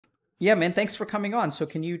Yeah, man, thanks for coming on. So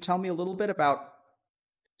can you tell me a little bit about,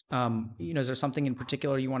 is there something in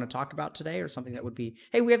particular you want to talk about today, or something that would be,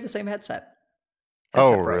 hey, we have the same headset. Oh,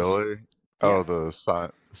 Headset Bros. really? Yeah. Oh, the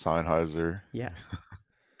Sennheiser. Yeah.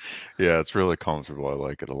 Yeah, it's really comfortable. I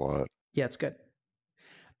like it a lot. Yeah, it's good.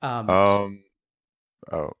 S Um,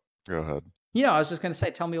 oh, go ahead. I was just going to say,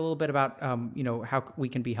 tell me a little bit about, how we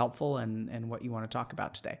can be helpful and what you want to talk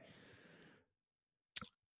about today.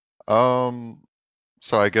 Um,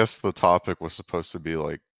 so I guess the topic was supposed to be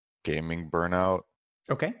like gaming burnout.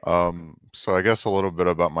 Okay. So I guess a little bit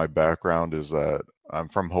about my background is that I'm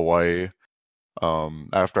from Hawaii.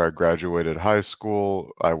 After I graduated high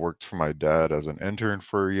school, I worked for my dad as an intern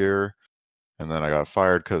for a year, and then I got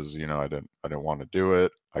fired because I didn't want to do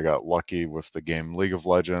it. I got lucky with the game League of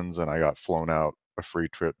Legends, and I got flown out a free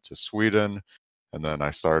trip to Sweden, and then I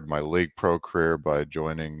started my League Pro career by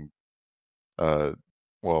joining, uh,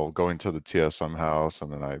 going to the TSM house,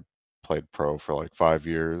 and then I played pro for like 5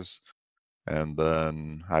 years, and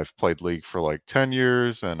then I've played League for like 10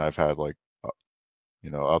 years, and I've had like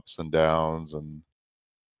ups and downs, and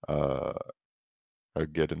uh, I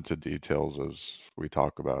get into details as we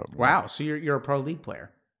talk about more. Wow. So you're a pro league player.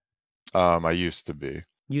 I used to be.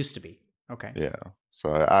 Used to be. Okay. Yeah.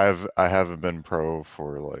 So I haven't been pro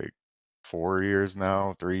for like 4 years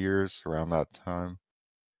now, 3 years around that time.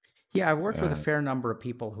 Yeah, I've worked with a And fair number of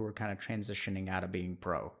people who are kind of transitioning out of being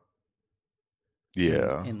pro in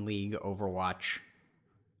yeah. in League, Overwatch,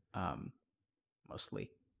 um, mostly.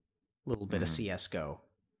 A little bit of Mhm. CS:GO,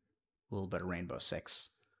 a little bit of Rainbow Six,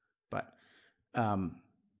 but um,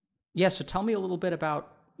 yeah. So tell me a little bit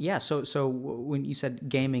about yeah. So when you said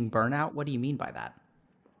gaming burnout, what do you mean by that?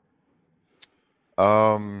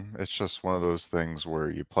 It's just one of those things where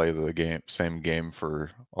you play the same game for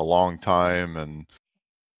a long time, and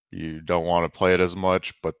you don't want to play it as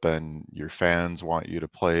much, but then your fans want you to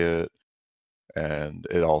play it, and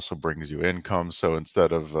it also brings you income. So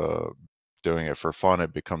instead of doing it for fun,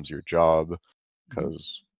 it becomes your job Mhm.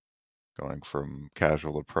 because going from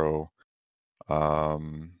casual to pro.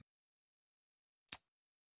 Um,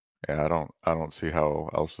 yeah, I don't see how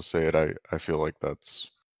else to say it. I feel like that's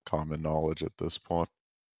common knowledge at this point.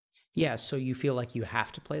 Yeah. So you feel like you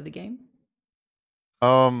have to play the game?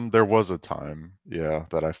 There was a time, yeah,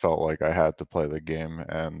 that I felt like I had to play the game,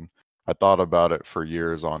 and I thought about it for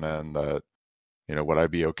years on end that, would I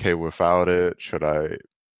be okay without it? Should I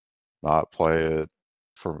not play it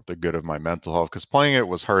for the good of my mental health? Because playing it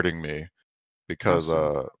was hurting me How because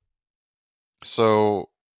so? so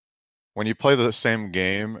when you play the same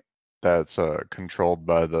game that's controlled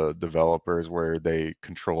by the developers, where they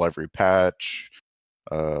control every patch,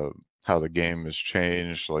 uh, how the game is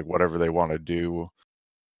changed, like whatever they want to do.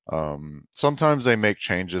 Sometimes they make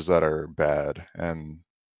changes that are bad, and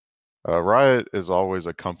Riot is always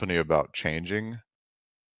a company about changing.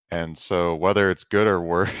 And so, whether it's good or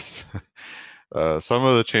worse, some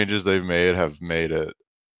of the changes they've made have made the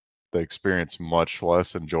experience much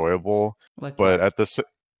less enjoyable. Like But what? at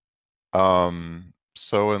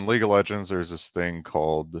so in League of Legends, there's this thing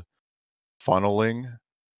called funneling,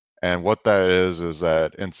 and what that is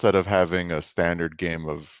that instead of having a standard game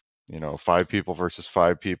of, 5 people versus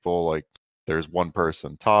 5 people, like there's one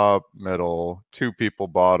person top, middle, 2 people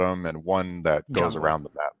bottom, and one that goes Jungle. around the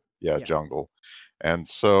map. Yeah, Yeah. jungle. And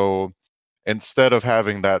so instead of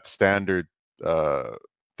having that standard uh,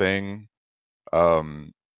 thing,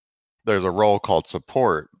 um, there's a role called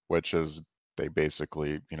support, which is they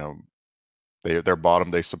basically, their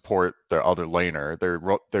bottom, they support their other laner.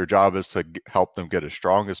 Their job is to help them get as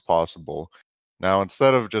strong as possible. Now,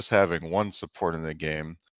 instead of just having one support in the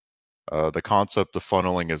game, the concept of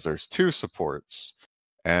funneling is there's two supports,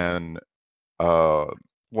 and uh,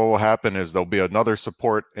 what will happen is there'll be another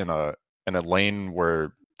support in a lane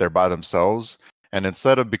where they're by themselves, and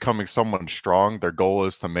instead of becoming someone strong, their goal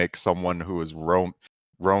is to make someone who is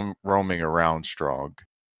roaming around strong.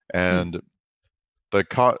 Hmm. And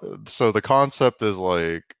so the concept is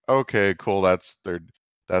like, okay, cool, that's their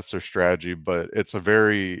strategy, but it's a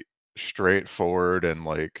very straightforward and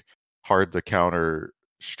like hard to counter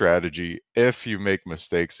strategy if you make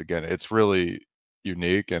mistakes again. It's really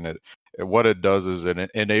unique, and what it does is it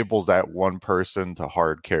enables that one person to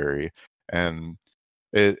hard carry, and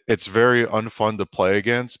it's very unfun to play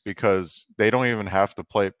against because they don't even have to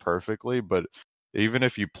play it perfectly, but even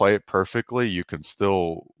if you play it perfectly, you can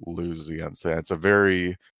still lose against it. It's a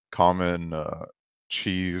very common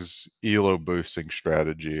cheese elo boosting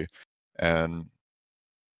strategy. And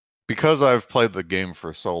because I've played the game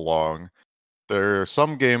for so long, there are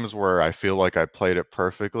some games where I feel like I played it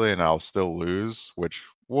perfectly and I'll still lose, which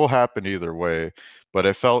will happen either way. but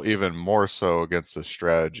it felt even more so against the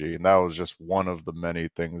strategy. And that was just one of the many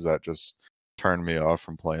things that just turned me off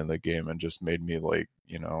from playing the game and just made me like,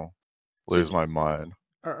 So lose my mind.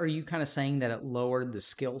 are you kind of saying that it lowered the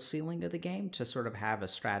skill ceiling of the game to sort of have a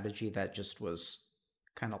strategy that just was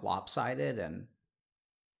kind of lopsided and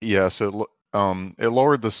Yes, it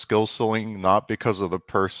lowered the skill ceiling not because of the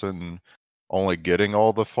person only getting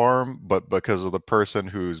all the farm, but because of the person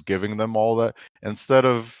who's giving them all that. Instead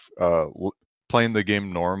of playing the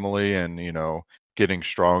game normally and getting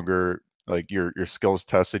stronger, like your skills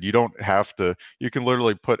tested, you don't have to. You can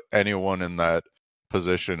literally put anyone in that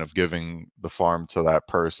position of giving the farm to that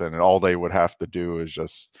person, and all they would have to do is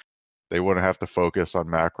just they wouldn't have to focus on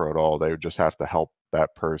macro at all. They would just have to help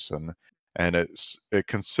that person. And it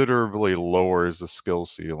considerably lowers the skill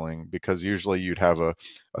ceiling because usually you'd have a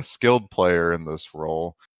skilled player in this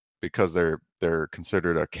role because they're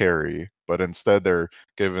considered a carry, but instead they're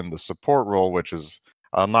given the support role, which is,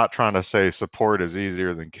 I'm not trying to say support is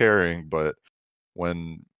easier than carrying, but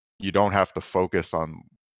when you don't have to focus on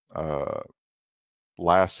uh,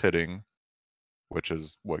 last hitting, which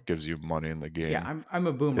is what gives you money in the yeah, game, I'm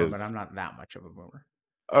a boomer, is but I'm not that much of a boomer.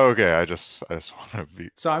 okay. I just want to be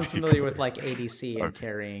So I'm be familiar with clear. like ADC and Okay.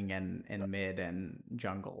 carrying and mid and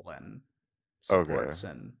jungle and Okay. supports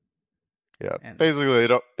Yeah. and Basically,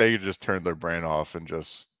 they just turn their brain off and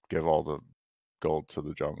just give all the gold to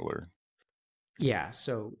the jungler. yeah.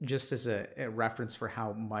 So just as a reference for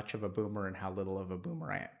how much of a boomer and how little of a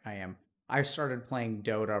boomer I am, I started playing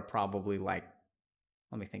Dota probably like,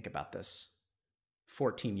 let me think about this,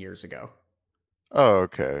 14 years ago. Oh,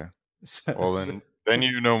 okay. So, Well, so, then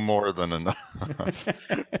you know more than enough.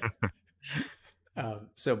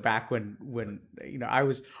 so back when I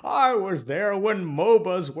was there when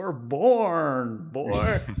MOBAs were born,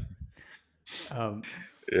 boy. Um,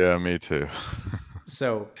 Yeah, me too.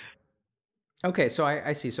 so okay, so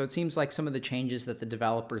I see. So it seems like some of the changes that the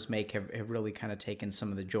developers make have really kind of taken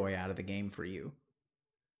some of the joy out of the game for you.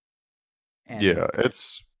 And Yeah,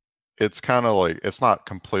 it's kind of like it's not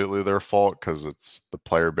completely their fault because it's the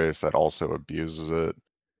player base that also abuses it.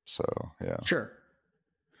 So yeah, sure.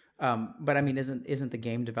 But I mean, isn't the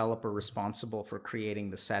game developer responsible for creating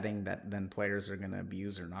the setting that then players are going to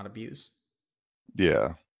abuse or not abuse?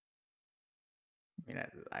 yeah,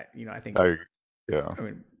 I mean, I think, I yeah, I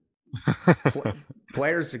mean, pl-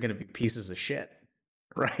 players are going to be pieces of shit,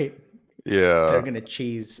 right? yeah, They're going to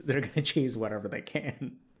cheese whatever they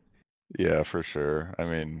can. yeah, for sure. I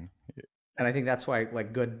mean, And I think that's why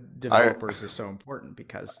like good I developers are so important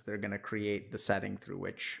because they're going to create the setting through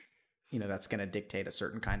which, that's going to dictate a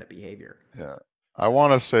certain kind of behavior. yeah, I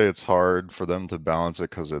want to say it's hard for them to balance it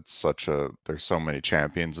because it's such a there's so many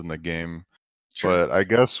champions in the game. Sure. But I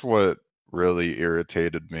guess what really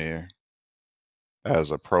irritated me as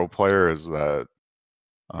a pro player is that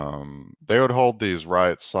they would hold these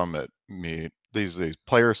Riot Summit meet these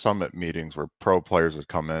player summit meetings where pro players would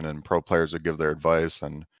come in and pro players would give their advice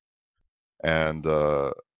and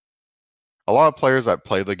a lot of players that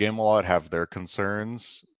play the game a lot have their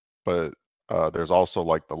concerns, but there's also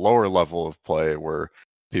like the lower level of play where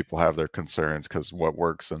people have their concerns because what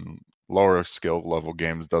works in lower skill level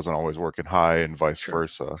games doesn't always work in high and vice Sure.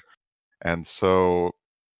 versa. And so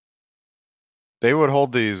they would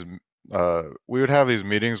hold these we would have these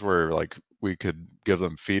meetings where like we could give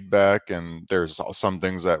them feedback and there's some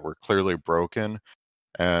things that were clearly broken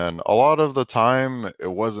and a lot of the time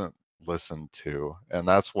it wasn't listened to and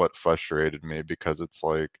that's what frustrated me because it's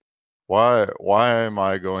like why am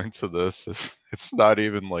I going to this if it's not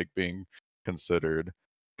even like being considered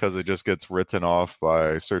because it just gets written off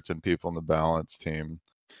by certain people in the balance team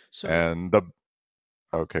So, and the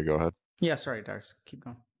okay, go ahead. yeah, sorry, Dars, keep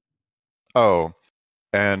going. Oh,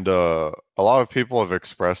 and a lot of people have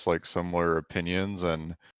expressed like similar opinions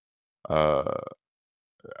and uh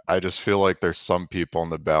I just feel like there's some people on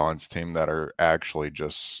the balance team that are actually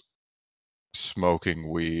just smoking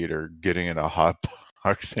weed or getting in a hot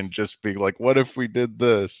box and just being like, what if we did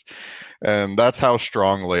this? And that's how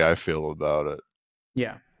strongly I feel about it.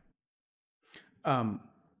 Yeah. Um,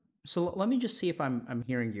 so let me just see if I'm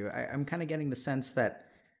hearing you. I'm kind of getting the sense that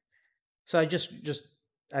so I just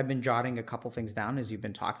I've been jotting a couple things down as you've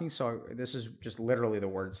been talking. So this is just literally the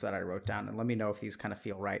words that I wrote down, and let me know if these kind of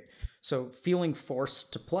feel right. So feeling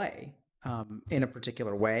forced to play in a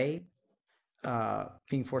particular way,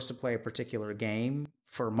 being forced to play a particular game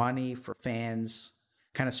for money, for fans,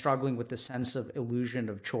 kind of struggling with the sense of illusion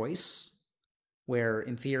of choice, where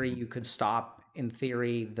in theory you could stop, in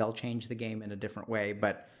theory they'll change the game in a different way,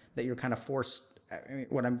 but that you're kind of forced. I mean,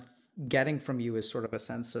 what I'm getting from you is sort of a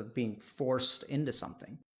sense of being forced into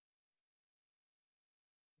something.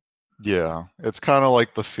 Yeah, it's kind of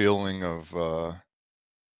like the feeling of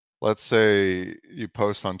let's say you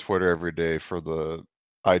post on Twitter every day for the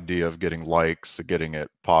idea of getting likes, getting it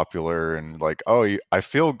popular, and like, oh, I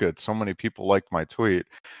feel good. So many people liked my tweet.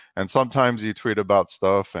 And sometimes you tweet about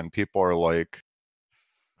stuff and people are like,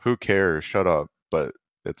 who cares? Shut up. But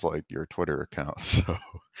it's like your Twitter account. So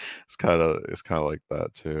it's kind of like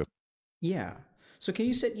that too. Yeah. So can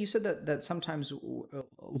you said that sometimes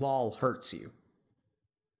lol hurts you.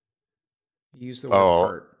 You use the word Oh,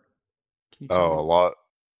 hurt. Can you tell oh, me a lot.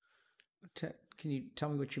 can you tell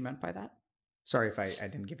me what you meant by that? Sorry if I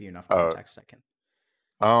didn't give you enough Uh, context. I can.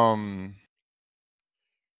 um,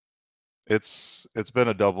 it's been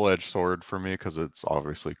a double-edged sword for me because it's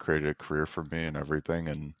obviously created a career for me and everything,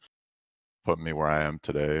 and put me where I am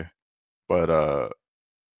today. But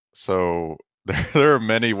so there are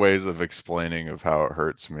many ways of explaining of how it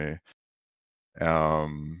hurts me.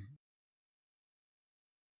 Um,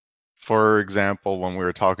 for example, when we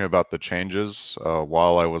were talking about the changes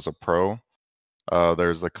while I was a pro,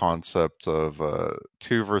 there's the concept of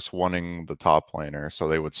two versus oneing the top laner, so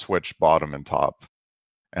they would switch bottom and top,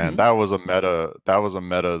 and Hmm? that was a meta. That was a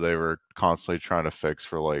meta they were constantly trying to fix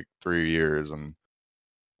for like 3 years, and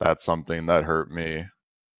that's something that hurt me.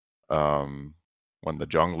 Um, when the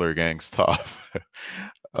jungler gangs top,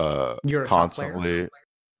 You're a top player. constantly.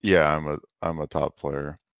 Yeah, I'm a top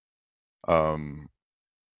player. Um,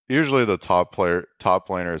 usually the top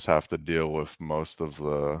laners have to deal with most of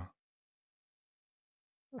the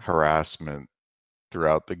harassment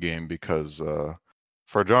throughout the game because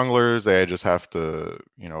for junglers they just have to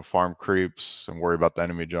farm creeps and worry about the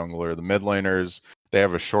enemy jungler. The mid laners, they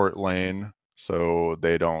have a short lane, so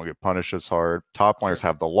they don't get punished as hard. Top laners Sure.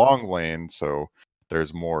 have the long lane, so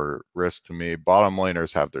there's more risk to me. Bottom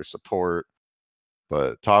laners have their support,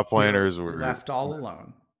 but top You're laners left all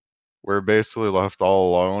alone. we're basically left all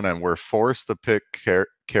alone, and we're forced to pick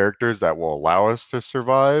characters that will allow us to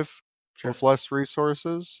survive Sure. with less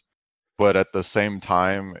resources. But at the same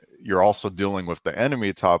time, you're also dealing with the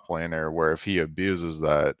enemy top laner, where if he abuses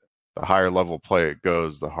that, the higher level play it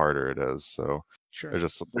goes, the harder it is. So Sure.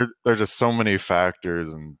 there's just so many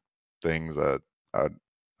factors and things that I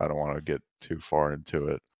I don't want to get too far into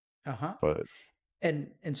it. Uh-huh. But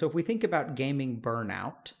And so if we think about gaming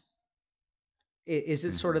burnout, is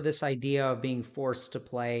it sort mhm. of this idea of being forced to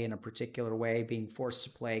play in a particular way, being forced to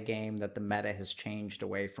play a game that the meta has changed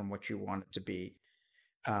away from what you want it to be,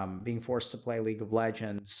 being forced to play League of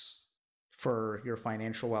Legends for your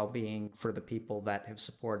financial well-being, for the people that have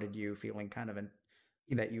supported you, feeling kind of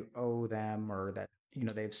that you owe them, or that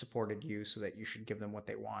they've supported you, so that you should give them what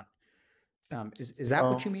they want. Is that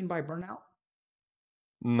what you um, mean by burnout?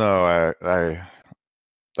 no, I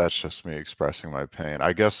that's just me expressing my pain.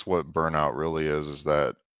 I guess what burnout really is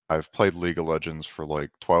that I've played League of Legends for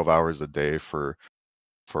like 12 hours a day for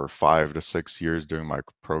 5 to 6 years during my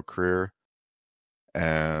pro career,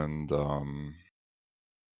 and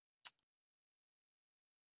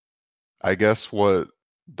I guess what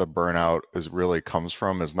the burnout is really comes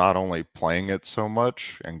from is not only playing it so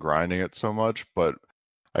much and grinding it so much, but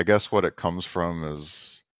I guess what it comes from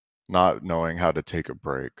is not knowing how to take a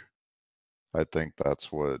break. I think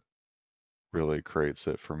that's what really creates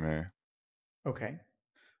it for me. Okay,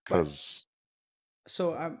 but Because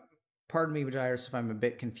so pardon me, Dyrus, if I'm a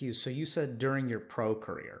bit confused. So you said during your pro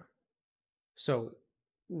career. So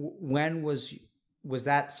when was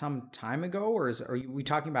that some time ago, or we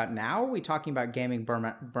talking about now? Or are we talking about gaming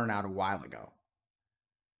burnout a while ago?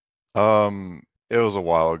 it was a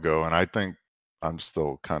while ago, and I think I'm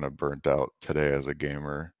still kind of burnt out today as a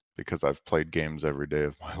gamer because I've played games every day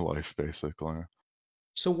of my life, basically.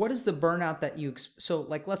 So what is the burnout that so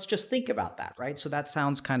like let's just think about that, right? So that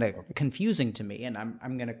sounds kind of confusing to me, and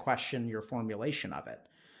I'm going to question your formulation of it.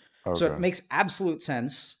 So it Okay. makes absolute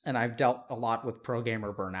sense, and I've dealt a lot with pro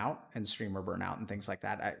gamer burnout and streamer burnout and things like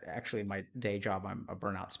that. Actually, in my day job, I'm a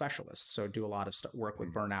burnout specialist, so do a lot of work with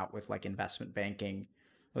Mhm, burnout, with like investment banking,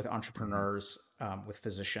 with mhm. entrepreneurs, with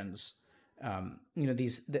physicians.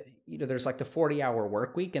 There's like the 40-hour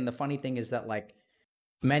work week, and the funny thing is that like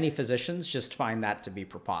many physicians just find that to be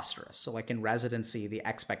preposterous. So like in residency, the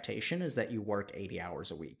expectation is that you work 80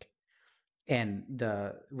 hours a week, and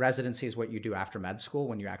the residency is what you do after med school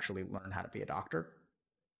when you actually learn how to be a doctor.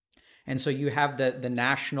 And so you have the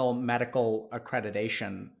National Medical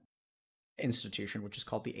Accreditation Institution, which is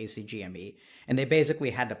called the ACGME, and they basically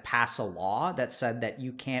had to pass a law that said that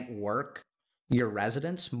you can't work your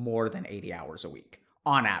residents more than 80 hours a week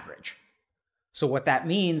on average. So what that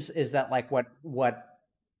means is that like what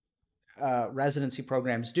residency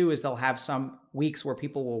programs do is they'll have some weeks where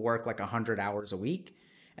people will work like 100 hours a week,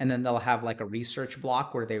 and then they'll have like a research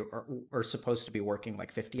block where they are supposed to be working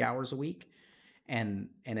like 50 hours a week, and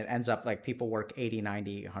it ends up like people work 80,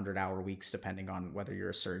 90, 100-hour weeks depending on whether you're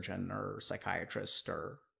a surgeon or psychiatrist,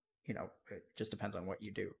 or it just depends on what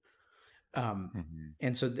you do. um, Mhm.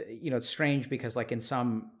 and so it's strange because like in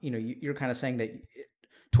some, you're kind of saying that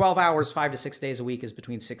 12 hours 5 to 6 days a week is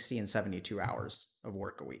between 60 and 72 hours of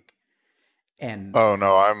work a week. And Oh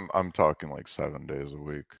no, I'm talking like 7 days a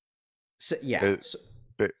week. so, yeah, It, so,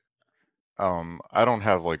 it I don't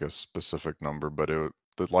have like a specific number, but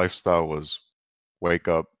the lifestyle was wake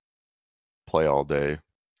up, play all day,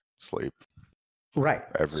 sleep right.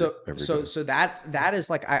 every day. So that is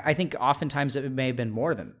like, I think oftentimes it may have been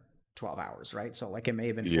more than 12 hours, right? So like it may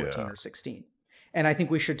have been 14 Yeah. or 16. And I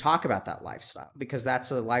think we should talk about that lifestyle, because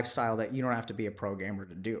that's a lifestyle that you don't have to be a pro gamer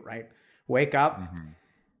to do, right? Wake up, Mhm.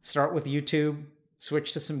 start with YouTube,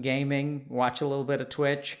 switch to some gaming, watch a little bit of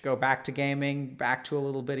Twitch, go back to gaming, back to a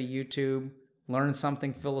little bit of YouTube, learn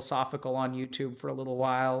something philosophical on YouTube for a little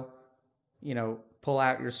while, pull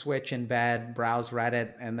out your Switch in bed, browse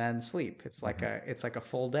Reddit, and then sleep. Mhm. It's like a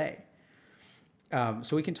full day.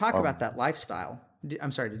 So we can talk about Um that lifestyle.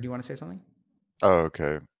 I'm sorry, did you want to say something? oh,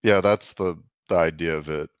 okay. Yeah, that's the idea of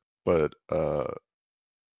it, but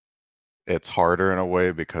it's harder in a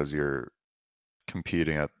way because you're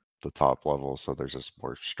competing at the top level, so there's just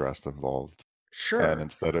more stress involved. And Sure.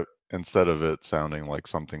 instead of it sounding like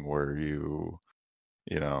something where you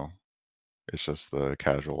know, it's just the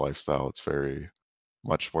casual lifestyle, it's very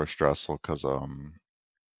much more stressful because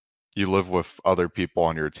you live with other people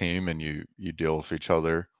on your team and you deal with each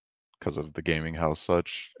other because of the gaming house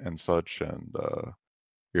such, and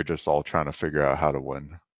you're just all trying to figure out how to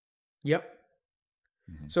win. Yep.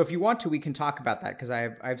 Mhm. So if you want to, we can talk about that, because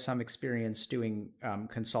I have some experience doing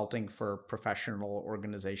consulting for professional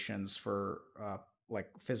organizations for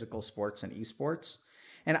like physical sports and esports.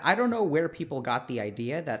 And I don't know where people got the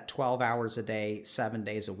idea that 12 hours a day, 7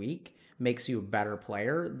 days a week makes you a better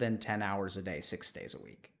player than 10 hours a day, 6 days a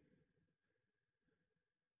week.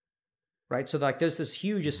 Right. So like there's this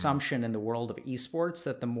huge Mhm. assumption in the world of esports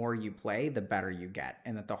that the more you play, the better you get,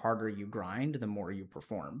 and that the harder you grind, the more you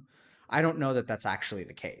perform. I don't know that that's actually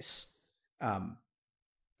the case. Um,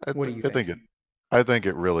 I what do th you I think think?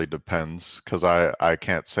 it really depends because I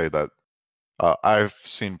can't say that I've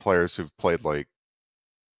seen players who've played like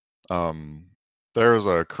um there was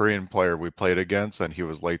a Korean player we played against and he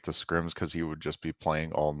was late to scrims because he would just be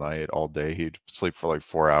playing all night, all day. He'd sleep for like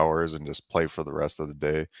 4 hours and just play for the rest of the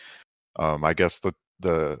day. I guess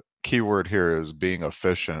the key word here is being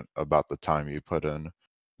efficient about the time you put in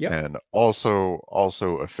Yep. and also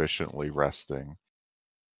efficiently resting.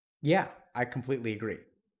 Yeah, I completely agree.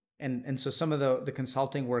 And so some of the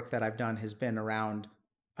consulting work that I've done has been around,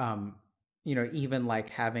 um, even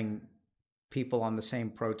like having people on the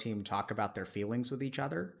same pro team talk about their feelings with each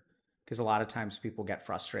other, because a lot of times people get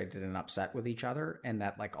frustrated and upset with each other, and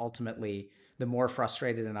that like ultimately the more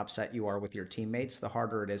frustrated and upset you are with your teammates, the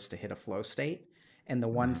harder it is to hit a flow state. And the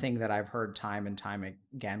one Mhm. thing that I've heard time and time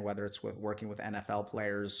again, whether it's with working with NFL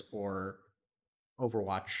players or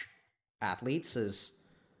Overwatch athletes, is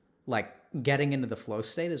like getting into the flow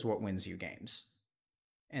state is what wins you games.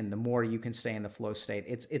 And the more you can stay in the flow state,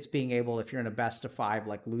 it's being able, if you're in a best of five,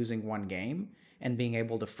 like losing one game, and being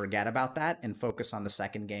able to forget about that and focus on the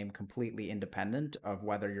second game completely independent of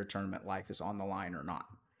whether your tournament life is on the line or not.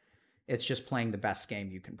 It's just playing the best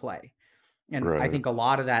game you can play. And I Right. think a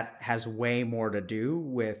lot of that has way more to do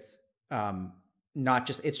with um, not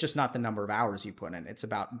just, it's just not the number of hours you put in. It's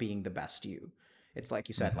about being the best you. It's like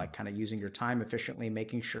you said, like Mhm. kind of using your time efficiently,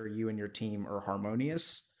 making sure you and your team are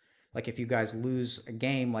harmonious. Like if you guys lose a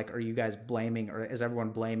game, like are you guys blaming, or is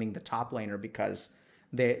everyone blaming the top laner because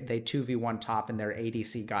they 2v1 top and their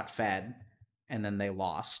ADC got fed and then they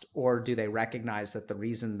lost? Or do they recognize that the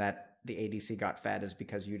reason that the ADC got fed is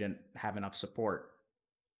because you didn't have enough support?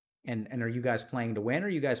 And are you guys playing to win, or are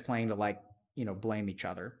you guys playing to like blame each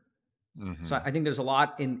other? So Mhm. I think there's a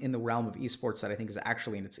lot in the realm of esports that I think is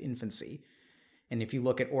actually in its infancy. And if you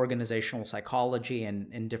look at organizational psychology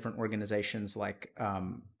and different organizations, like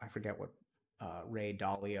I forget what Ray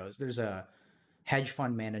Dalio's, there's a hedge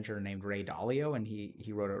fund manager named Ray Dalio, and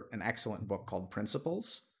he wrote an excellent book called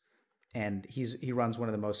Principles. And he runs one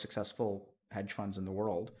of the most successful hedge funds in the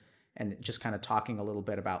world, and just kind of talking a little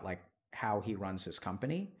bit about like how he runs his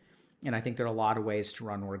company. And I think there are a lot of ways to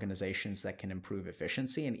run organizations that can improve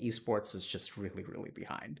efficiency, and esports is just really, really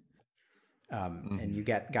behind. And you Mhm.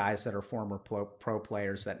 get guys that are former pro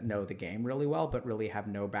players that know the game really well, but really have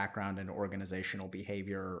no background in organizational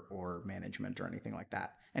behavior or management or anything like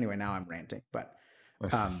that. Anyway, now I'm ranting, but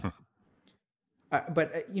um,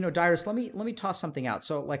 Dyrus, let me toss something out.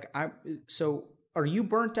 So, are you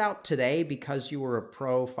burnt out today because you were a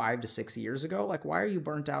pro 5 to 6 years ago? Like, why are you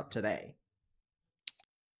burnt out today?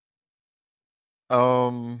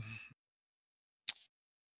 Um,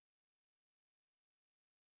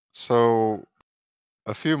 so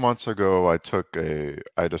a few months ago,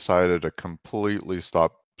 I decided to completely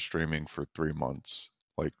stop streaming for 3 months,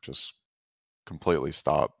 like just completely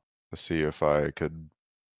stop to see if I could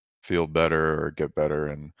feel better or get better.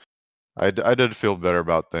 And I did feel better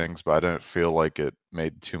about things, but I didn't feel like it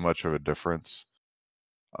made too much of a difference.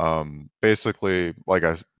 Basically, like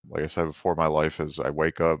I said before, my life is I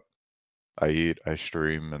wake up, I eat, I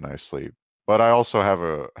stream, and I sleep. But I also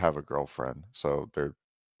have a girlfriend, so there are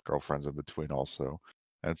girlfriends in between also.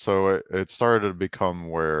 And so it started to become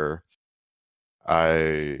where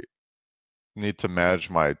I need to manage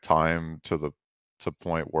my time to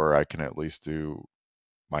point where I can at least do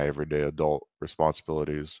my everyday adult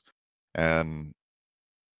responsibilities. And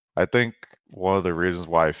I think one of the reasons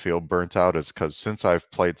why I feel burnt out is because since I've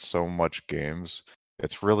played so much games,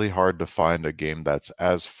 it's really hard to find a game that's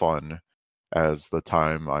as fun as the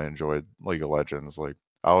time I enjoyed League of Legends. Like,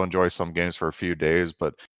 I'll enjoy some games for a few days,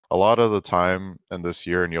 but a lot of the time in this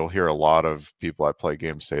year, and you'll hear a lot of people that play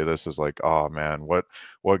games say this, is like, "Oh man,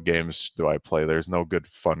 what games do I play? There's no good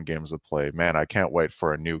fun games to play. Man, I can't wait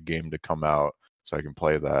for a new game to come out so I can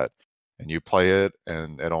play that." And you play it,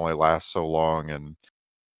 and it only lasts so long, and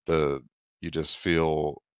the you just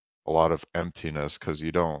feel a lot of emptiness because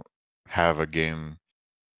you don't have a game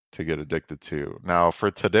to get addicted to. Now,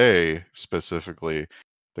 for today specifically,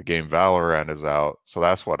 the game Valorant is out, so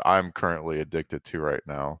that's what I'm currently addicted to right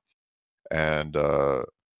now. And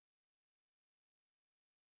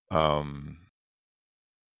um,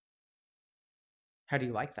 How do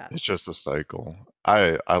you like that? it's just a cycle.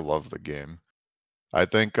 I love the game. I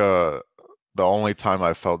think the only time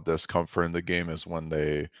I felt discomfort in the game is when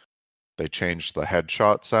they changed the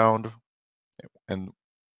headshot sound, and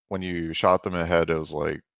when you shot them in the head, it was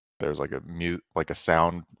like there's like like a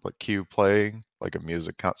sound like cue playing, like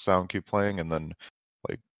a sound cue playing, and then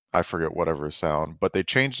like I forget whatever sound, but they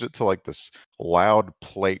changed it to like this loud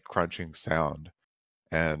plate crunching sound.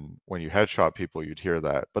 And when you headshot people, you'd hear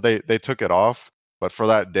that. But they took it off. But for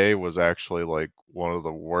that day was actually like one of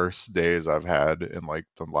the worst days I've had in like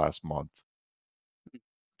the last month,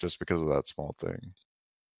 just because of that small thing.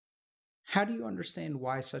 How do you understand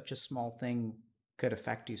why such a small thing could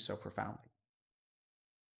affect you so profoundly?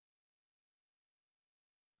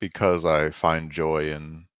 Because I find joy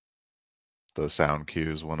in the sound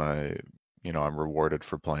cues when I'm rewarded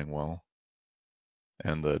for playing well,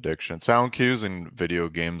 and the addiction. Sound cues in video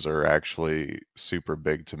games are actually super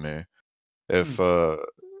big to me. Hmm. If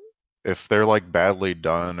if they're like badly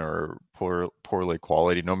done or poorly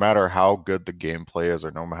quality, no matter how good the gameplay is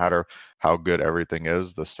or no matter how good everything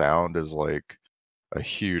is, the sound is like a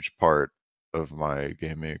huge part of my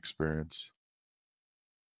gaming experience.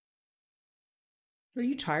 Are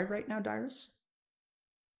you tired right now, Dyrus?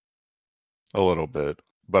 A little bit,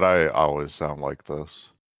 but I always sound like this.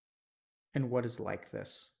 And what is like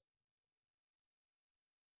this?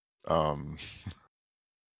 Um,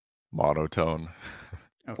 monotone,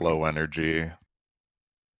 Okay. low energy.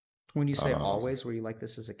 When you say Um, always, were you like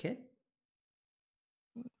this as a kid?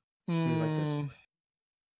 Were you like this? mm,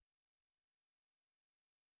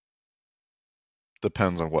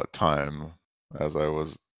 Depends on what time, as I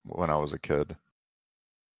was when I was a kid.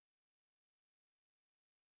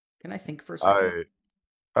 Can I think for a second? I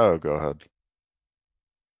Oh, go ahead.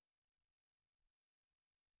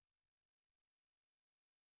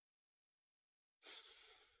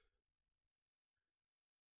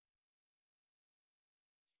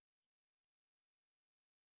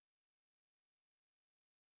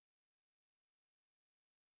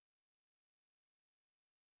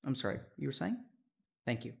 I'm sorry. You were saying?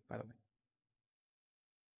 Thank you, by the way.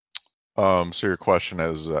 So your question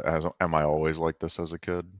is, am I always like this as a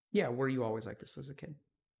kid? Yeah, were you always like this as a kid?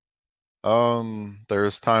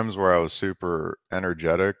 There's times where I was super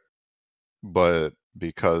energetic, but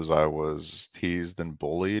because I was teased and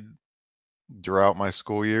bullied throughout my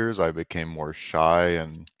school years, I became more shy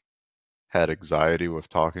and had anxiety with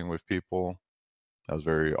talking with people. I was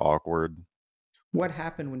very awkward. What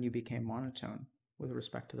happened when you became monotone with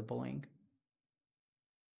respect to the bullying?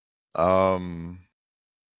 Um,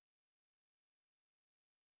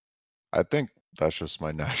 I think that's just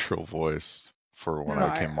my natural voice for No, when no, I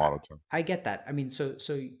I, became I, monotone. I get that. I mean, so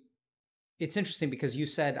it's interesting because you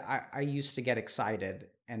said I used to get excited,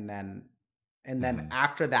 and then Mhm.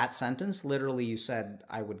 after that sentence, literally, you said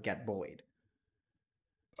I would get bullied,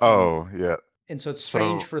 and Oh, yeah. And so it's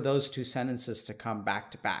strange So for those two sentences to come back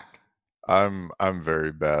to back. I'm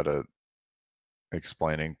very bad at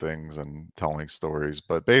explaining things and telling stories,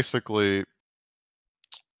 but basically,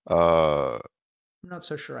 uh, I'm not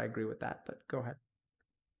so sure I agree with that, but go ahead.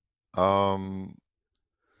 um,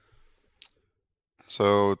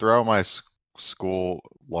 so throughout my school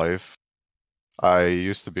life, I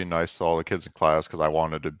used to be nice to all the kids in class because I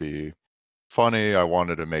wanted to be funny. I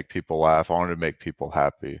wanted to make people laugh. I wanted to make people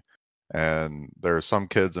happy. And there are some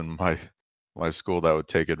kids in my school that would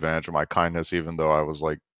take advantage of my kindness, even though I was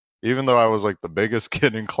like the biggest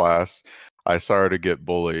kid in class. I started to get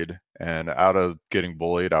bullied, and out of getting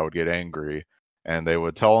bullied, I would get angry, and they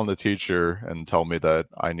would tell on the teacher and tell me that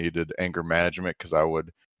I needed anger management because I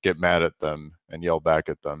would get mad at them and yell back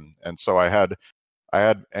at them. And so I had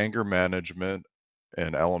anger management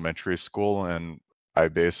in elementary school, and I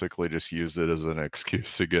basically just used it as an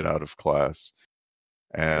excuse to get out of class.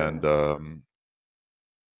 And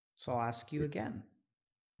So I'll ask you again.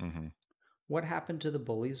 mhm, What happened to the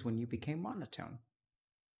bullies when you became monotone?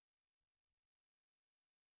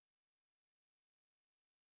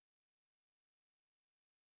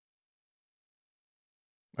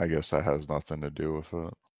 I guess that has nothing to do with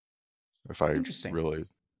it. If I Interesting. really,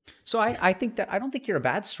 So I think that I don't think you're a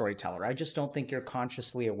bad storyteller. I just don't think you're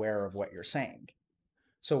consciously aware of what you're saying.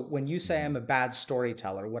 So when you say I'm mhm, a bad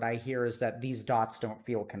storyteller, what I hear is that these dots don't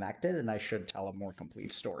feel connected and I should tell a more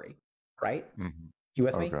complete story. Right? mhm, You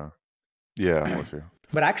with me? okay, yeah, I'm with you.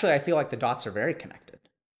 But actually I feel like the dots are very connected.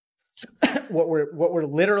 What we're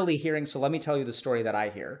literally hearing, so let me tell you the story that I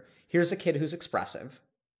hear. Here's a kid who's expressive,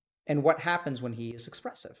 and what happens when he is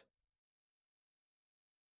expressive?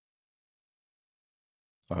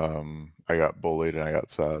 I got bullied and I got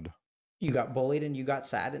sad. You got bullied and you got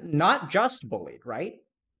sad. Not just bullied, right?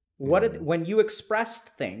 Mhm, When you expressed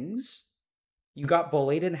things, you got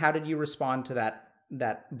bullied, and how did you respond to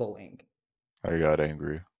that bullying? I got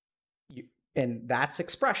angry. You, and that's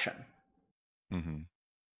expression. Mhm.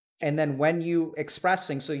 And then when you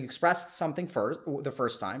expressing, so you expressed something first, the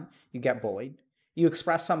first time, you get bullied. You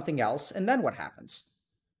express something else, and then what happens?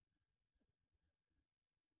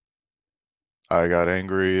 I got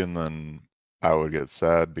angry, and then I would get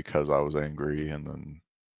sad because I was angry, and then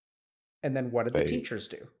And then what did the they teachers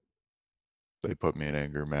do? they put me in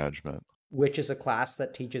anger management Which is a class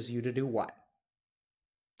that teaches you to do what?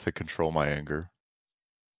 to control my anger.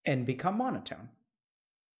 And become monotone.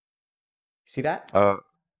 See that? Uh,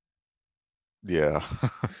 yeah.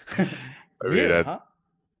 I mean, Weird, huh?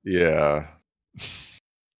 yeah.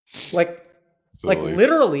 Like, like Silly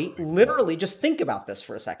literally, thing, but literally, just think about this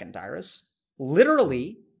for a second, Dyrus. mhm.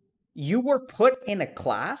 Literally, you were put in a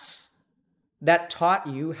class that taught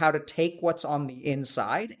you how to take what's on the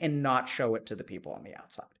inside and not show it to the people on the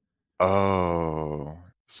outside. Oh,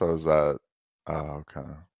 so is that okay.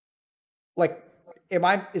 Like,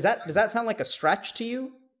 does that sound like a stretch to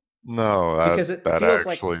you? No, that Because it that feels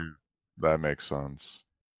like, actually that makes sense.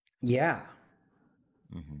 yeah.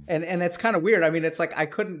 Mhm, And it's kind of weird. I mean, it's like I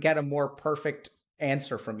couldn't get a more perfect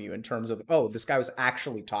answer from you in terms of, oh, this guy was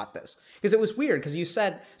actually taught this. Because it was weird because you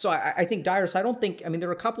said, so I think Dyrus, I don't think, I mean, there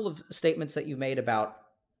were a couple of statements that you made about,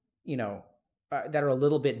 you know, that are a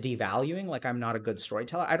little bit devaluing, like I'm not a good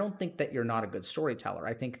storyteller. I don't think that you're not a good storyteller.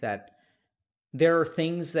 I think that there are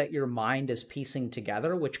things that your mind is piecing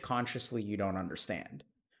together which consciously you don't understand.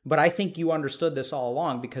 But I think you understood this all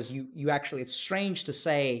along because you actually, it's strange to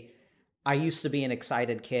say I used to be an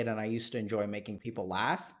excited kid and I used to enjoy making people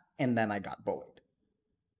laugh and then I got bullied.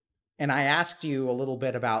 And I asked you a little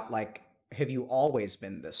bit about like have you always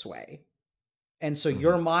been this way? And so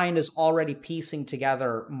your mhm, mind is already piecing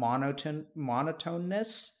together monotoneness,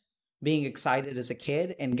 being excited as a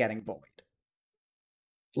kid and getting bullied.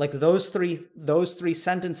 Like those three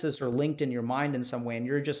sentences are linked in your mind in some way and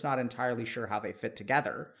you're just not entirely sure how they fit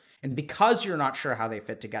together. And because you're not sure how they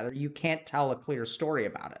fit together, you can't tell a clear story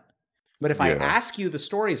about it. But if I yeah. ask you, the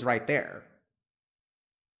story's right there.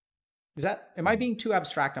 Am I Mhm. being too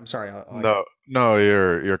abstract? I'm sorry. No, no,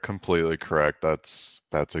 you're completely correct. That's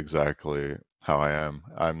exactly how I am.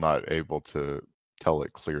 I'm not able to tell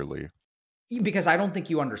it clearly. Because I don't think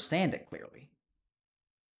you understand it clearly.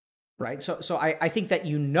 Right. So I think that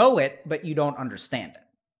you know it, but you don't understand it.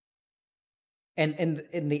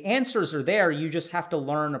 And the answers are there. You just have to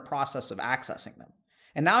learn a process of accessing them.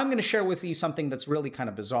 And now I'm going to share with you something that's really kind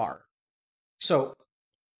of bizarre. So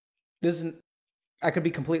this isn't, I could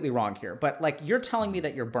be completely wrong here, but like you're telling me Mhm,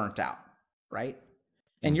 that you're burnt out, right?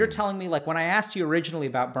 And you're mhm, telling me like when I asked you originally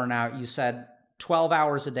about burnout, you said 12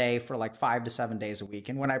 hours a day for like 5 to 7 days a week.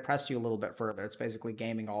 And when I pressed you a little bit further, it's basically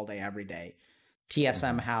gaming all day, every day.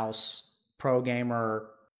 TSM mhm, house, pro gamer,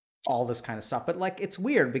 all this kind of stuff. But like, it's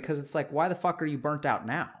weird because it's like, why the fuck are you burnt out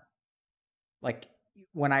now? Like,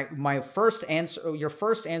 when my first answer, your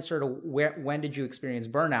first answer to when did you experience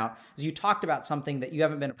burnout is you talked about something that you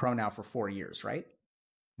haven't been a pro now for 4 years, right?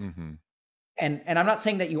 Mhm. And I'm not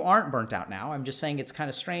saying that you aren't burnt out now. I'm just saying it's kind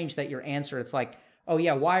of strange that your answer, it's like, oh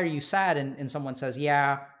yeah, why are you sad? And someone says,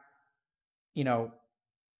 yeah, you know,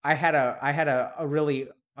 I had a really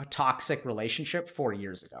a toxic relationship 4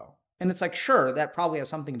 years ago. And it's like, sure, that probably has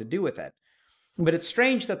something to do with it. But it's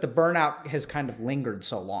strange that the burnout has kind of lingered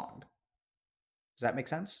so long. Does that make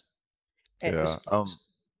sense? Yeah, Go oh,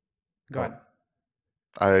 ahead.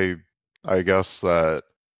 I I guess that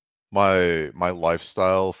my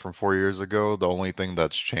lifestyle from 4 years ago, the only thing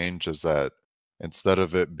that's changed is that instead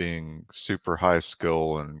of it being super high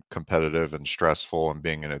skill and competitive and stressful and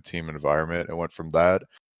being in a team environment, it went from that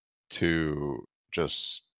to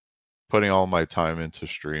just putting all my time into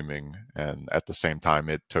streaming, and at the same time,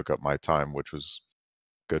 it took up my time, which was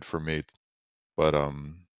good for me. But,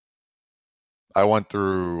 I went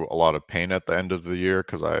through a lot of pain at the end of the year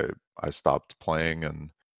because I stopped playing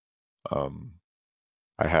and, um,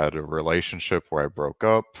 I had a relationship where I broke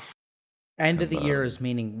up, End of and the year then, is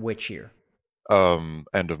meaning which year?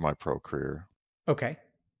 end of my pro career. Okay.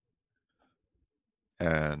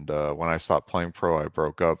 And, when I stopped playing pro, I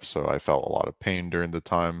broke up, so I felt a lot of pain during the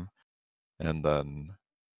time, and then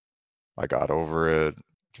I got over it,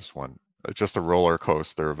 just went just a roller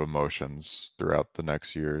coaster of emotions throughout the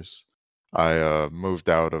next years. I, moved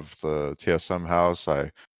out of the TSM house.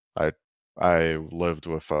 I I lived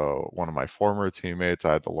with, one of my former teammates.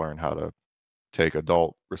 I had to learn how to take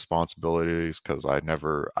adult responsibilities because I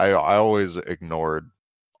always ignored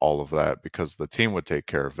all of that because the team would take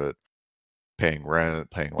care of it, paying rent,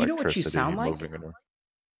 paying You know what you electricity, sound like? moving in.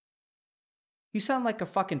 You sound like a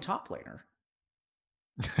fucking top laner.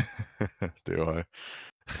 Do I?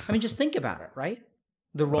 I mean, just think about it, right?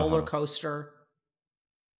 The roller Uh-huh. coaster,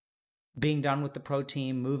 being done with the pro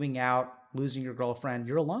team, moving out, losing your girlfriend,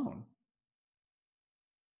 you're alone.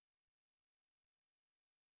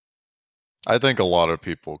 I think a lot of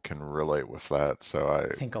people can relate with that, so I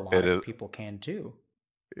think a lot it of is people can too.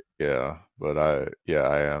 yeah, but I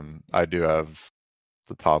do have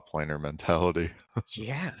the top laner mentality.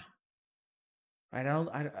 Yeah. I don't,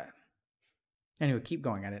 anyway, keep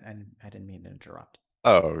going. I didn't mean to interrupt.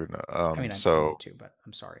 Oh, no, I mean, I meant to, but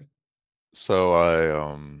I'm sorry. so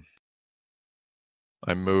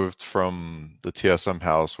I moved from the TSM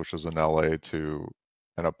house, which was in LA, to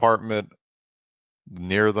an apartment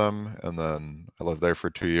near them, and then I lived there for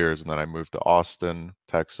 2 years, and then I moved to Austin,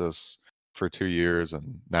 Texas for 2 years,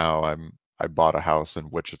 and now I bought a house in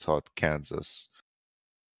Wichita, Kansas,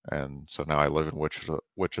 and so now I live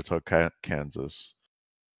in Kansas.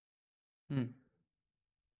 Hmm.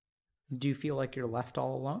 Do you feel like you're left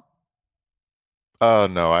all alone?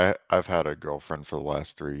 No, I've had a girlfriend for the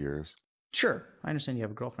last 3 years. Sure. I understand you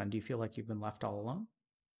have a girlfriend. Do you feel like you've been left all alone?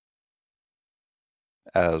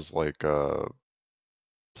 As, like, a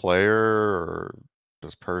player or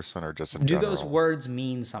just person or just in Do those general? words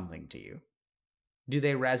mean something to you? Do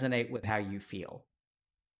they resonate with how you feel?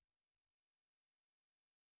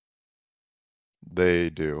 They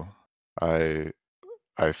do. I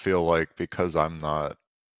I feel like because I'm not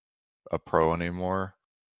a pro anymore,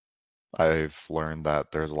 I've learned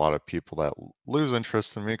that there's a lot of people that lose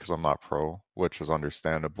interest in me because 'cause I'm not pro, which is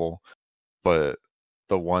understandable, but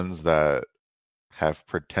the ones that have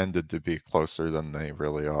pretended to be closer than they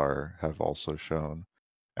really are have also shown.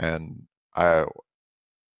 And I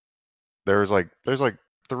there's like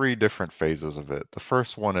 3 different phases of it. The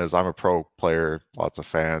first one is I'm a pro player, lots of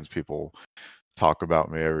fans, people talk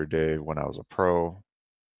about me every day when I was a pro.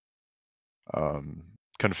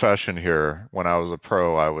 Confession here, when I was a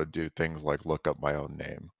pro, I would do things like look up my own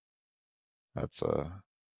name. That's,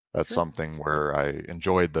 that's Sure. something where I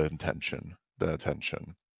enjoyed the attention.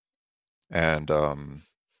 And,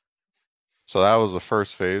 so that was the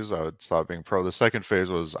first phase, I would stop being pro. The second phase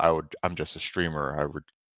was I'm just a streamer.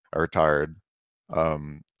 I retired.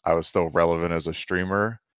 I was still relevant as a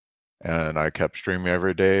streamer, and I kept streaming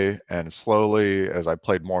every day, and slowly, as I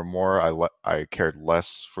played more and more, I cared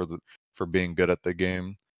less for being good at the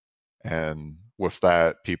game, and with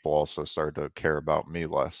that, people also started to care about me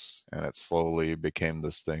less, and it slowly became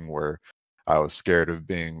this thing where I was scared of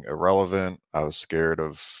being irrelevant. I was scared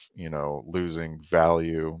of, losing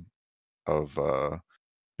value, of,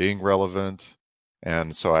 being relevant,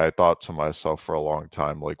 and so I thought to myself for a long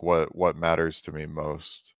time, like, what matters to me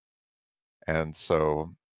most? And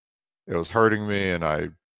so it was hurting me, and I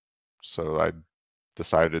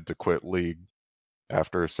decided to quit League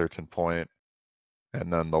after a certain point.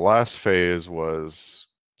 And then the last phase was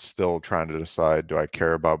still trying to decide, do I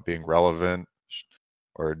care about being relevant,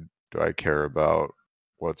 or do I care about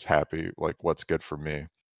what's happy, like what's good for me?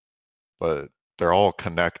 But they're all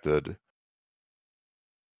connected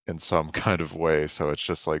in some kind of way. So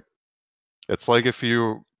it's like if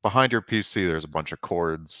you behind your PC there's a bunch of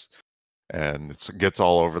cords and it gets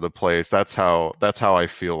all over the place. That's how I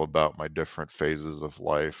feel about my different phases of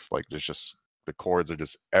life. Like there's just the cords are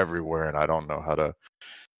just everywhere and I don't know how to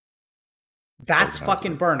That's organize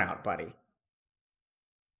fucking it. burnout, buddy.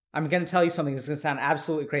 I'm going to tell you something that's going to sound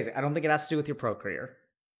absolutely crazy. I don't think it has to do with your pro career.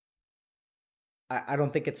 I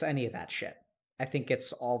don't think it's any of that shit. I think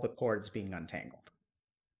it's all the cords being untangled.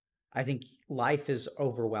 I think life is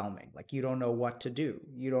overwhelming. Like, you don't know what to do.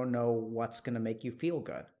 You don't know what's going to make you feel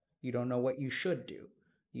good. You don't know what you should do.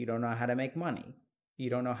 You don't know how to make money. You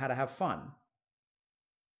don't know how to have fun.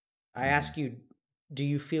 I Mhm. ask you, do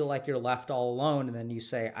you feel like you're left all alone? And then you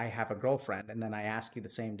say, I have a girlfriend. And then I ask you the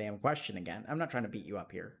same damn question again. I'm not trying to beat you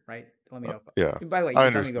up here, right? Let me know. Yeah, By the way, you I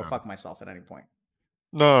can tell me to go understand. fuck myself at any point.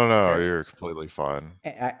 No, no, Okay. you're completely fine.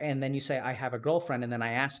 And then you say, I have a girlfriend. And then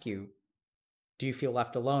I ask you, do you feel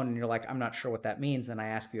left alone? And you're like, I'm not sure what that means. Then I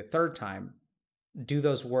ask you a third time, do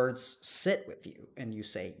those words sit with you? And you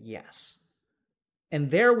say, yes.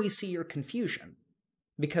 And there we see your confusion,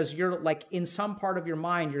 because you're like, in some part of your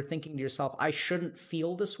mind, you're thinking to yourself, I shouldn't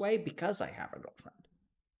feel this way because I have a girlfriend.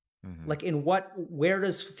 Mhm. Like, where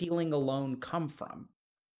does feeling alone come from?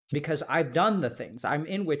 Because I've done the things. I'm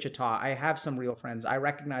in Wichita. I have some real friends. I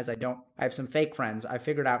recognize I have some fake friends. I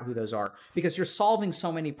figured out who those are, because you're solving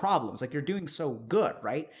so many problems. Like, you're doing so good,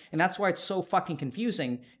 right? And that's why it's so fucking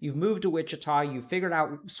confusing. You've moved to Wichita. You've figured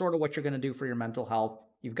out sort of what you're going to do for your mental health.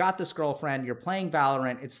 You've got this girlfriend. You're playing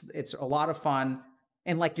Valorant. It's a lot of fun.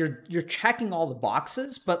 And like, you're checking all the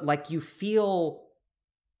boxes, but like, you feel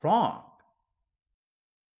wrong.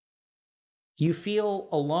 You feel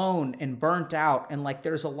alone and burnt out, and like,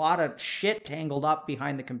 there's a lot of shit tangled up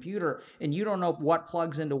behind the computer, and you don't know what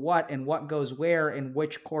plugs into what and what goes where and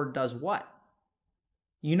which cord does what.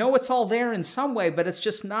 You know it's all there in some way, but it's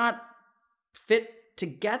just not fit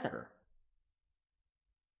together.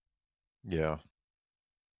 Yeah,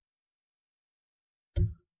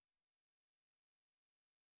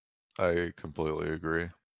 I completely agree.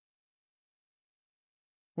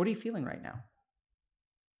 What are you feeling right now?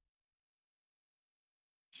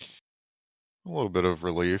 A little bit of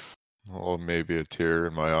relief, or maybe a tear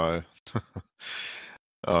in my eye.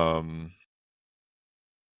 um,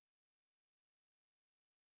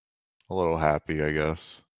 a little happy, I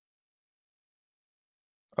guess.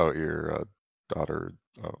 Oh, your daughter.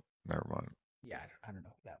 Oh, never mind. Yeah, I don't know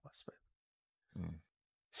what that was, but Mm.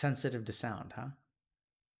 sensitive to sound, huh?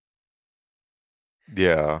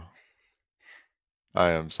 Yeah,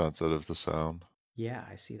 I am sensitive to sound. Yeah,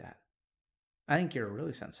 I see that. I think you're a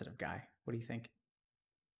really sensitive guy. What do you think?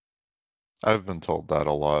 I've been told that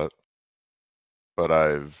a lot, but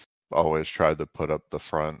I've always tried to put up the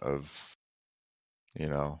front of, you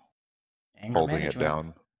know, Anger holding it management.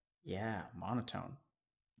 down. Yeah, monotone.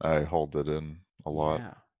 I hold it in a lot.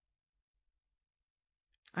 Yeah.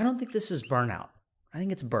 I don't think this is burnout. I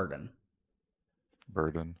think it's burden.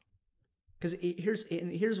 Burden. Because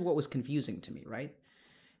here's what was confusing to me, right?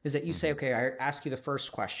 Is that you say, Mhm. okay, I ask you the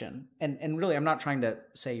first question, and really, I'm not trying to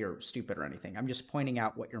say you're stupid or anything. I'm just pointing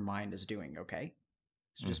out what your mind is doing. Okay,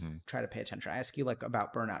 so just Mhm. try to pay attention. I ask you like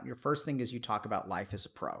about burnout. Your first thing is you talk about life as a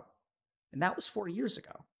pro, and that was 4 years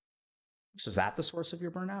ago. So is that the source of your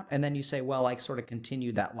burnout? And then you say, well, I sort of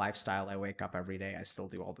continued that lifestyle. I wake up every day. I still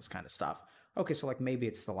do all this kind of stuff. Okay, so like, maybe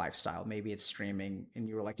it's the lifestyle, maybe it's streaming, and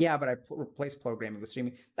you were like, yeah, but I replaced programming with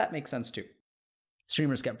streaming. That makes sense too.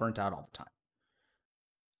 Streamers get burnt out all the time.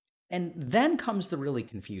 And then comes the really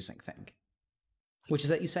confusing thing, which is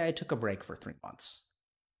that you say, I took a break for 3 months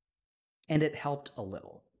and it helped a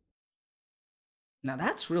little. Now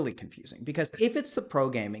that's really confusing, because if it's the pro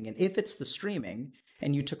gaming and if it's the streaming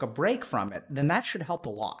and you took a break from it, then that should help a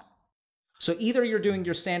lot. So either you're doing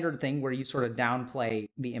your standard thing where you sort of downplay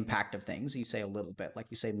the impact of things, you say a little bit, like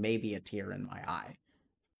you say, maybe a tear in my eye,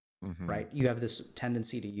 Mhm. right? You have this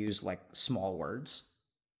tendency to use like small words.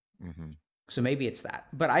 Mhm. So maybe it's that.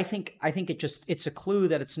 But I think it's a clue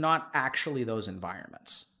that it's not actually those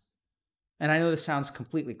environments. And I know this sounds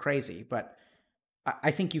completely crazy, but I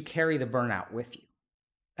think you carry the burnout with you.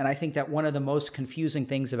 And I think that one of the most confusing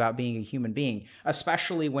things about being a human being,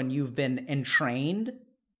 especially when you've been entrained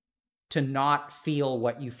to not feel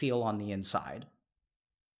what you feel on the inside.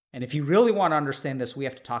 And if you really want to understand this, we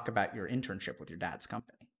have to talk about your internship with your dad's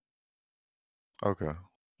company, Okay.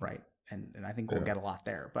 right? And I think we'll Yeah. get a lot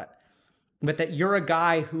there. But but that you're a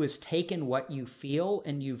guy who has taken what you feel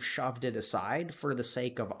and you've shoved it aside for the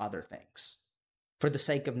sake of other things, for the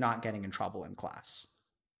sake of not getting in trouble in class.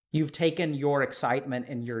 You've taken your excitement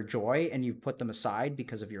and your joy and you've put them aside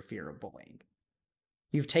because of your fear of bullying.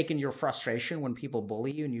 You've taken your frustration when people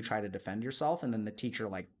bully you and you try to defend yourself, and then the teacher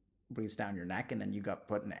like breathes down your neck, and then you got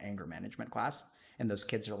put in an anger management class, and those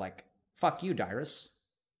kids are like, fuck you, Dyrus.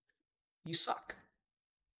 You suck.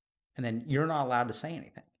 And then you're not allowed to say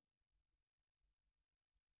anything.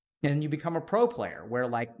 And you become a pro player where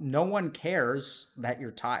like no one cares that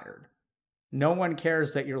you're tired. No one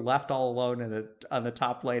cares that you're left all alone on the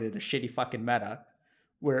top lane in a shitty fucking meta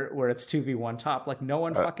where it's 2v1 top. Like no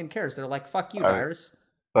one I, fucking cares. They're like, fuck you, I Dyrus.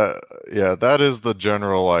 yeah, that is the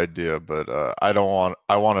general idea, but I don't want.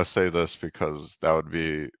 I want to say this because that would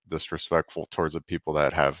be disrespectful towards the people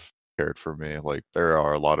that have cared for me. Like there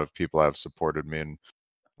are a lot of people that have supported me in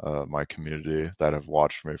my community that have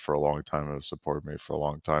watched me for a long time and have supported me for a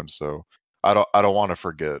long time. So I don't want to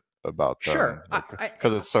forget about them Sure.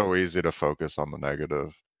 because it's so easy to focus on the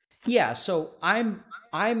negative. Yeah, so I'm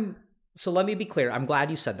so let me be clear. I'm glad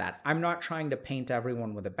you said that. I'm not trying to paint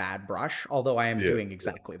everyone with a bad brush, although I am Yeah. doing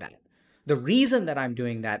exactly that. The reason that I'm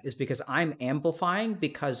doing that is because I'm amplifying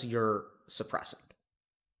because you're suppressing.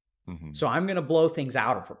 Hmm. So I'm going to blow things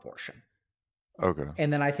out of proportion. Okay.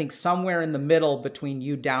 And then I think somewhere in the middle between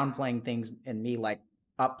you downplaying things and me like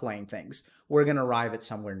upplaying things, we're going to arrive at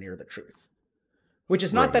somewhere near the truth. Which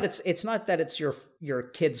is not Right. that it's not that it's your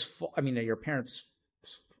kids' fault. I mean, your parents'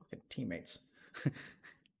 fucking teammates.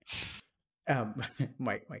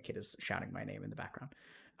 My kid is shouting my name in the background.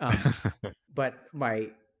 But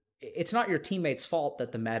it's not your teammates' fault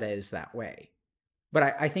that the meta is that way.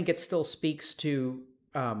 But I think it still speaks to.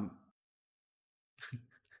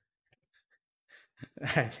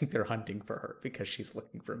 I think they're hunting for her because she's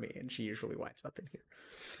looking for me, and she usually winds up in here.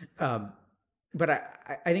 But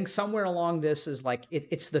I think somewhere along this is like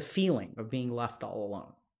it's the feeling of being left all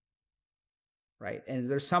alone, right? And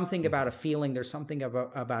there's something about a feeling, there's something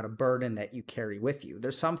about a burden that you carry with you.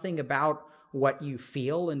 There's something about what you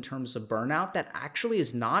feel in terms of burnout that actually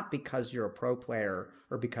is not because you're a pro player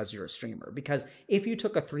or because you're a streamer. Because if you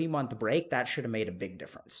took a 3-month break, that should have made a big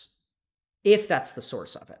difference, if that's the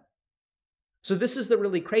source of it. So this is the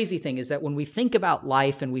really crazy thing, is that when we think about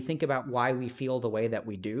life and we think about why we feel the way that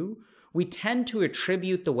we do, we tend to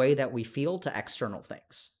attribute the way that we feel to external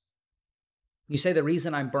things. You say the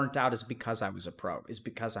reason I'm burnt out is because I was a pro, is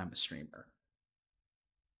because I'm a streamer.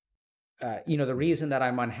 The reason that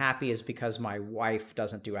I'm unhappy is because my wife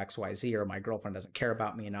doesn't do X, Y, Z, or my girlfriend doesn't care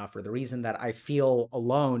about me enough, or the reason that I feel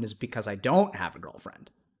alone is because I don't have a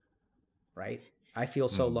girlfriend, right? I feel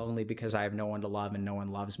so lonely because I have no one to love and no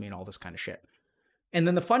one loves me and all this kind of shit. And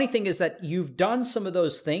then the funny thing is that you've done some of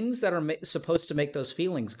those things that are supposed to make those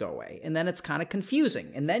feelings go away. And then it's kind of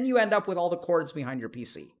confusing. And then you end up with all the cords behind your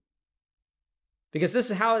PC. Because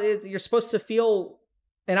this is how you're supposed to feel.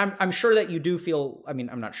 And I'm sure that you do feel, I mean,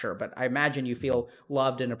 I'm not sure, but I imagine you feel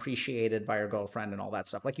loved and appreciated by your girlfriend and all that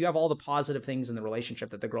stuff. Like you have all the positive things in the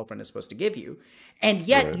relationship that the girlfriend is supposed to give you. And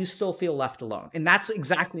yet you still feel left alone. And that's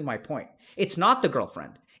exactly my point. It's not the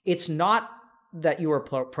girlfriend. It's not that you are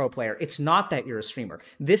a pro player. It's not that you're a streamer.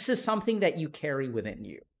 This is something that you carry within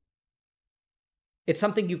you. It's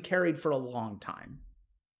something you've carried for a long time.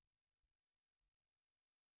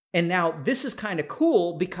 And now this is kind of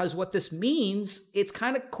cool, because what this means, it's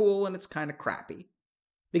kind of cool and it's kind of crappy.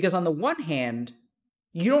 Because on the one hand,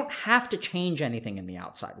 you don't have to change anything in the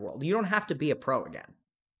outside world. You don't have to be a pro again.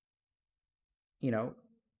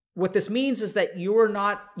 What this means is that you're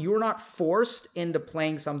not forced into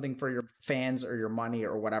playing something for your fans or your money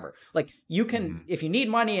or whatever. Like you can, if you need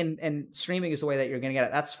money and streaming is the way that you're going to get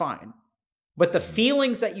it, that's fine. But the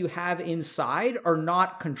feelings that you have inside are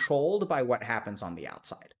not controlled by what happens on the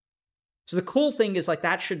outside. So the cool thing is like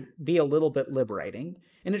that should be a little bit liberating,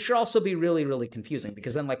 and it should also be really, really confusing,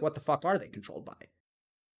 because then like what the fuck are they controlled by?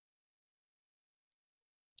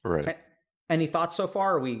 Right. Any thoughts so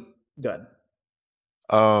far? Are we good?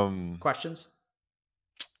 Questions?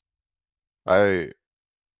 I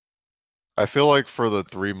feel like for the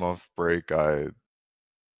 3-month break, I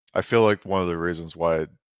feel like one of the reasons why it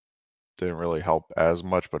didn't really help as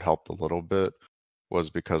much, but helped a little bit, was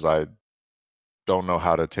because I don't know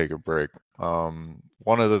how to take a break.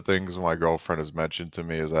 One of the things my girlfriend has mentioned to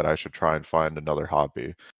me is that I should try and find another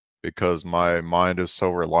hobby, because my mind is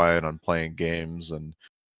so reliant on playing games, and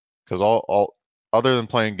because all other than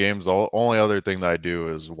playing games, the only other thing that I do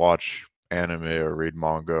is watch anime or read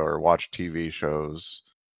manga or watch TV shows,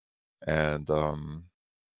 and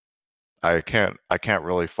I can't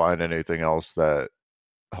really find anything else that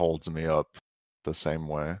holds me up the same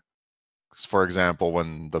way. for example,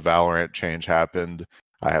 when the Valorant change happened,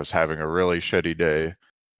 I was having a really shitty day,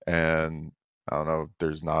 and I don't know,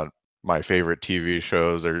 there's not my favorite TV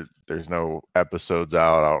shows, there's no episodes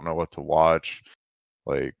out, I don't know what to watch.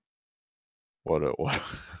 Like, what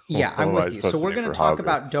Yeah, what I'm am I with you. So supposed to we're do going for to talk hobby?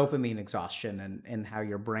 about dopamine exhaustion and how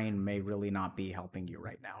your brain may really not be helping you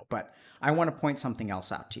right now. But I want to point something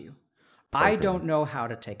else out to you. I Okay. don't know how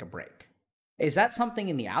to take a break. Is that something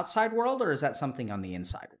in the outside world or is that something on the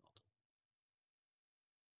inside world?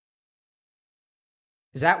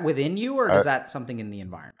 Is that within you or I is that something in the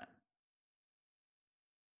environment?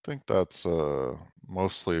 think that's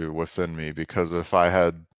mostly within me, because um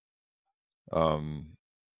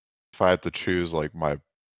if I had to choose like my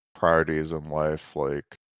priorities in life,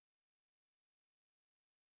 like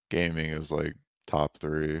gaming is like top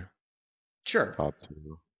 3, Sure. top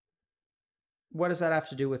 2. What does that have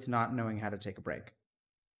to do with not knowing how to take a break?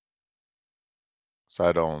 So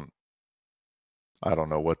I don't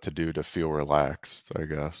know what to do to feel relaxed, I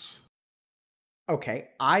guess. Okay,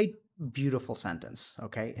 beautiful sentence.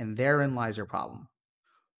 Okay, and therein lies your problem.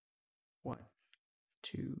 What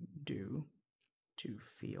to do to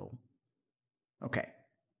feel? Okay,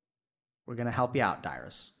 we're gonna help you out,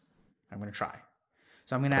 Dyrus. I'm gonna try.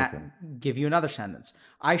 So I'm gonna Okay. give you another sentence.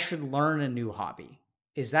 I should learn a new hobby.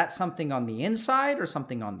 Is that something on the inside or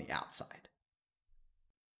something on the outside?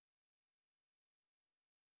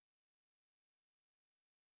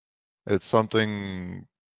 It's something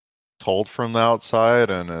told from the outside,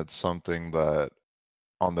 and it's something that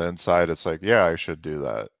on the inside it's like, yeah, I should do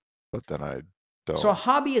that, but then I So a don't.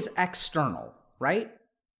 hobby is external, right?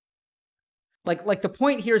 Like the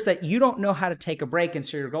point here is that you don't know how to take a break, and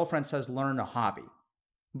so your girlfriend says learn a hobby.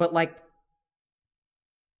 But like,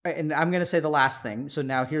 and I'm going to say the last thing. So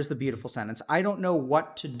now here's the beautiful sentence. I don't know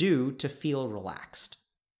what to do to feel relaxed.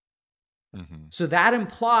 Mhm. So that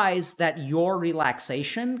implies that your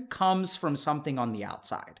relaxation comes from something on the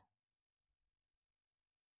outside.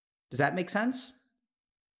 Does that make sense?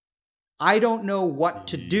 I don't know what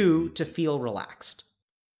to do Ye to feel relaxed.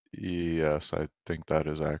 Yes, I think that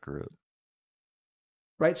is accurate.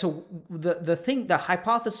 Right? So the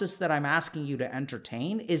hypothesis that I'm asking you to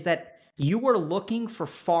entertain is that you are looking for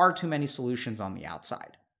far too many solutions on the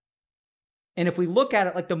outside. And if we look at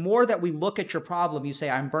it, like the more that we look at your problem, you say,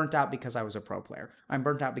 I'm burnt out because I was a pro player. I'm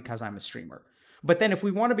burnt out because I'm a streamer. But then if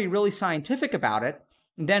we want to be really scientific about it,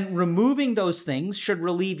 then removing those things should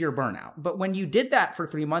relieve your burnout. But when you did that for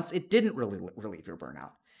 3 months, it didn't really relieve your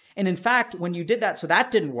burnout. And in fact, when you did that, so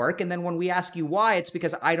that didn't work. And then when we ask you why, it's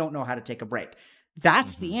because I don't know how to take a break.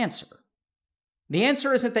 That's the Mhm. answer. The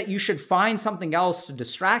answer isn't that you should find something else to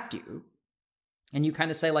distract you and you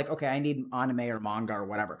kind of say like, okay, I need anime or manga or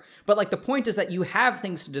whatever. But like the point is that you have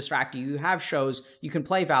things to distract you. You have shows, you can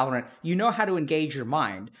play Valorant, you know how to engage your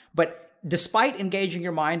mind. But despite engaging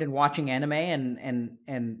your mind and watching anime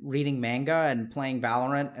and reading manga and playing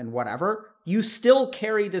Valorant and whatever, you still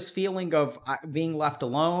carry this feeling of being left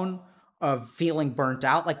alone, of feeling burnt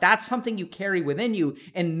out. Like that's something you carry within you,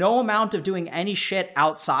 and no amount of doing any shit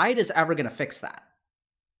outside is ever going to fix that.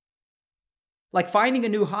 Like finding a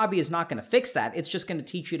new hobby is not going to fix that. It's just going to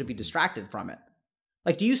teach you to be Mhm. distracted from it.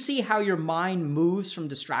 Like, do you see how your mind moves from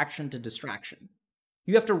distraction to distraction?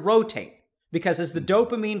 You have to rotate because as the Mhm.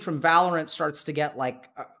 dopamine from Valorant starts to get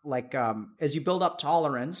as you build up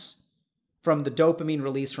tolerance from the dopamine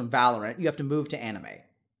release from Valorant, you have to move to anime.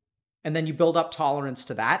 And then you build up tolerance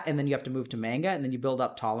to that, and then you have to move to manga, and then you build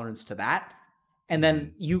up tolerance to that. And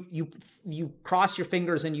then Mhm. you cross your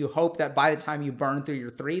fingers and you hope that by the time you burn through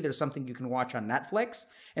your 3, there's something you can watch on Netflix.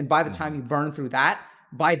 And by the time Mhm. you burn through that,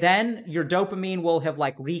 by then your dopamine will have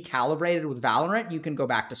like recalibrated with Valorant. You can go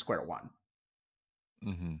back to square one.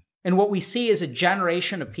 Mhm. And what we see is a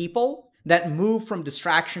generation of people that move from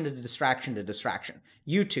distraction to distraction to distraction.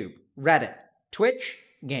 YouTube, Reddit, Twitch,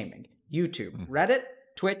 gaming. YouTube, Mhm. Reddit,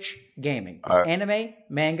 Twitch, gaming. I Anime,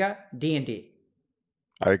 manga, D&D.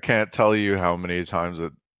 I can't tell you how many times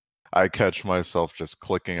that I catch myself just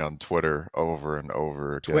clicking on Twitter over and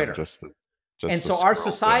over again, Twitter. And just to so our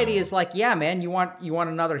scroll society is down. like, yeah, man, you want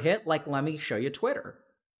another hit? Like, let me show you Twitter.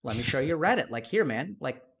 Let me show you Reddit. Like, here, man.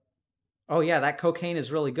 Like, oh yeah, that cocaine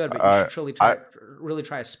is really good, but you I should I really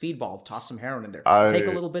try a speedball, toss some heroin in there. Take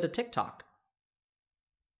a I little bit of TikTok.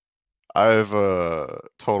 I've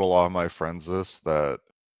told a lot of my friends this, that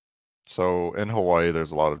so in Hawaii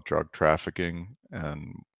there's a lot of drug trafficking,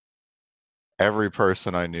 and every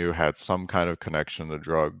person I knew had some kind of connection to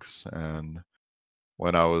drugs. And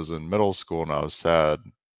when I was in middle school and I was sad,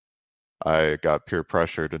 I got peer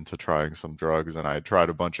pressured into trying some drugs, and I tried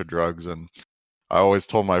a bunch of drugs, and I always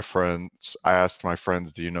told my friends, I asked my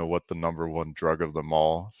friends, do you know what the number one drug of them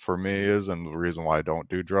all for me is? And the reason why I don't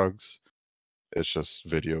do drugs, it's just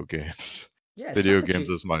video games. Yeah, it's not Video that games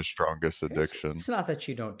you is my strongest it's addiction. not that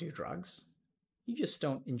you don't do drugs. You just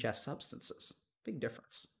don't ingest substances. Big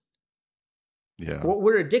difference. Yeah. What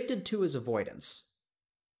we're addicted to is avoidance,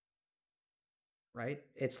 right?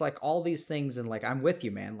 It's like all these things, and like I'm with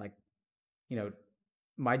you, man. Like, you know,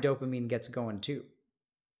 my dopamine gets going too.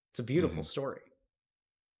 It's a beautiful Hmm. story.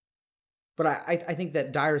 But I think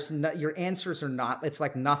that Dyrus, your answers are not. It's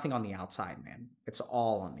like nothing on the outside, man. It's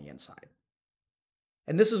all on the inside.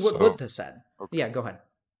 And this is what So, Buddha said. okay. Yeah, go ahead.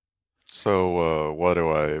 So, what What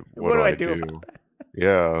do do I I do about do? that?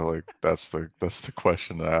 Yeah, like that's the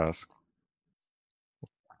question to ask.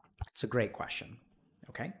 It's a great question.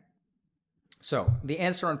 Okay. So the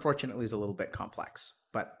answer, unfortunately, is a little bit complex,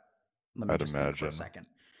 but let me I'd just think for a imagine. second.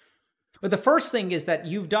 But the first thing is that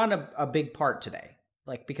you've done a big part today.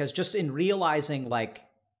 Like, because just in realizing, like,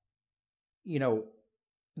 you know,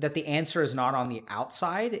 that the answer is not on the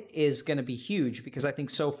outside is going to be huge, because I think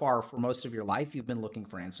so far for most of your life, you've been looking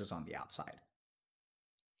for answers on the outside.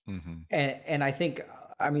 Hmm. And I think,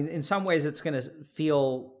 I mean, in some ways it's going to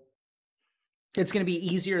feel, it's going to be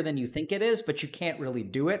easier than you think it is, but you can't really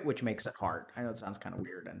do it, which makes it hard. I know it sounds kind of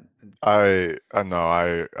weird. And I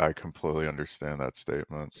know I completely understand that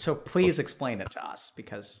statement. so please explain it to us,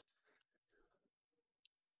 because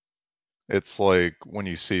It's like when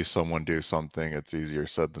you see someone do something, it's easier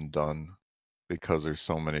said than done because there's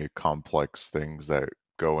so many complex things that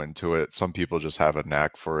go into it. Some people just have a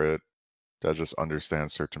knack for it, that just understand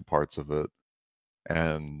certain parts of it.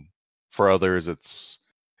 And for others,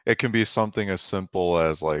 it can be something as simple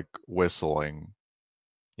as like whistling.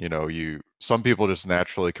 You know, some people just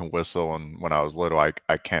naturally can whistle, and when I was little, I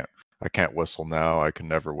can't whistle now. I can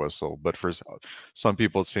never whistle. But for some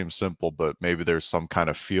people, it seems simple, but maybe there's some kind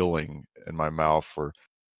of feeling in my mouth or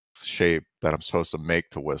shape that I'm supposed to make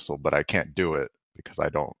to whistle, but I can't do it because I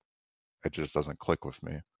don't. It just doesn't click with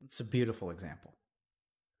me. it's a beautiful example.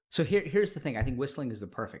 So here's the thing. I think whistling is the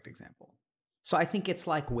perfect example. So I think it's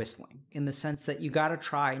like whistling in the sense that you got to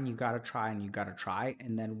try and you got to try and you got to try.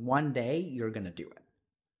 And then one day you're going to do it.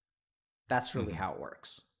 That's really Hmm. how it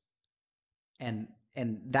works. And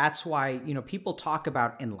that's why, people talk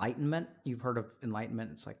about enlightenment. You've heard of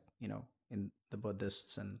enlightenment. It's like, in the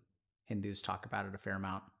Buddhists and Hindus talk about it a fair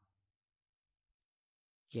amount.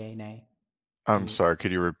 Yay, nay. I'm Any sorry.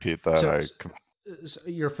 Could you repeat that? so, so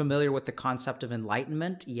you're familiar with the concept of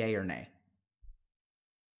enlightenment, yay or nay?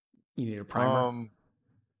 You need a primer? Um,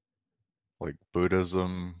 like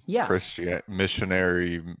Buddhism, Yeah. Christian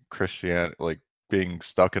missionary Christian, like being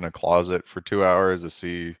stuck in a closet for 2 hours to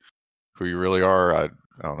see who you really are. I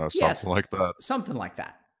don't know, Yes, something like that. something like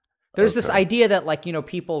that. There's this Okay. idea that, like,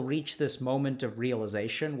 people reach this moment of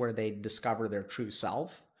realization where they discover their true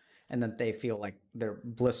self, and that they feel like they're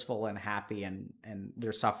blissful and happy, and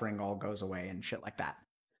their suffering all goes away and shit like that.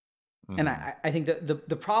 And Hmm. I think that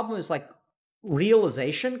the problem is, like,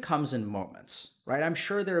 realization comes in moments, right? I'm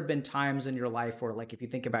sure there have been times in your life where, like, if you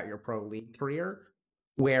think about your pro league career,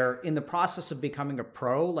 where in the process of becoming a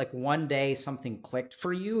pro, like one day something clicked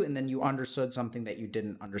for you, and then you understood something that you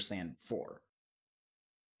didn't understand before,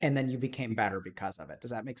 and then you became better because of it.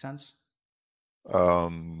 Does that make sense?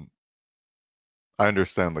 Um, I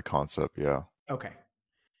understand the concept. Yeah. Okay.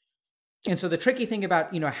 And so the tricky thing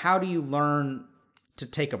about, how do you learn to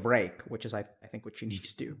take a break, which is, I think, what you need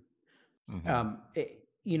to do. Hmm.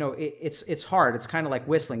 It's hard. It's kind of like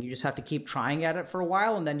whistling. You just have to keep trying at it for a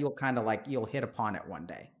while, and then you'll kind of like, you'll hit upon it one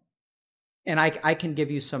day. And I can give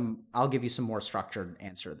you I'll give you some more structured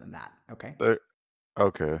answer than that. Okay. There,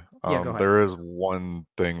 okay. Yeah, go ahead. There is one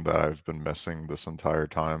thing that I've been missing this entire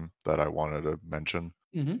time that I wanted to mention.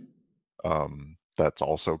 Mm-hmm. That's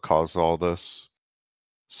also caused all this.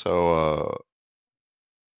 So,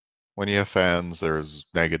 when you have fans, there's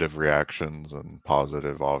negative reactions and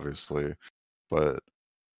positive, obviously. But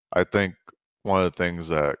I think one of the things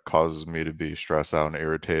that causes me to be stressed out and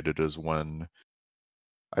irritated is when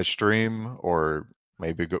I stream or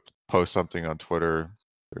maybe post something on Twitter.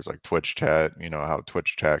 There's like Twitch chat, you know how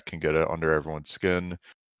Twitch chat can get it under everyone's skin.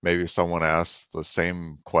 Maybe someone asks the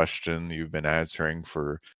same question you've been answering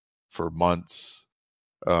for months.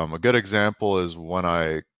 A good example is when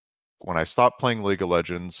I stopped playing League of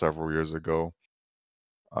Legends several years ago.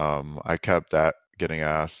 I kept getting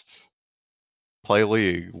asked, "Play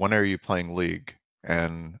League. When are you playing League?"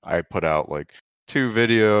 And I put out like 2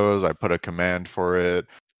 videos. I put a command for it.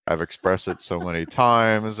 I've expressed it so many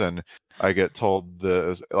times, and I get told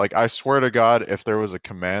this. Like, I swear to God, if there was a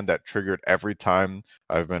command that triggered every time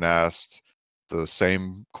I've been asked the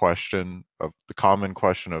same question of the common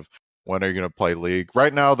question of when are you going to play League?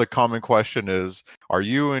 Right now, the common question is, are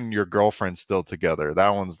you and your girlfriend still together? That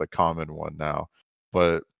one's the common one now.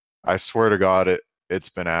 But I swear to God, it's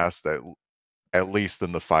been asked at least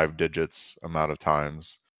in the 5 digits amount of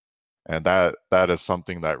times. And that is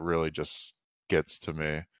something that really just gets to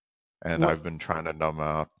me. And I've What been trying to numb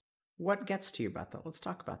out. what gets to you about that? Let's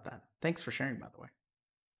talk about that. Thanks for sharing, by the way.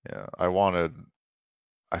 Yeah,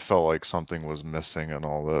 I felt like something was missing in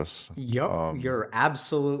all this. Yup, you're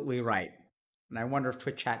absolutely right. And I wonder if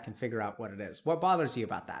Twitch chat can figure out what it is. What bothers you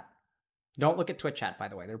about that? Don't look at Twitch chat, by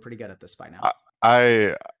the way. They're pretty good at this by now.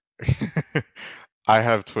 I I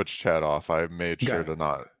have Twitch chat off. I made sure Good. to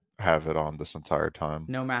not have it on this entire time.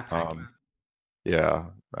 No map hacking. Yeah,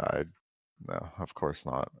 no, of course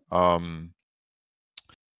not.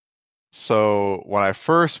 So when I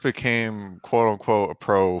first became quote unquote a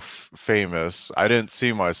pro famous, I didn't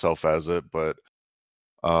see myself as it, but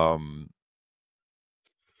um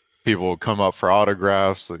people would come up for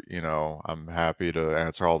autographs. I'm happy to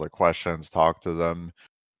answer all their questions, talk to them.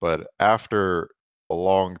 But after a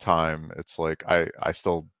long time, it's like I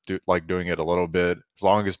still do like doing it a little bit. As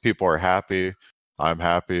long as people are happy, I'm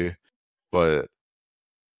happy. But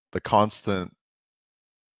the constant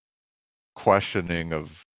questioning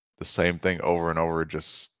of the same thing over and over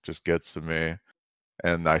just gets to me,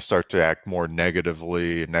 and I start to act more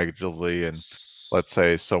negatively. And let's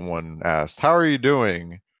say someone asked, "How are you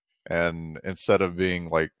doing?" And instead of being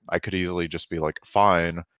like, I could easily just be like,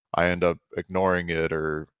 "Fine," I end up ignoring it,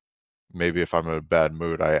 or maybe if I'm in a bad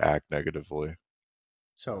mood, I act negatively.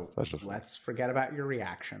 So That's just let's forget about your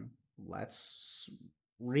reaction. Let's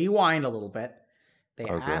rewind a little bit. They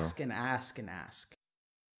okay. ask and ask and ask.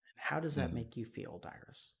 How does that Mhm. make you feel,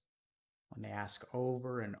 Dyrus? When they ask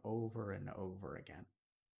over and over and over again?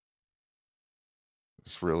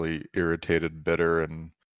 It's really irritated, bitter,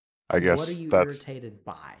 and I What are guess you that's irritated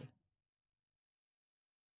by?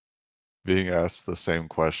 being asked the same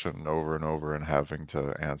question over and over and having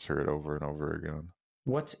to answer it over and over again.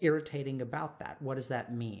 What's irritating about that? What does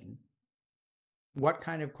that mean? What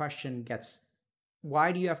kind of question gets,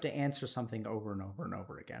 why do you have to answer something over and over and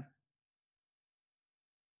over again?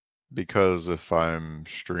 Because if I'm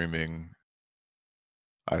streaming,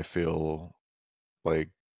 I feel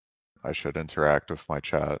like I should interact with my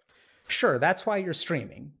chat. Sure, that's why you're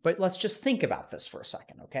streaming, but let's just think about this for a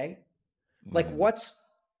second, okay? Like, Mhm.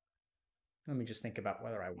 let me just think about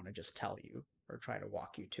whether I want to just tell you or try to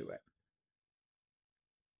walk you to it,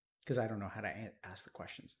 because I don't know how to ask the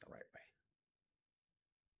questions the right way.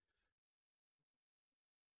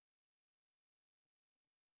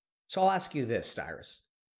 So I'll ask you this, Dyrus.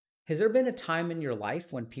 Has there been a time in your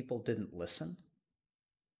life when people didn't listen?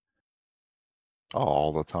 Oh,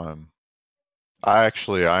 all the time. I'm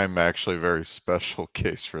actually a very special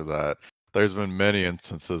case for that. There's been many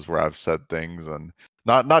instances where I've said things, and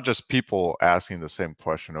not just people asking the same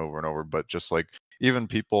question over and over, but just like even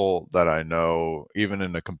people that I know, even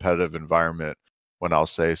in a competitive environment, when I'll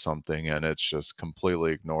say something and it's just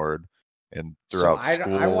completely ignored. And So throughout I want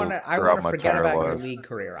school, to I want throughout to my forget entire about your life, league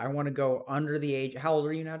career. I want to go under the age. How old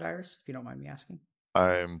are you now, Dyrus? If you don't mind me asking.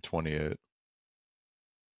 I'm 28.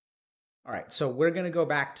 All right, so we're gonna go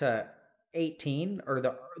back to 18, or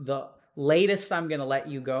the latest I'm gonna let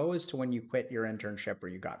you go is to when you quit your internship or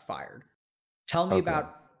you got fired. Tell me Okay.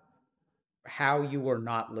 about how you were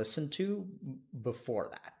not listened to before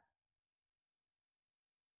that.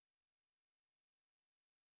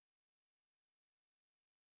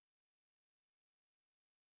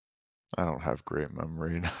 I don't have great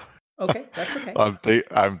memory now. Okay, that's okay.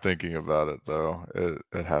 I'm thinking about it though.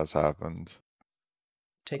 It has happened.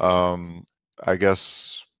 Take your time. Um, I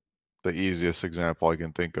guess the easiest example I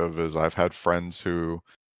can think of is I've had friends who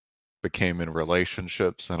became in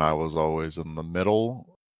relationships and I was always in the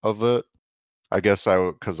middle of it. I guess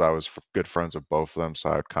because I was good friends with both of them, so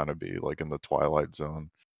I'd kind of be like in the twilight zone.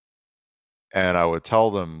 And I would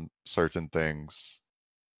tell them certain things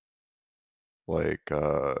like,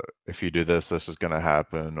 if you do this, this is going to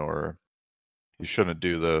happen, or you shouldn't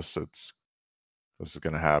do this. This is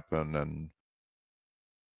going to happen. And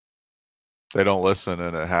they don't listen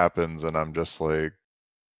and it happens. And I'm just like,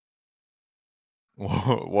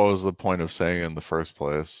 what was the point of saying it in the first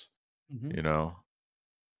place? Mm-hmm. You know,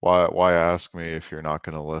 why ask me if you're not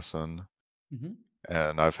going to listen? Mm-hmm.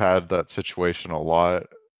 And I've had that situation a lot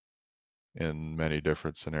in many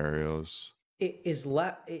different scenarios. Is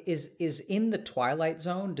in the twilight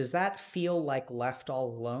zone. Does that feel like left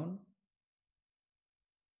all alone?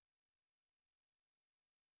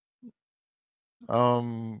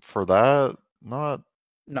 For that, not.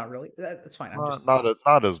 Not really? That's fine.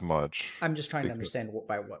 Not as much I'm just trying to because understand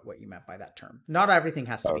what you meant by that term. Not everything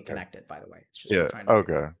has to be okay. connected, by the way. It's just I'm Yeah, trying to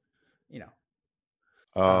figure okay. out, you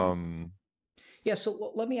know. Um, Um, yeah,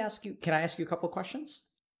 so let me ask you, can I ask you a couple of questions?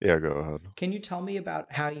 yeah, go ahead. Can you tell me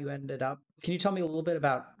about how you ended up? Can you tell me a little bit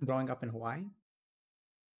about growing up in Hawaii?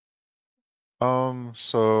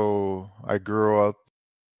 So I grew up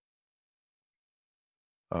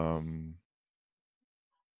um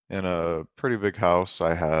in a pretty big house.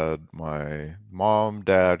 I had my mom,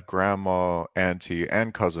 dad, grandma, auntie,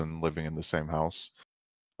 and cousin living in the same house.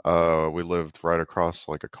 We lived right across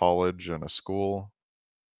like a college and a school.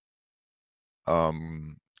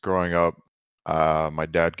 Growing up, my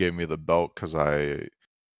dad gave me the belt because I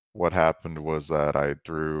what happened was that I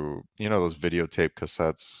threw, you know, those videotape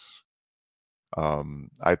cassettes.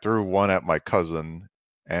 I threw one at my cousin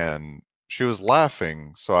and she was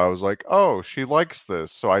laughing. So I was like, oh, she likes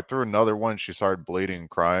this. So I threw another one. She started bleeding and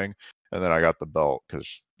crying. And then I got the belt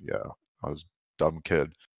because, yeah, I was a dumb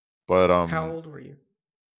kid. But How old were you?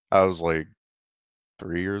 I was like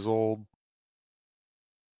 3 years old,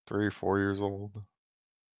 4 years old.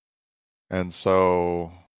 And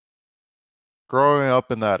so growing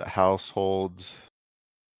up in that household,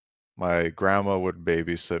 my grandma would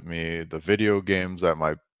babysit me. The video games that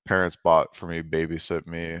my parents bought for me babysit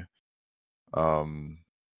me. Um,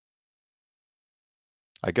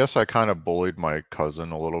 I guess I kind of bullied my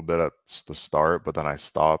cousin a little bit at the start, but then I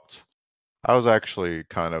stopped. I was actually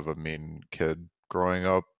kind of a mean kid growing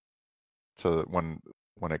up to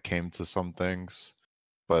when it came to some things,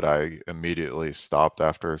 but I immediately stopped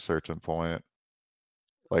after a certain point.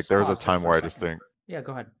 Like Let's there was a pause there time for a where I just second. think, Yeah,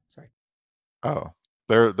 go ahead. Sorry. oh,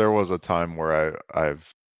 there was a time where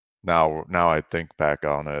I've now I think back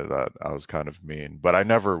on it that I was kind of mean, but I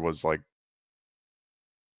never was like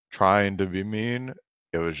trying to be mean.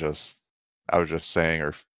 It was just I was just saying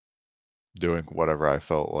or doing whatever I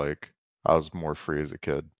felt like. I was more free as a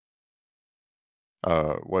kid.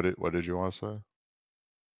 What did you want to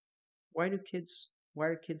Why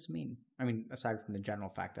are kids mean? I mean, aside from the general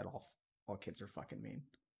fact that all kids are fucking mean.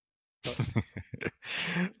 But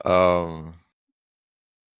say? um,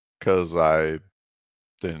 because I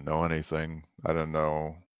didn't know anything. I didn't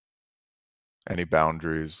know any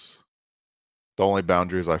boundaries. The only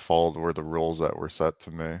boundaries I followed were the rules that were set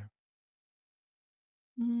to me.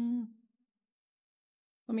 mm,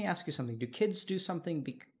 let me ask you something. Do kids do something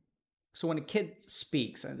so when a kid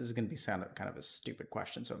speaks, and this is going to be sound kind of a stupid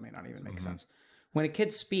question, so it may not even make Hmm. sense. When a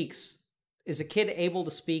kid speaks, is a kid able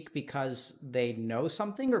to speak because they know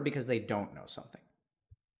something or because they don't know something?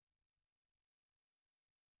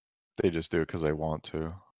 They just do it because they want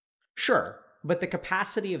to. Sure, but the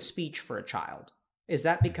capacity of speech for a child, is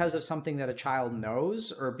that because of something that a child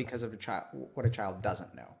knows or because of a child what a child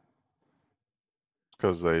doesn't know?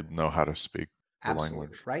 Because they know how to speak the Absolutely,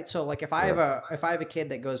 language. right? So like Right. if I have a kid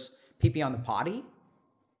that goes pee pee on the potty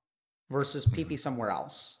versus pee Hmm. pee somewhere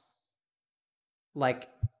else, like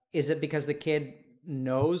is it because the kid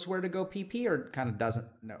knows where to go pee pee or kind of doesn't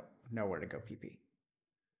know where to go pee pee?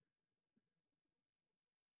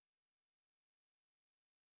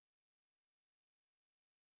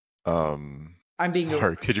 I'm being a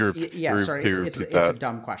Sorry. Could you yeah, sorry, repeat it's a that?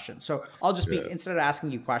 dumb question. So I'll just be Yeah. instead of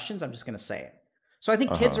asking you questions, I'm just going to say it. So I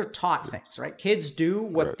think Uh kids huh. are taught things, right? Kids do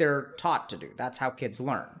what Right. they're taught to do. That's how kids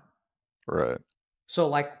learn. Right. So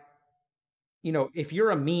like, if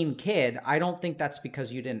you're a mean kid, I don't think that's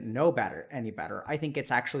because you didn't know better any better. I think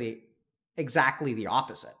it's actually exactly the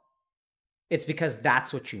opposite. It's because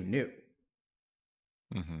that's what you knew.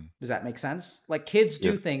 Hmm. Does that make sense? Like kids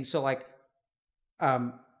Yeah. do things. So like,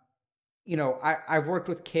 um, I've worked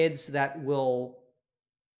with kids that will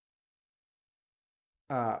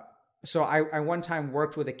uh so I one time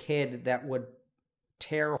worked with a kid that would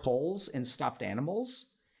tear holes in stuffed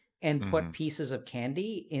animals and put Hmm. pieces of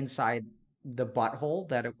candy inside the butthole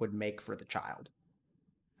that it would make for the child.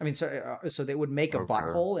 I mean, so they would make a Okay.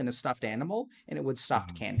 butthole in a stuffed animal and it would stuffed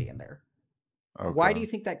Mhm. candy in there. Why do Okay. you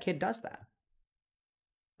think that kid does that?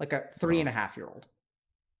 Like a three Uh, and a half year old.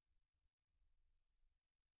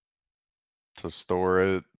 to store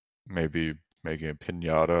it, maybe making a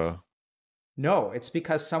piñata. No, it's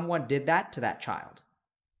because someone did that to that child.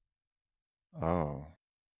 Oh,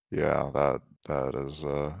 yeah, that is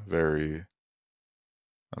very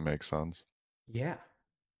that makes sense. Yeah.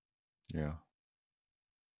 Yeah.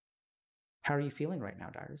 How are you feeling right now,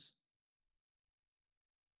 Dyrus?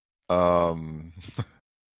 Um,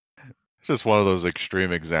 it's just one of those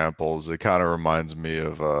extreme examples. It kind of reminds me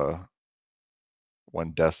of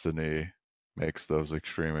when Destiny makes those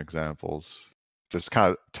extreme examples. Just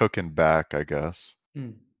kind of taken back, I guess.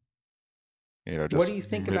 Mm. What do just you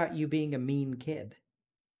think about you being a mean kid?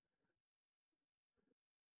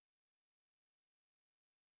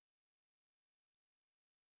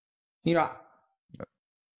 You know,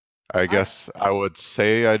 I I guess I would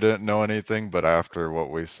say I didn't know anything, but after what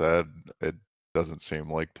we said, it doesn't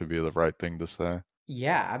seem like to be the right thing to say.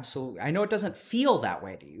 Yeah, absolutely. I know it doesn't feel that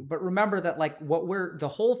way to you, but remember that like what we're the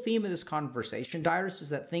whole theme of this conversation, Dyrus, is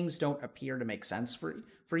that things don't appear to make sense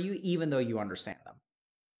for you, even though you understand them.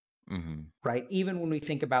 Mhm. Right? Even when we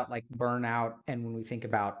think about like burnout and when we think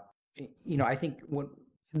about, I think when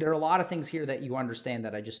there are a lot of things here that you understand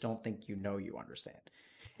that I just don't think you understand.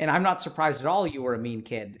 And I'm not surprised at all you were a mean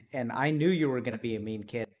kid. And I knew you were going to be a mean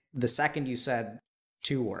kid the second you said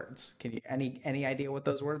two words. Can you any idea what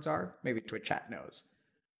those words are? Maybe Twitch chat knows.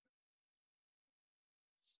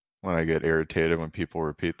 When I get irritated when people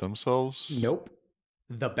repeat themselves. Nope.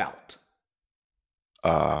 The belt.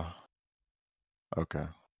 Uh, okay.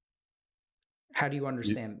 How do you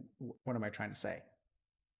Y- understand what am I trying to say?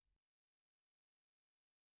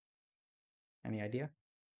 Any idea?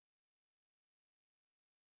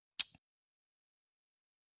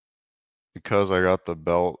 Because I got the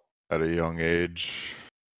belt at a young age,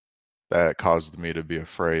 that caused me to be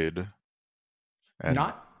afraid. And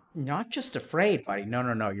Not just afraid, buddy. No,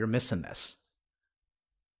 no, no. You're missing this.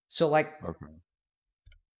 So like okay,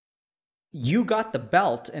 you got the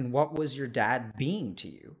belt, and what was your dad being to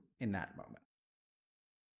you in that moment?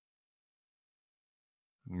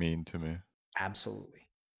 mean to me. Absolutely.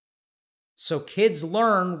 So kids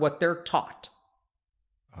learn what they're taught,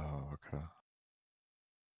 Oh, okay.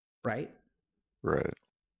 right? Right.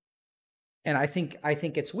 And I think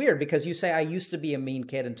it's weird because you say I used to be a mean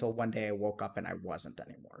kid until one day I woke up and I wasn't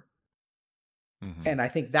anymore. Mhm. And I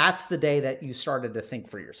think that's the day that you started to think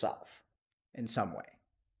for yourself in some way.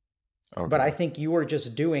 But I Okay. think you were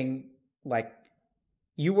just doing like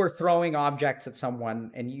you were throwing objects at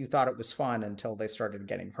someone and you thought it was fun until they started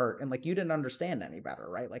getting hurt and like you didn't understand any better,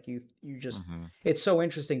 right? Like you just Mhm. it's so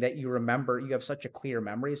interesting that you have such a clear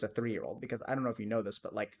memory as a 3-year-old because I don't know if you know this,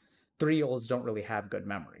 but like 3-year-olds don't really have good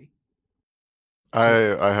memory. So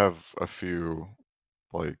I have a few,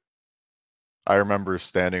 like, I remember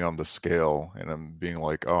standing on the scale and I'm being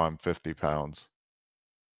like, "Oh, I'm 50 pounds."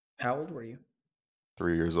 how old were you?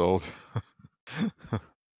 3 years old.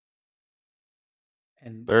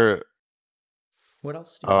 And There, what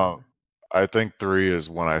else do you um, remember? I think 3 is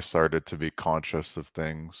when I started to be conscious of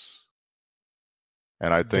things,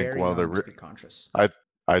 and It's I think very one of the young re to be conscious. I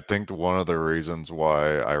I think one of the reasons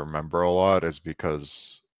why I remember a lot is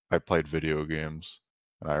because I played video games,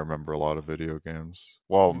 and I remember a lot of video games.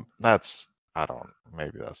 Mm. Well, that's I don't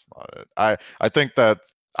maybe that's not it. I think that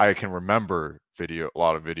I can remember a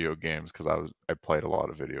lot of video games because I played a lot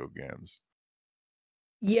of video games.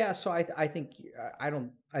 Yeah, so I think I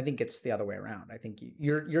don't I think it's the other way around. I think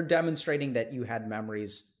you're demonstrating that you had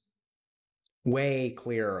memories way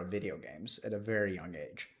clearer of video games at a very young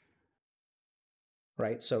age,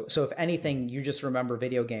 right? So if anything, you just remember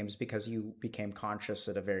video games because you became conscious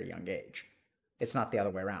at a very young age. It's not the other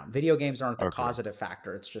way around. Video games aren't the Okay. causative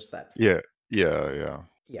factor. It's just that, Yeah. Yeah, yeah.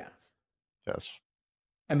 yeah. Yes.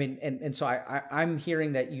 I mean, and so I'm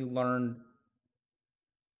hearing that you learn.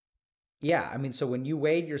 Yeah, I mean, so when you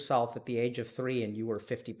weighed yourself at the age of 3 and you were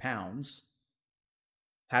 50 pounds,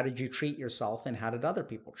 how did you treat yourself and how did other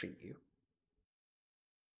people treat you?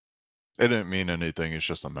 It didn't mean anything, it's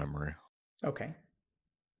just a memory. Okay.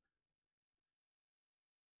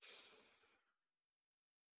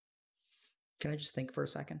 Can I just think for a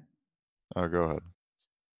second? Oh, go ahead.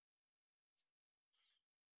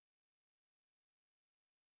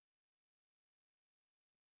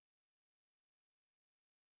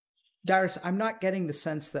 Dyrus, I'm not getting the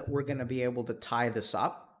sense that we're going to be able to tie this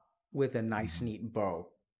up with a nice, Mhm. neat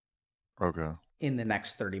bow Okay. in the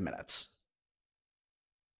next 30 minutes.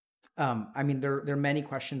 I mean, there are many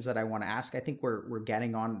questions that I want to ask. I think we're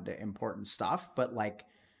getting on to important stuff, but like,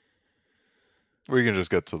 We can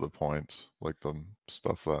just get to the point, like the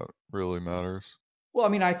stuff that really matters. well, I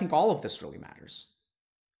mean, I think all of this really matters.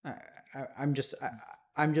 I,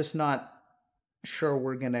 I'm just not sure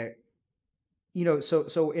we're gonna,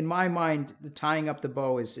 so in my mind, tying up the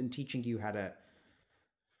bow is in teaching you how to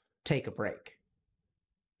take a break.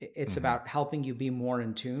 It's Mhm. about helping you be more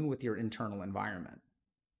in tune with your internal environment.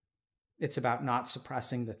 It's about not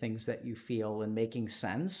suppressing the things that you feel and making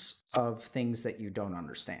sense of things that you don't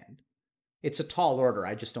understand. It's a tall order.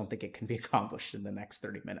 I just don't think it can be accomplished in the next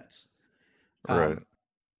 30 minutes. Right. Um,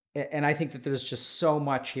 and I think that there's just so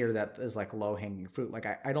much here that is like low hanging fruit. Like,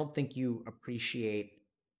 I don't think you appreciate,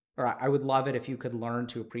 or I would love it if you could learn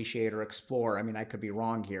to appreciate or explore. I mean, I could be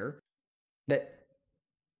wrong here. That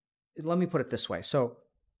let me put it this way. So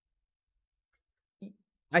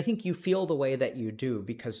I think you feel the way that you do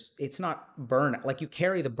because it's not burnout. Like you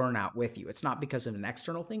carry the burnout with you. It's not because of an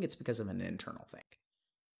external thing, it's because of an internal thing.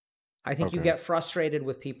 I think you Okay. get frustrated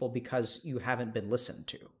with people because you haven't been listened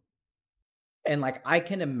to. And like I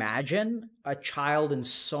can imagine a child in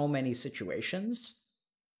so many situations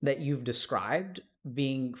that you've described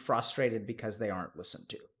being frustrated because they aren't listened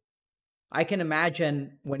to. I can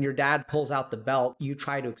imagine when your dad pulls out the belt, you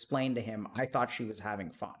try to explain to him, I thought she was having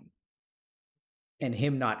fun, and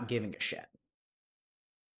him not giving a shit.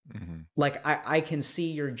 Hmm. Like I can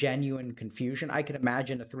see your genuine confusion. I can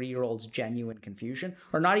imagine a 3-year-old's genuine confusion,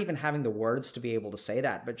 or not even having the words to be able to say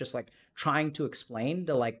that, but just like trying to explain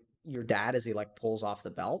to like your dad as he like pulls off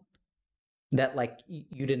the belt that like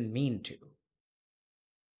you didn't mean to,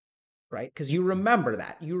 right? Because you remember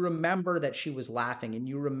that. You remember that she was laughing, and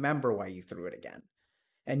you remember why you threw it again.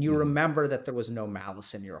 And you Hmm. remember that there was no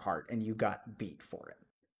malice in your heart and you got beat for it.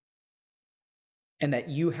 And that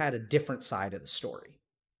you had a different side of the story.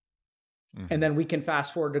 And Hmm. then we can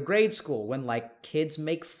fast forward to grade school when like kids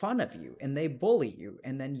make fun of you and they bully you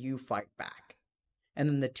and then you fight back. And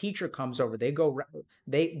then the teacher comes over,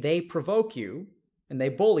 they provoke you and they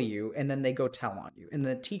bully you and then they go tell on you. And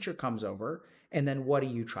the teacher comes over and then what do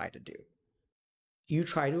you try to do? You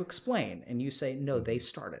try to explain and you say, "No, they Hmm.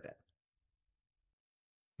 started it."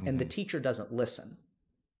 And the Hmm. teacher doesn't listen.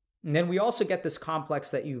 And then we also get this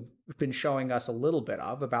complex that you've been showing us a little bit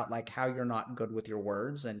of about like how you're not good with your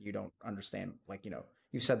words and you don't understand, like,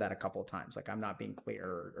 you've said that a couple of times, like I'm not being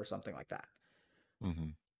clear or something like that.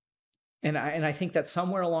 Hmm. And I think that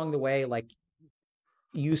somewhere along the way, like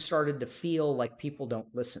you started to feel like people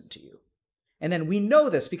don't listen to you. And then we know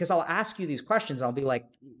this because I'll ask you these questions. I'll be like,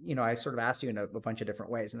 I sort of asked you in a bunch of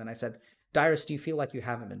different ways. And then I said, Dyrus, do you feel like you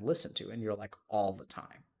haven't been listened to? And you're like, all the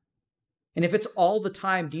time. And if it's all the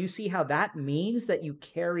time, do you see how that means that you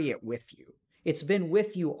carry it with you? It's been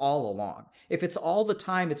with you all along. If it's all the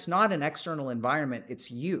time, it's not an external environment, it's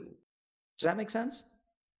you. Does that make sense?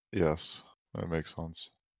 Yes, that makes sense.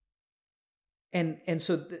 And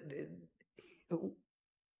so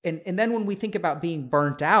and then when we think about being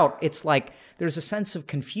burnt out, it's like there's a sense of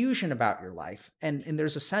confusion about your life and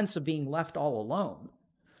there's a sense of being left all alone.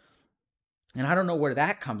 And I don't know where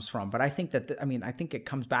that comes from, but I think that I think it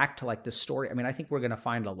comes back to like this story. I mean, I think we're going to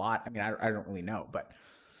find a lot. I mean, I don't really know, but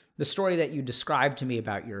the story that you described to me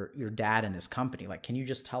about your dad and his company, like can you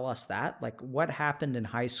just tell us that, like what happened in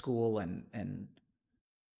high school? And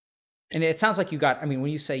it sounds like you got, I mean,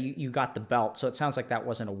 when you say you got the belt, so it sounds like that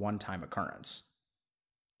wasn't a one-time occurrence.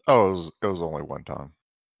 Oh, it was only one time.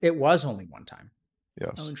 It was only one time. Oh,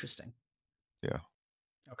 Yes. interesting. Yeah.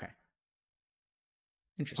 Okay,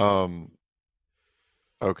 interesting. Um.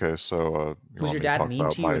 Okay. So, you Was want your me to dad talk mean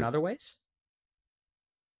about to you my? in other ways?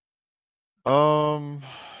 Um.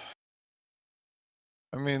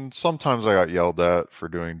 I mean, sometimes I got yelled at for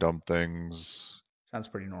doing dumb things. Sounds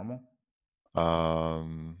pretty normal.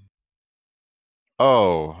 Um.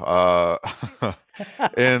 Oh.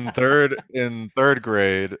 In third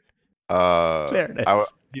grade, There it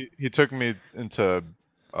is. he took me into,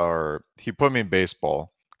 or he put me in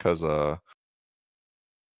baseball because it'd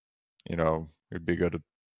be good to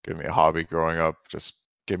give me a hobby growing up. Just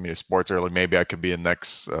give me to sports early. Maybe I could be a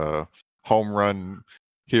next home run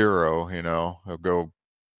hero. I'll go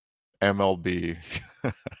MLB.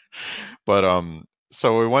 But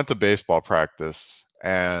so we went to baseball practice,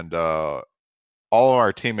 and all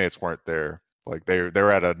our teammates weren't there. Like they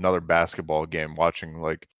were at another basketball game watching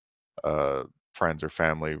like uh friends or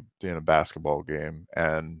family doing a basketball game,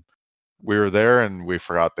 and we were there and we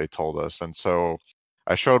forgot they told us. And so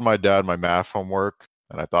I showed my dad my math homework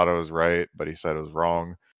and I thought I was right, but he said it was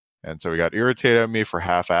wrong. And so he got irritated at me for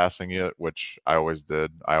half-assing it, which I always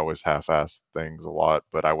did. I always half-assed things a lot,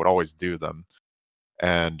 but I would always do them.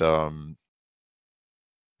 And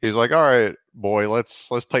he's like, "All right, boy, let's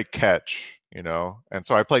play catch." And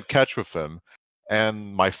so I played catch with him,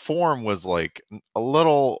 and my form was like a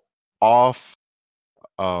little off.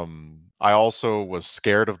 I also was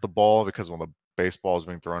scared of the ball because when the baseball is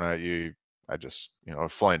being thrown at you, I just,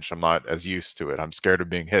 flinch. I'm not as used to it. I'm scared of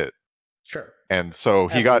being hit. Sure. And It's so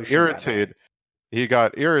he got evolution, by the way. irritated. He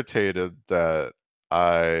got irritated that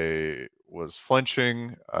I was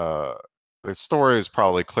flinching. The story is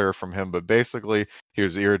probably clear from him, but basically he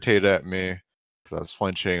was irritated at me because I was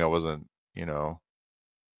flinching. I wasn't,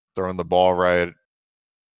 throwing the ball right,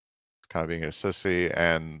 kind of being a sissy.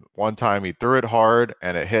 And one time he threw it hard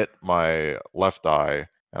and it hit my left eye,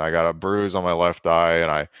 and I got a bruise on my left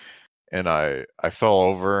eye, and I fell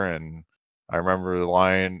over, and I remember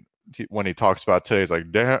when he talks about today, he's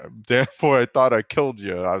like, damn boy, I thought I killed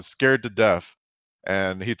you. I was scared to death.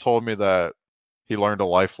 And he told me that he learned a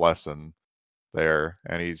life lesson there,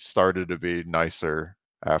 and he started to be nicer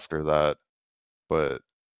after that. But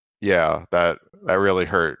yeah, that really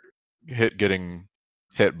hurt. Getting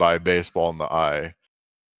hit by a baseball in the eye.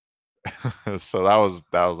 So that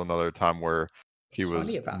was another time where he What's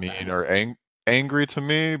funny was about mean that? or angry to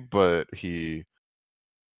me, but he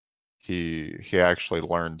actually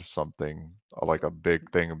learned something, like a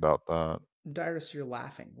big thing about that. Dyrus, you're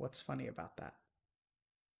laughing. What's funny about that?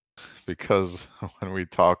 Because when we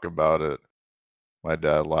talk about it, my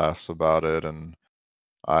dad laughs about it, and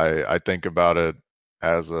I think about it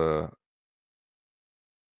as a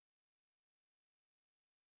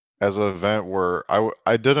as an event where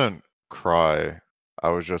I didn't cry. I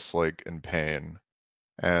was just like in pain,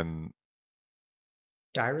 and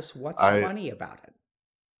Dyrus, what's I funny about it?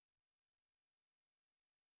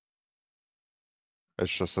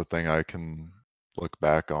 it's just a thing I can look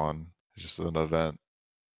back on. It's just an event.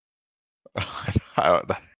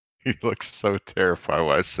 He looks so terrified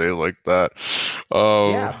when I say it like that.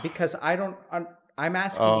 Yeah, Um, because I'm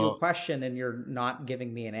asking you a uh, question and you're not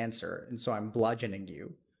giving me an answer, and so I'm bludgeoning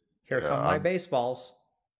you. Here yeah, come my baseballs.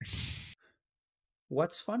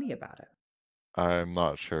 What's funny about it? I'm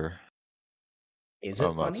not sure. Is I'm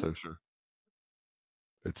it not funny? so sure.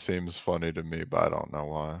 It seems funny to me, but I don't know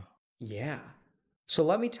why. Yeah. So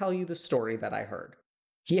let me tell you the story that I heard.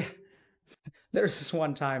 Yeah, there's this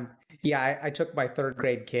one time. Yeah, I took my third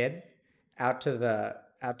grade kid out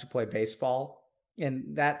to play baseball,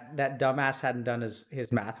 and that dumbass hadn't done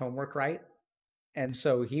his math homework right. And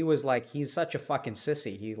so he was like, he's such a fucking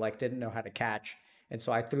sissy. He like didn't know how to catch. And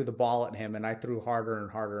so I threw the ball at him and I threw harder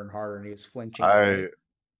and harder and harder and he was flinching away. I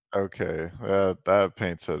Okay, that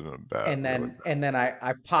paints it in a bad, really And then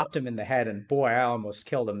I popped him in the head and boy, I almost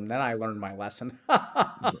killed him. And then I learned my lesson.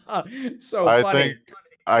 bad. So I funny. think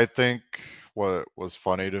I think what was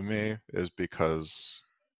funny to me is because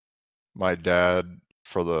my dad,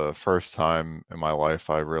 for the first time in my life,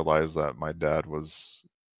 I realized that my dad was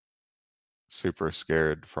super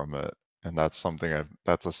scared from it, and that's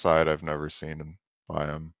a side I've never seen by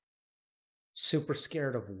him. Super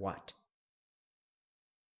scared of what?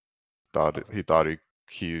 Thought Of he thought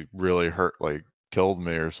he really hurt, like killed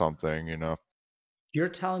me or something, you know. You're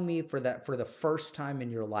telling me for the first time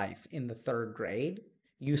in your life in the third grade,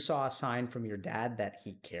 you saw a sign from your dad that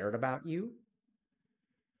he cared about you?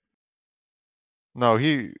 No,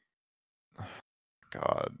 he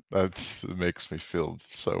God, it makes me feel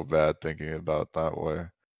so bad thinking about that way.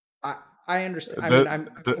 I I understand. I mean, The I'm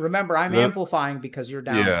the remember I'm the amplifying because you're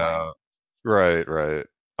downplaying. Yeah, right, right.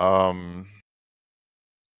 Um,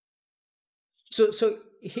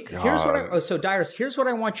 Here's what I God, oh, so Dyrus, here's what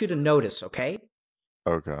I want you to notice, okay?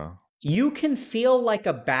 okay. You can feel like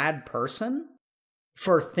a bad person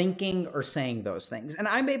for thinking or saying those things. And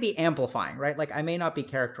I may be amplifying, right? Like I may not be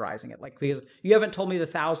characterizing it like because you haven't told me the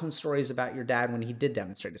 1,000 stories about your dad when he did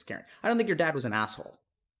demonstrate his caring. I don't think your dad was an asshole,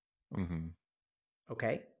 Mhm.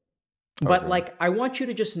 okay? But Okay. like I want you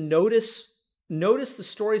to just notice the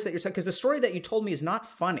stories that you're telling because the story that you told me is not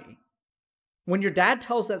funny. When your dad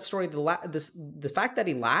tells that story, the fact that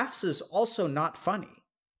he laughs is also not funny.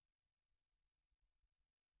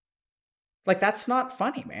 Like that's not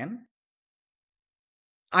funny, man.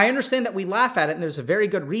 I understand that we laugh at it, and there's a very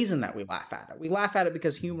good reason that we laugh at it. We laugh at it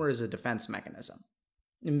because humor is a defense mechanism.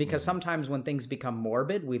 And because Mhm. sometimes when things become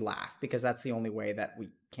morbid, we laugh because that's the only way that we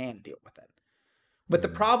can deal with it. But the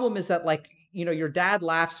Mhm. problem is that, like, your dad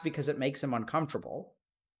laughs because it makes him uncomfortable.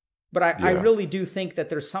 But I Yeah. really do think that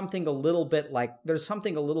there's something a little bit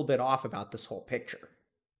off about this whole picture,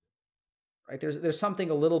 right? There's something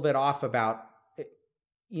a little bit off about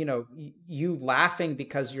you laughing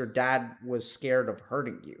because your dad was scared of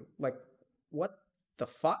hurting you. Like, what the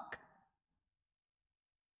fuck?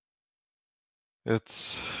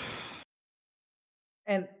 It's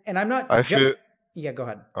And I'm not I just feel yeah. Go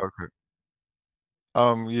ahead. okay.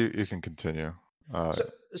 You can continue. Uh,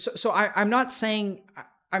 I'm not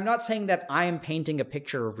saying that I am painting a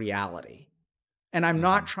picture of reality. And I'm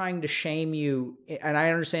not mhm. trying to shame you. And I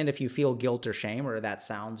understand if you feel guilt or shame or that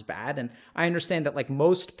sounds bad. And I understand that like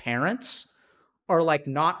most parents are like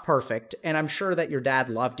not perfect. And I'm sure that your dad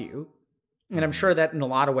loved you. And I'm Mhm. sure that in a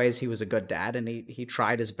lot of ways he was a good dad and he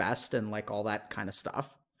tried his best and like all that kind of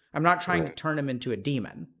stuff. I'm not trying to Right. turn him into a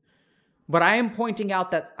demon. But I am pointing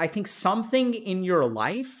out that I think something in your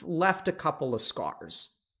life left a couple of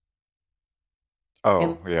scars.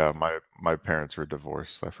 And Oh, yeah, my parents were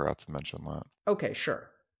divorced. I forgot to mention that. okay,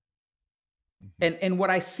 sure. Mhm. And what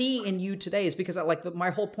I see in you today is because my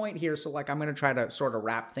whole point here. So like I'm going to try to sort of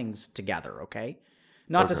wrap things together. Okay,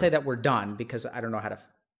 not to Okay. say that we're done because I don't know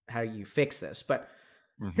how you fix this, but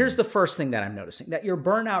here's Mhm. the first thing that I'm noticing, that your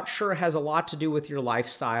burnout sure has a lot to do with your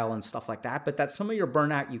lifestyle and stuff like that, but that some of your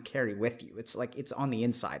burnout you carry with you. It's like it's on the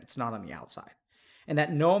inside, it's not on the outside. And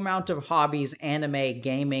that no amount of hobbies, anime,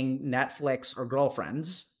 gaming, Netflix, or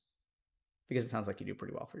girlfriends, because it sounds like you do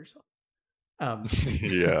pretty well for yourself. Um,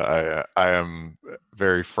 Yeah, I am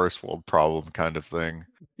very first world problem kind of thing.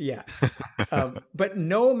 yeah. But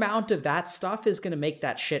no amount of that stuff is going to make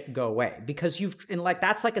that shit go away because and like,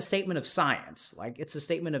 that's like a statement of science. Like, it's a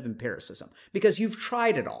statement of empiricism because you've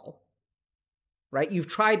tried it all, right? You've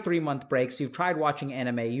tried 3-month breaks. You've tried watching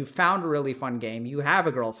anime. You've found a really fun game. You have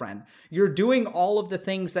a girlfriend. You're doing all of the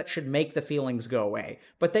things that should make the feelings go away,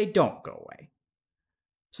 but they don't go away.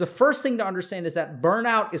 So the first thing to understand is that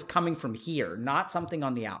burnout is coming from here, not something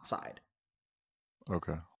on the outside.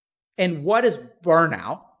 Okay. And what is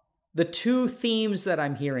burnout? The two themes that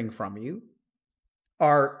I'm hearing from you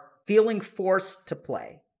are feeling forced to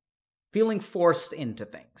play, feeling forced into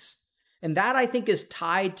things. And that, I think, is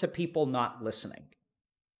tied to people not listening.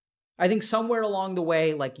 I think somewhere along the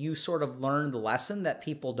way, like, you sort of learned the lesson that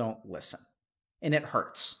people don't listen, and it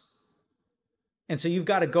hurts. And so you've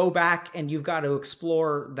got to go back and you've got to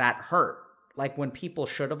explore that hurt, like when people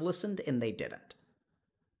should have listened and they didn't.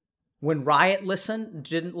 When Riot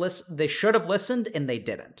didn't listen, they should have listened and they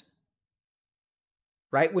didn't.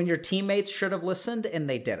 Right? When your teammates should have listened and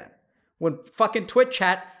they didn't. When fucking Twitch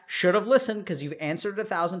chat should have listened because you've answered it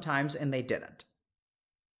 1,000 times and they didn't.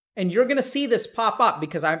 And you're going to see this pop up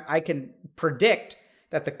because I can predict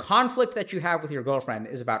that the conflict that you have with your girlfriend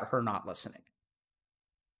is about her not listening.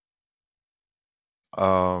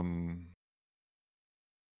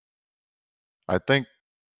 I think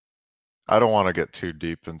I don't want to get too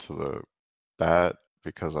deep into that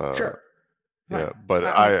because Sure. yeah, Right. but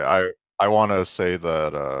I mean, I want to say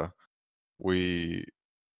that we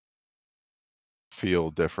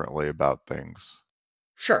feel differently about things.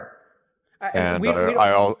 sure. And And we don't.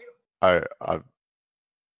 I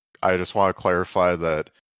I just want to clarify that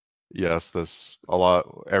yes, this a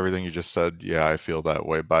lot everything you just said, yeah, I feel that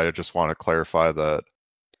way, but I just want to clarify that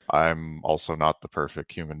I'm also not the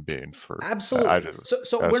perfect human being for Absolutely.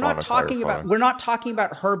 So I we're just want not to talking clarify.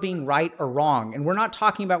 about her being right or wrong, and we're not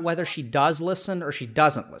talking about whether she does listen or she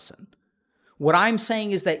doesn't listen. What I'm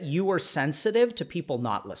saying is that you are sensitive to people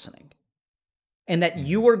not listening, and that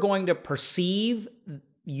you Mhm. are going to perceive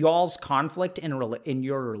y'all's conflict in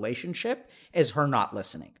your relationship as her not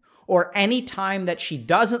listening. Or any time that she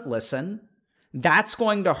doesn't listen, that's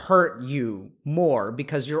going to hurt you more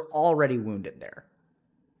because you're already wounded there.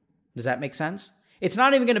 Does that make sense? It's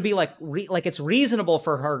not even going to be like it's reasonable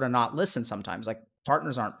for her to not listen sometimes. Like,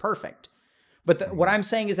 partners aren't perfect. But what Mhm. I'm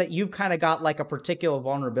saying is that you've kind of got like a particular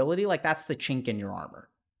vulnerability, like that's the chink in your armor,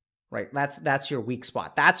 right? That's your weak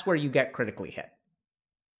spot. That's where you get critically hit.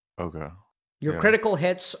 Okay. Your Yeah. critical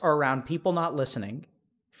hits are around people not listening,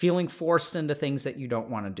 feeling forced into things that you don't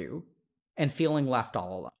want to do, and feeling left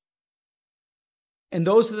all alone. And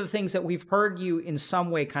those are the things that we've heard you in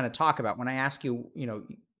some way kind of talk about. When I ask you,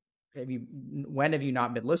 when have you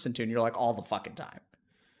not been listened to? And you're like, all the fucking time.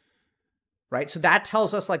 Right? So that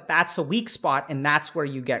tells us like that's a weak spot and that's where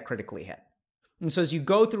you get critically hit. And so as you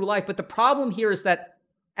go through life, but the problem here is that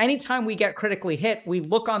anytime we get critically hit, we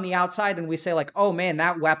look on the outside and we say like, oh man,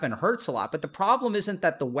 that weapon hurts a lot. But the problem isn't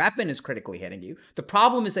that the weapon is critically hitting you. The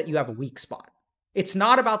problem is that you have a weak spot. It's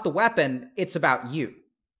not about the weapon, it's about you.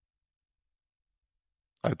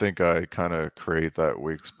 I think I kind of create that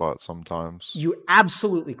weak spot sometimes. You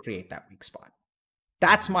absolutely create that weak spot.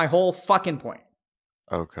 That's Mhm. my whole fucking point.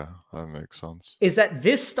 Okay, that makes sense. Is that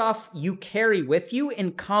this stuff you carry with you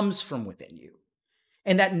and comes from within you.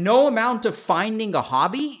 And that no amount of finding a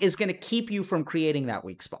hobby is going to keep you from creating that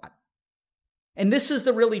weak spot. And this is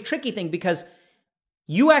the really tricky thing because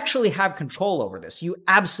you actually have control over this. You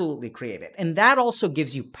absolutely create it. And that also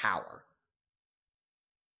gives you power.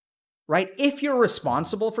 Right? If you're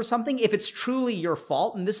responsible for something, if it's truly your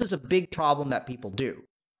fault, and this is a big problem that people do,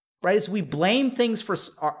 right? Is we blame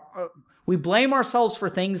we blame ourselves for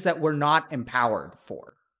things that we're not empowered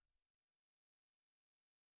for.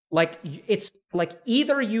 Like, it's like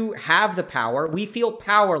either you have the power, we feel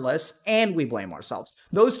powerless, and we blame ourselves.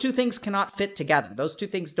 Those two things cannot fit together. Those two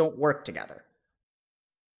things don't work together.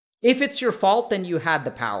 If it's your fault, then you had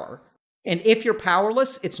the power. And if you're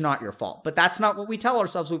powerless, it's not your fault. But that's not what we tell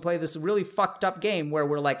ourselves. We play this really fucked up game where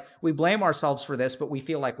we're like, we blame ourselves for this, but we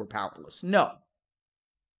feel like we're powerless. No.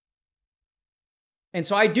 And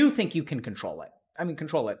so I do think you can control it. I mean,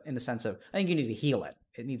 control it in the sense of, I think you need to heal it.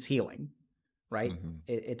 It needs healing. right? Mhm.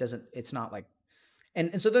 It doesn't, it's not like,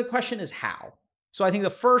 and so the question is how. So I think the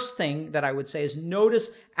first thing that I would say is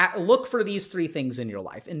look for these three things in your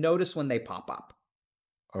life and notice when they pop up.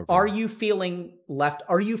 Okay. Are you feeling left?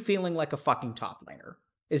 Are you feeling like a fucking top laner?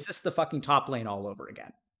 Is this the fucking top lane all over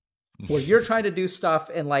again? Where you're trying to do stuff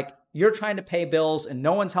and like you're trying to pay bills and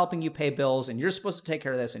no one's helping you pay bills and you're supposed to take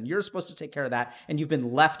care of this and you're supposed to take care of that and you've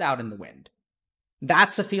been left out in the wind.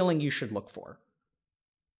 That's a feeling you should look for.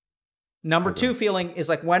 Number Okay. two feeling is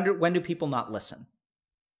like when do people not listen?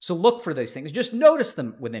 So look for those things. Just notice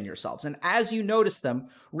them within yourselves. And as you notice them,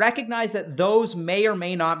 recognize that those may or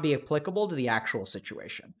may not be applicable to the actual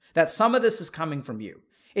situation. That some of this is coming from you.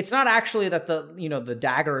 It's not actually that the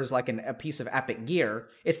dagger is like a piece of epic gear.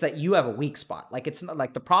 It's that you have a weak spot. Like it's not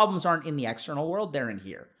like the problems aren't in the external world, they're in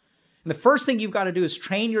here. And the first thing you've got to do is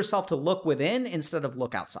train yourself to look within instead of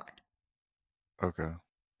look outside. Okay.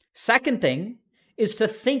 Second thing is to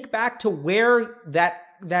think back to where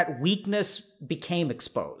that weakness became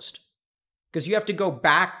exposed. Because you have to go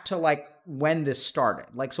back to like when this started.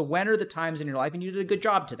 Like, so when are the times in your life, and you did a good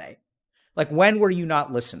job today, like when were you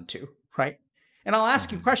not listened to, right? And I'll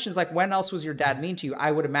ask you Mhm. questions like, when else was your dad mean to you?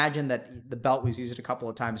 I would imagine that the belt was used a couple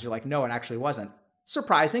of times. You're like, no, it actually wasn't.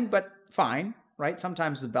 Surprising, but fine, right?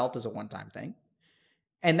 Sometimes the belt is a one-time thing.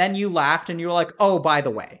 And then you laughed and you were like, oh, by the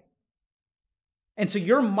way. And so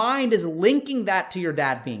your mind is linking that to your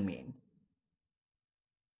dad being mean.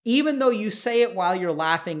 Even though you say it while you're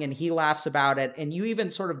laughing and he laughs about it, and you even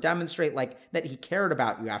sort of demonstrate like that he cared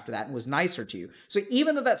about you after that and was nicer to you. So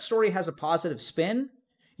even though that story has a positive spin,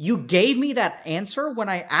 you gave me that answer when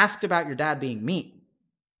I asked about your dad being mean.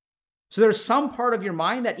 So there's some part of your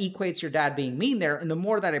mind that equates your dad being mean there. And the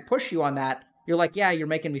more that I push you on that, you're like, yeah, you're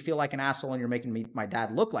making me feel like an asshole and you're making my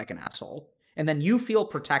dad look like an asshole. And then you feel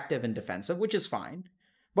protective and defensive, which is fine.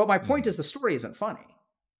 But my point Mhm. is the story isn't funny,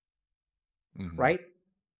 Mhm. right?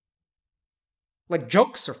 Like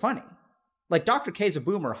jokes are funny. Like Dr. K's a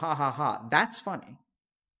boomer, ha ha ha. That's funny.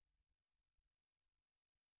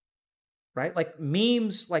 Right? Like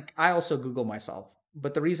memes, like I also Google myself.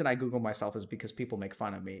 But the reason I Google myself is because people make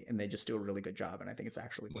fun of me and they just do a really good job. And I think it's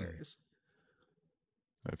actually Mhm. hilarious.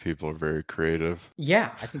 People are very creative.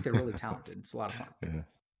 Yeah, I think they're really talented. It's a lot of fun. Yeah.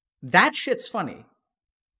 That shit's funny.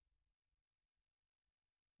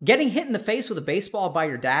 Getting hit in the face with a baseball by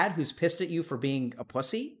your dad who's pissed at you for being a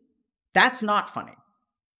pussy, that's not funny.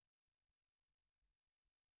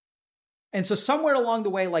 And so somewhere along the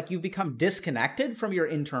way, like you've become disconnected from your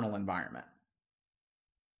internal environment.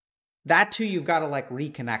 That too, you've got to like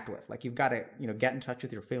reconnect with. Like you've got to, get in touch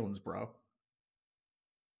with your feelings, bro.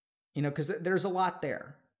 Because there's a lot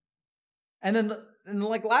there. And then the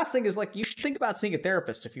like last thing is like you should think about seeing a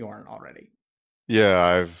therapist if you aren't already.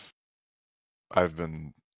 Yeah, I've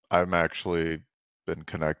been I'm actually been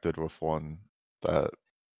connected with one that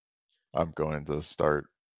I'm going to start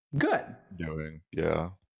Good. doing.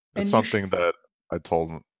 Yeah. It's And you something that I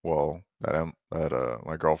told well,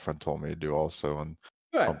 my girlfriend told me to do also, and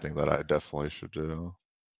good. something that I definitely should do.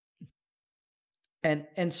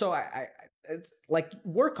 And so I it's like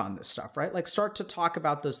work on this stuff, right? Like start to talk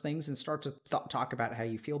about those things and start to talk about how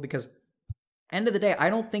you feel, because end of the day, I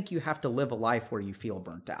don't think you have to live a life where you feel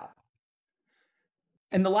burnt out.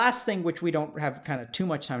 And the last thing, which we don't have kind of too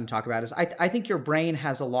much time to talk about, is I think your brain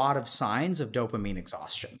has a lot of signs of dopamine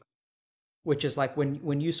exhaustion, which is like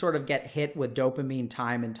when you sort of get hit with dopamine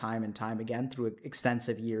time and time and time again through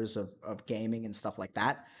extensive years of gaming and stuff like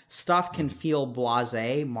that, stuff can Mhm. feel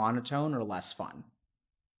blasé, monotone, or less fun.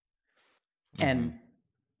 Mhm. And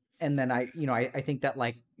and then I think that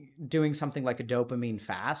like doing something like a dopamine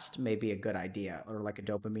fast may be a good idea, or like a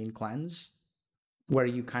dopamine cleanse, where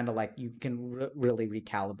you kind of like you can really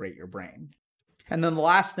recalibrate your brain. And then the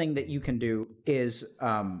last thing that you can do is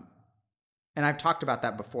and I've talked about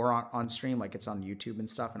that before on stream, like it's on YouTube and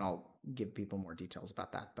stuff, and I'll give people more details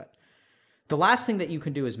about that. But the last thing that you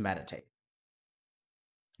can do is meditate.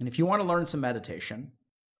 And if you want to learn some meditation,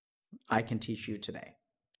 I can teach you today.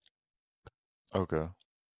 Okay.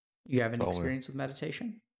 You have any Tell me. experience with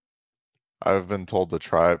meditation? I've been told to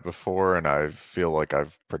try it before, and I feel like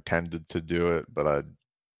I've pretended to do it, but I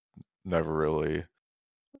never really,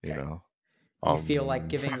 you Okay. know, You feel like um,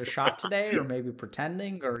 giving it a shot today, or maybe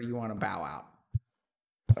pretending, or you want to bow out?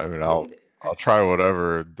 I mean, Yeah, I'll try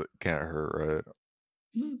whatever that can't hurt,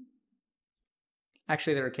 right?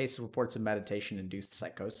 actually, there are cases of reports of meditation induced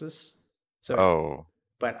psychosis. So, Oh,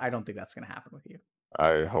 but I don't think that's going to happen with you.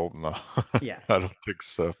 I hope not. Yeah. I don't think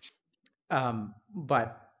so.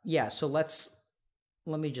 But yeah, so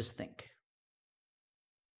let me just think.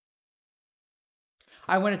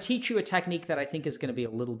 I want to teach you a technique that I think is going to be a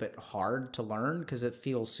little bit hard to learn because it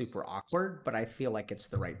feels super awkward, but I feel like it's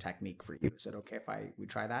the right technique for you. Is it okay if we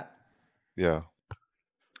try that? Yeah.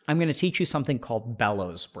 I'm going to teach you something called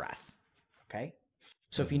bellows breath. Okay.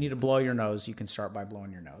 So if you Mhm. need to blow your nose, you can start by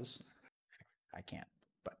blowing your nose. I can't,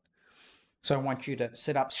 but so I want you to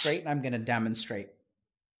sit up straight and I'm going to demonstrate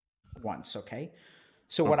once. Okay.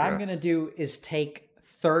 So what I'm Okay. going to do is take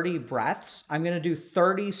 30 breaths. I'm going to do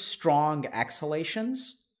 30 strong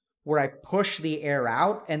exhalations where I push the air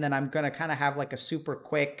out, and then I'm going to kind of have like a super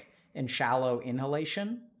quick and shallow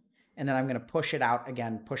inhalation, and then I'm going to push it out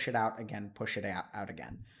again, push it out again, push it out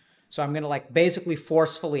again. So I'm going to like basically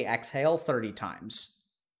forcefully exhale 30 times.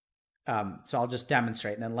 So I'll just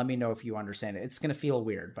demonstrate, and then let me know if you understand it. It's going to feel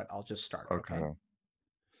weird, but I'll just start. Okay. Okay.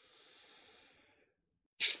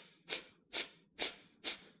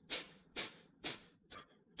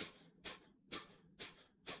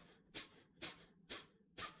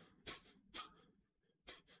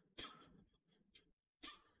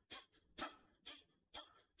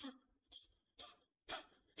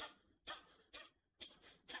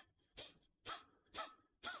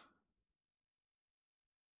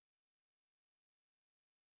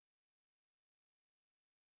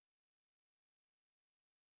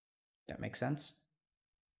 That makes sense.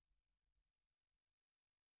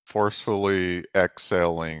 Forcefully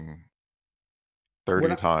exhaling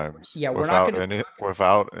 30 times We're not going to.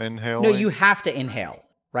 without No, you inhaling. have to inhale,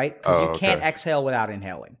 right? Because you Oh, can't okay. exhale without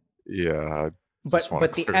inhaling. Yeah, I just But want to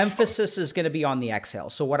but the clarify. emphasis is going to be on the exhale.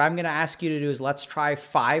 So what I'm going to ask you to do is let's try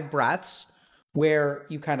 5 breaths where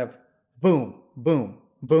you kind of boom, boom,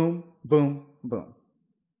 boom, boom, boom.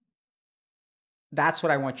 That's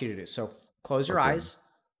what I want you to do. So close your Okay. eyes,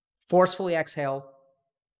 forcefully exhale.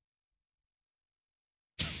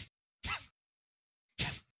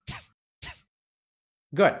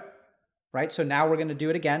 Good. Right? So now we're going to do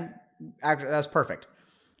it again. Actually, that's perfect.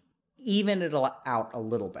 Even it out a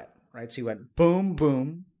little bit, right? So you went boom,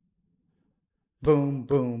 boom, boom,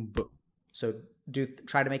 boom, boom. So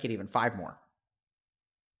try to make it even. 5 more.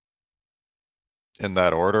 In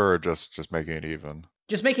that order, or just making it even?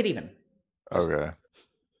 Just make it even. Just Okay.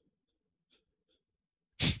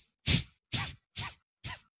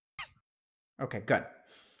 okay, good.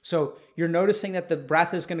 So you're noticing that the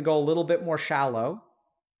breath is going to go a little bit more shallow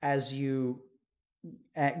as you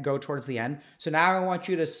go towards the end. So now I want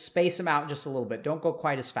you to space them out just a little bit. Don't go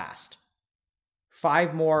quite as fast.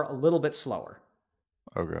 5 more, a little bit slower.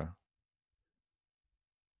 Okay.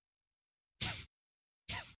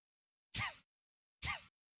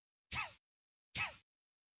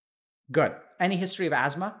 Good. Any history of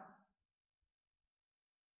asthma?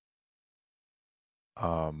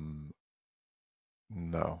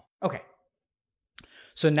 No. Okay.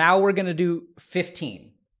 So now we're going to do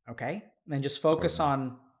 15. Okay. And then just focus Okay.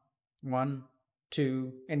 on 1,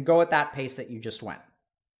 2, and go at that pace that you just went.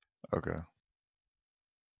 Okay.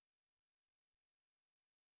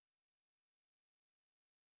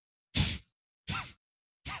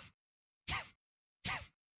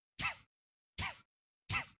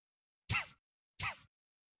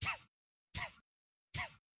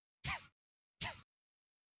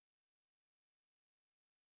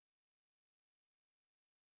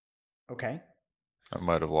 Okay. I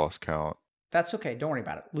might have lost count. That's okay. Don't worry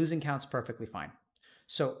about it. Losing count's perfectly fine.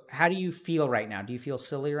 So, how do you feel right now? Do you feel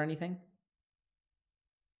silly or anything?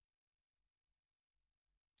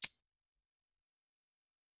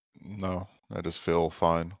 No, I just feel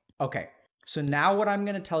fine. Okay. So now what I'm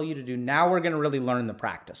going to tell you to do, now we're going to really learn the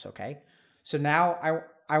practice, okay? So now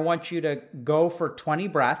I want you to go for 20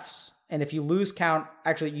 breaths, and if you lose count,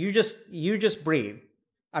 actually you just breathe.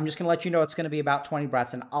 I'm just going to let you know it's going to be about 20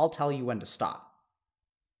 breaths, and I'll tell you when to stop.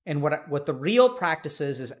 And what the real practice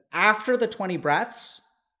is after the 20 breaths,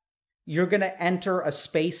 you're going to enter a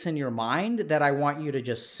space in your mind that I want you to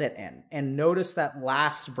just sit in and notice that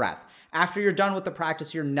last breath. After you're done with the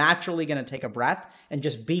practice, you're naturally going to take a breath and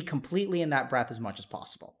just be completely in that breath as much as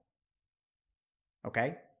possible.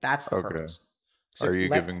 Okay? That's the Okay. purpose. Are So you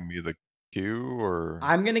giving me the cue, or?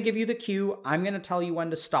 I'm going to give you the cue. I'm going to tell you when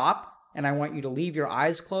to stop, and I want you to leave your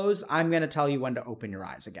eyes closed. I'm going to tell you when to open your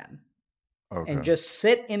eyes again. And Okay. just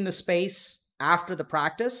sit in the space after the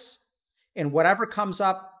practice, and whatever comes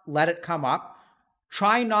up, let it come up.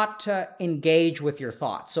 Try not to engage with your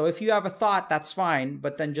thoughts. So if you have a thought, that's fine,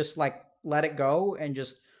 but then just like let it go and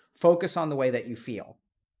just focus on the way that you feel.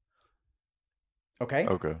 Okay?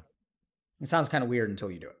 Okay. It sounds kind of weird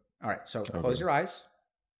until you do it. All right, so close Okay. your eyes.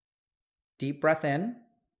 Deep breath in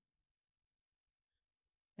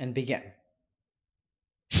and begin.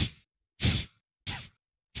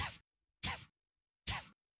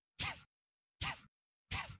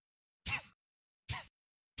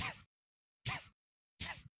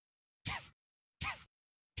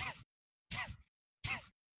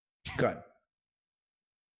 Good.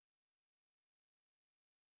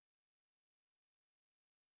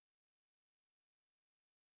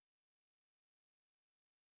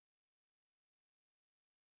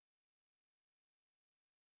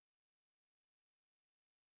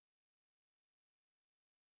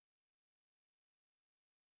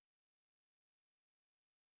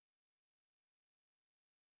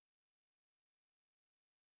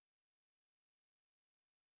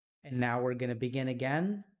 And now we're going to begin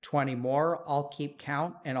again. 20 more. I'll keep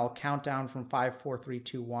count and I'll count down from 5, 4, 3,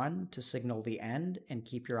 2, 1 to signal the end, and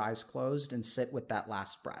keep your eyes closed and sit with that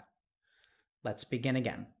last breath. Let's begin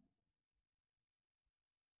again.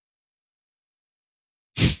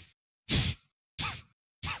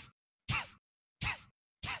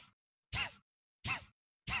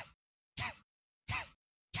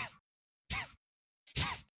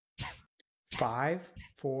 5,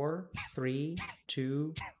 4, 3,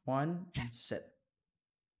 2, 1, and sit.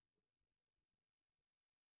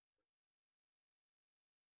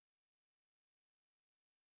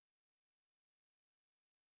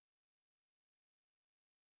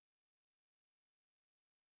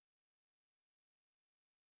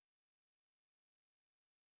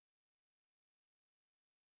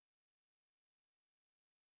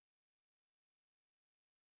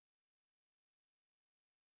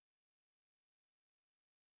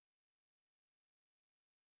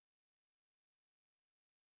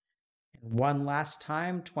 And one last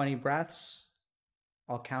time, 20 breaths.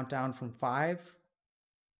 I'll count down from 5.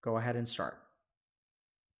 Go ahead and start.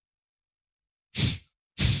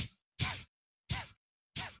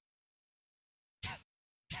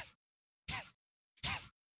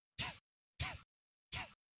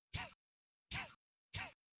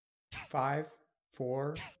 5,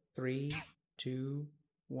 4, 3, 2,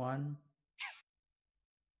 1.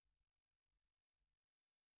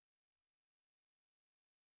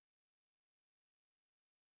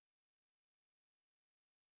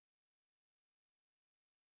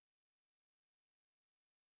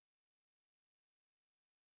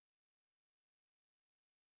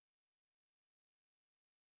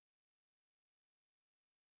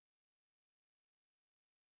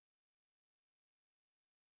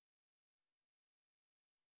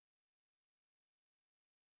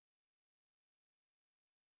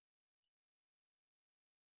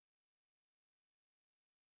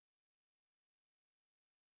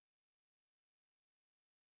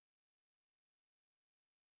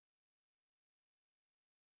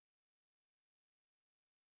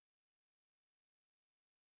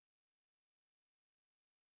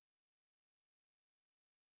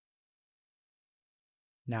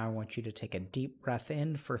 Now I want you to take a deep breath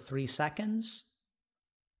in for 3 seconds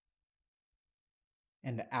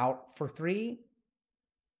and out for 3.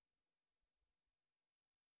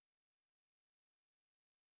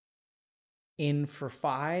 In for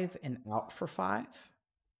 5 and out for 5.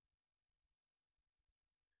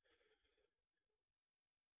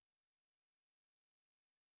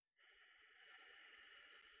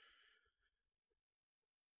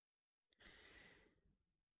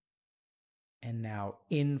 And now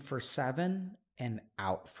in for 7 and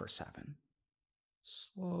out for 7.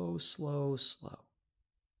 Slow, slow, slow.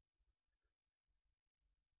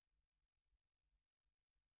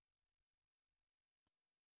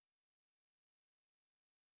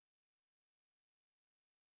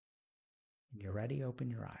 When you're ready,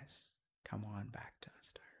 open your eyes. Come on back to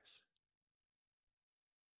us,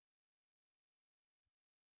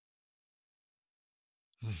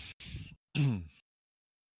 Dyrus.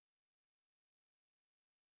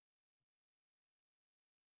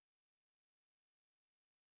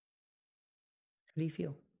 How do you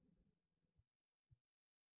feel?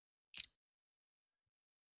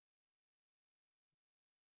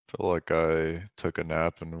 Feel like I took a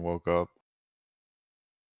nap and woke up.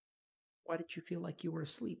 Why did you feel like you were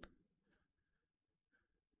asleep?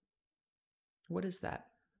 What is that?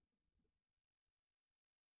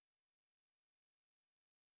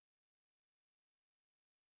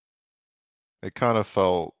 It kind of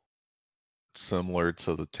felt similar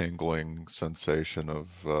to the tingling sensation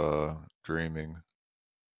of dreaming.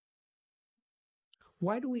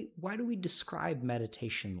 Why do we describe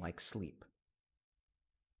meditation like sleep?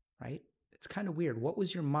 Right? It's kind of weird. What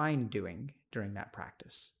was your mind doing during that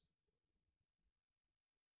practice?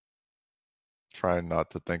 Trying not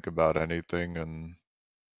to think about anything, and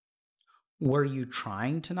Were you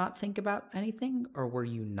trying to not think about anything, or were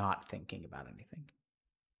you not thinking about anything?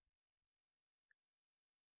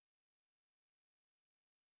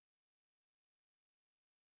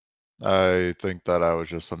 I think that I was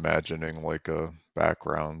just imagining like a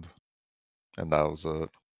background, and that was it.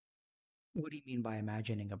 What do you mean by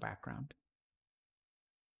imagining a background?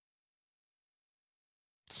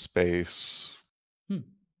 Space, Hmm.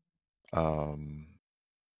 um,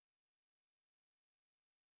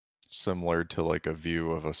 similar to like a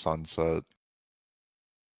view of a sunset,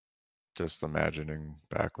 just imagining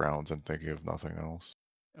backgrounds and thinking of nothing else.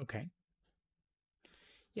 Okay.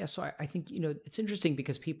 Yeah, so I think, it's interesting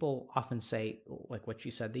because people often say, like what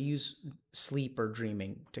you said, they use sleep or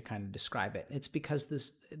dreaming to kind of describe it. It's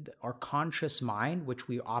because our conscious mind, which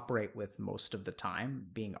we operate with most of the time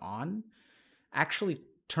being on, actually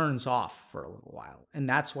turns off for a little while. And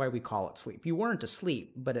that's why we call it sleep. You weren't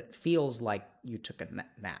asleep, but it feels like you took a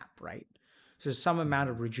nap, right? So there's some amount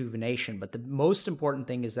Mhm. of rejuvenation. But the most important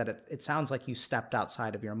thing is that it sounds like you stepped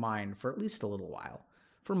outside of your mind for at least a little while,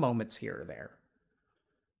 for moments here or there.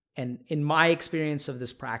 And in my experience of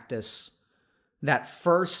this practice, that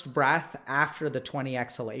first breath after the 20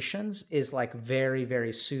 exhalations is like very,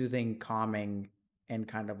 very soothing, calming, and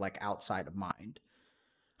kind of like outside of mind.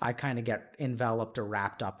 I kind of get enveloped or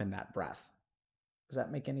wrapped up in that breath. Does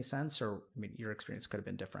that make any sense? Or, I mean, your experience could have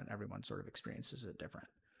been different. Everyone sort of experiences it different.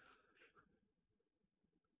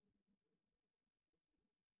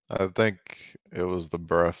 I think it was the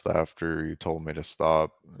breath after you told me to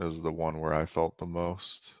stop is the one where I felt the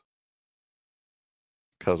most.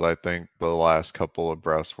 Because I think the last couple of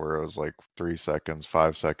breaths where it was like 3 seconds,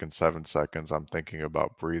 5 seconds, 7 seconds, I'm thinking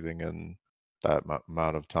about breathing in that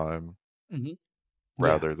amount of time Mm-hmm.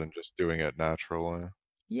 Yeah. rather than just doing it naturally.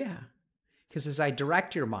 Yeah. Because as I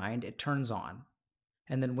direct your mind, it turns on.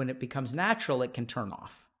 And then when it becomes natural, it can turn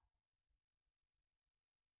off.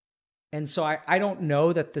 And so I don't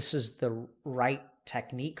know that this is the right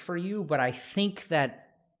technique for you, but I think that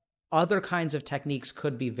other kinds of techniques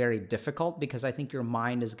could be very difficult because I think your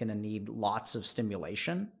mind is going to need lots of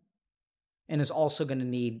stimulation and is also going to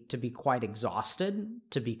need to be quite exhausted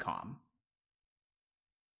to be calm.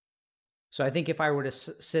 So I think if I were to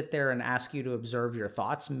sit there and ask you to observe your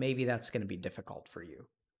thoughts, maybe that's going to be difficult for you.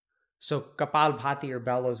 So Kapalbhati or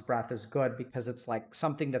bellows breath is good because it's like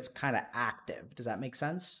something that's kind of active. Does that make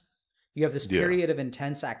sense? You have this Yeah. period of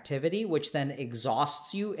intense activity, which then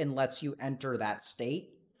exhausts you and lets you enter that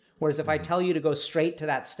state. Whereas if I Mhm. tell you to go straight to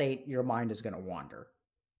that state, your mind is going to wander.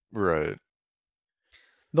 Right.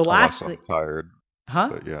 The Unless last thing, I'm tired, huh?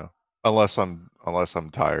 but yeah. Unless I'm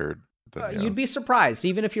tired, then yeah. You'd be surprised.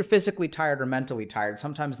 Even if you're physically tired or mentally tired,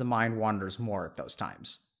 sometimes the mind wanders more at those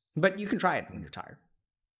times. But you can try it when Mm. you're tired.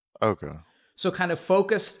 Okay. So, kind of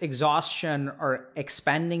focused exhaustion or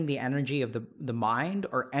expending the energy of the mind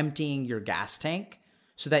or emptying your gas tank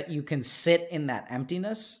so that you can sit in that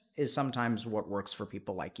emptiness is sometimes what works for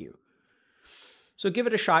people like you. So, give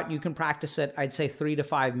it a shot. You can practice it, I'd say 3 to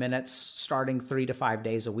 5 minutes, starting 3 to 5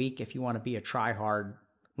 days a week. If you want to be a try hard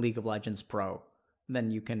League of Legends pro,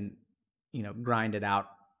 then you can, grind it out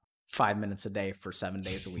 5 minutes a day for 7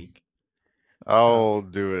 days a week. Um, I'll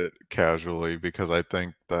do it casually because I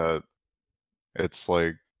think that it's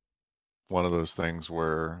like one of those things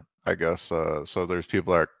where I guess so there's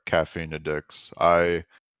people that are caffeine addicts. I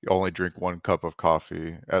only drink 1 cup of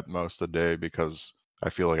coffee at most a day because I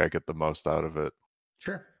feel like I get the most out of it.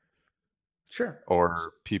 sure, sure.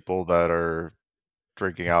 Or people that are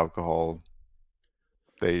drinking alcohol,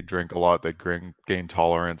 they drink a lot, they gain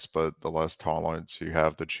tolerance, but the less tolerance you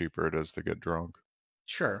have, the cheaper it is to get drunk.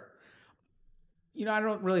 Sure. I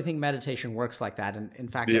don't really think meditation works like that. And in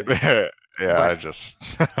fact, Yeah, yeah, I but just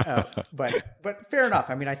uh, but fair enough.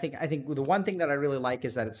 I mean, I think the one thing that I really like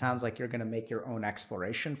is that it sounds like you're going to make your own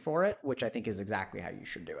exploration for it, which I think is exactly how you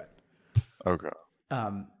should do it. Okay.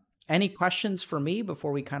 Um, any questions for me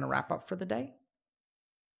before we kind of wrap up for the day?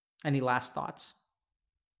 Any last thoughts?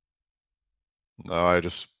 No, I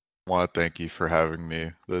just want to thank you for having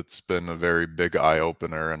me. It's been a very big eye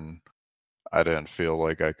opener, and I didn't feel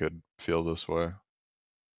like I could feel this way.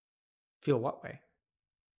 Feel what way?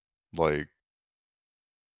 Like,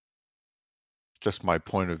 just my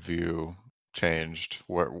point of view changed,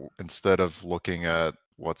 where instead of looking at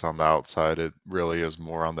what's on the outside, it really is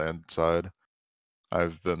more on the inside.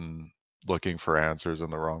 I've been looking for answers in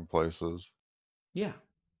the wrong places. Yeah,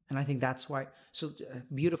 and I think that's why. So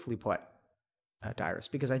beautifully put, Dyrus.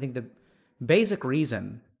 Because I think the basic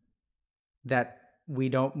reason that we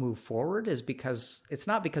don't move forward is because it's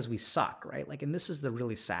not because we suck, right? Like, and this is the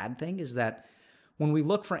really sad thing is that when we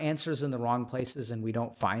look for answers in the wrong places and we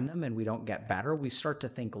don't find them and we don't get better, we start to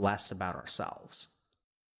think less about ourselves,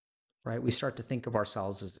 right? We start to think of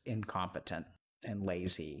ourselves as incompetent and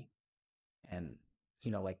lazy and,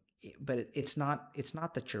 like, but it's not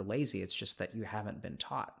that you're lazy. It's just that you haven't been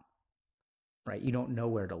taught, right? You don't know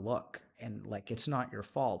where to look. And like, it's not your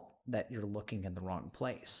fault that you're looking in the wrong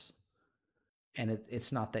place. And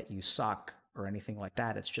it's not that you suck or anything like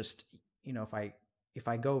that. It's just, if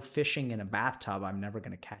I go fishing in a bathtub, I'm never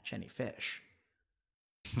going to catch any fish.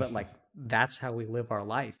 But like, that's how we live our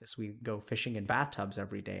life, is we go fishing in bathtubs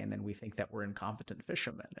every day, and then we think that we're incompetent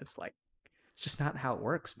fishermen. It's like, it's just not how it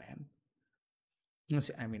works, man.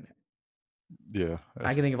 I mean, Yeah.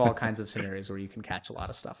 I can think of all kinds of scenarios where you can catch a lot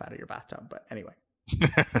of stuff out of your bathtub, but anyway.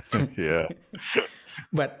 Yeah.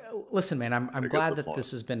 But listen, man, I'm I get glad the that point.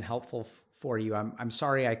 this has been helpful for you. I'm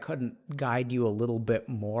sorry I couldn't guide you a little bit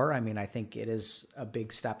more. I mean, I think it is a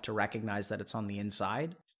big step to recognize that it's on the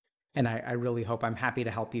inside. And I really hope, I'm happy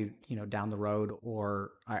to help you, down the road,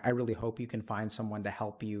 or I really hope you can find someone to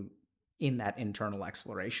help you in that internal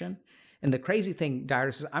exploration. And the crazy thing,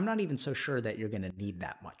 Dyrus, is I'm not even so sure that you're going to need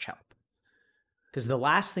that much help. Because the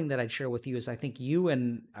last thing that I'd share with you is, I think you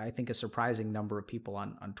and I think a surprising number of people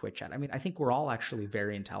on Twitch chat. I mean, I think we're all actually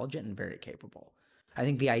very intelligent and very capable. I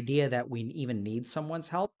think the idea that we even need someone's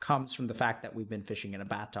help comes from the fact that we've been fishing in a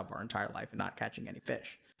bathtub our entire life and not catching any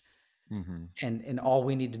fish. Mm-hmm. And all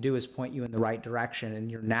we need to do is point you in the right direction,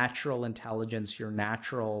 and your natural intelligence, your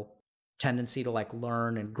natural tendency to like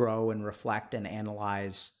learn and grow and reflect and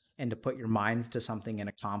analyze and to put your minds to something and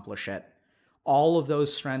accomplish it. All of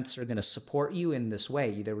those strengths are going to support you in this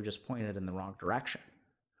way. They were just pointed in the wrong direction.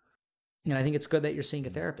 And I think it's good that you're seeing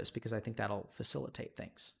a therapist, because I think that'll facilitate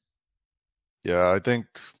things. Yeah, I think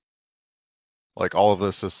like all of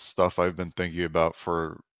this is stuff I've been thinking about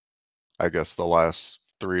for, I guess, the last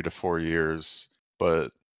 3 to 4 years,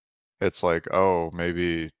 but it's like, oh,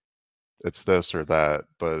 maybe it's this or that.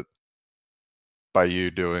 But by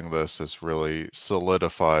you doing this, this really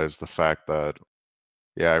solidifies the fact that,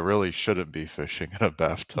 yeah, I really shouldn't be fishing in a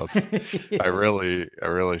bathtub. I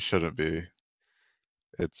really shouldn't be.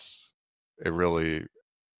 It really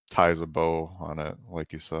ties a bow on it,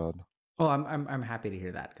 like you said. Well, I'm happy to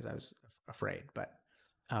hear that, because I was afraid. But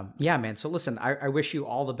yeah, man. So listen, I wish you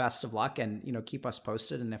all the best of luck, and keep us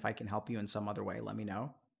posted. And if I can help you in some other way, let me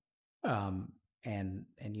know. And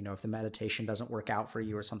if the meditation doesn't work out for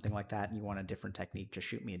you or something like that, and you want a different technique, just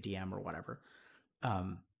shoot me a DM or whatever.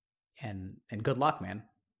 And good luck, man.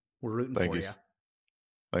 We're rooting Thank for you. you.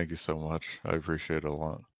 Thank you so much. I appreciate it a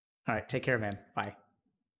lot. All right, take care, man. Bye.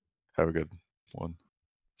 Have a good one.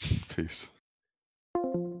 Peace.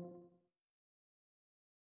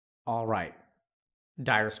 All right,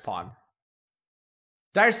 Dyrus Pog.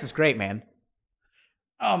 Dyrus is great, man.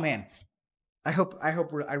 Oh man, I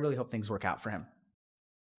really hope things work out for him.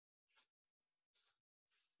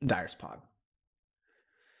 Dyrus Pog.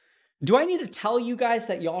 Do I need to tell you guys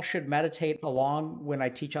that y'all should meditate along when I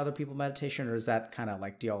teach other people meditation, or is that kind of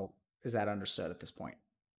like, is that understood at this point?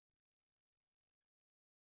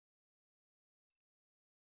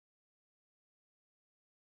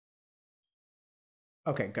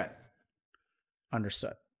 Okay, good.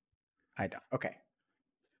 Understood. I don't. Okay.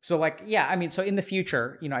 So like, yeah, I mean, so in the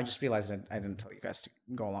future, I just realized I didn't tell you guys to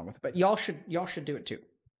go along with it, but y'all should do it too.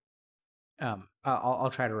 I'll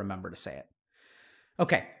try to remember to say it.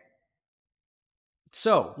 Okay.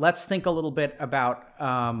 So let's think a little bit about,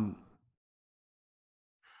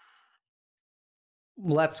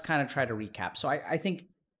 let's kind of try to recap. So I think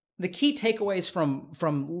the key takeaways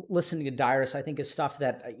from listening to Dyrus, I think, is stuff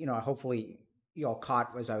that, hopefully you all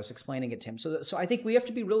caught as I was explaining it to him. So I think we have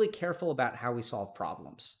to be really careful about how we solve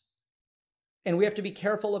problems. And we have to be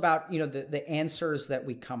careful about, the answers that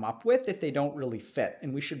we come up with if they don't really fit.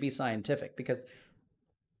 And we should be scientific, because,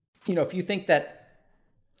 if you think that,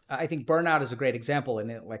 I think Burnout is a great example.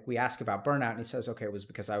 And like, we ask about Burnout, and he says, okay, it was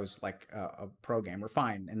because I was like a pro gamer,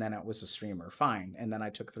 fine. And then I was a streamer, fine. And then I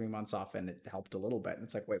took 3 months off and it helped a little bit. And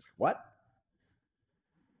it's like, wait, what?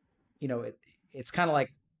 It's kind of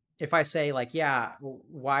like if I say like, yeah,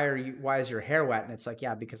 why is your hair wet? And it's like,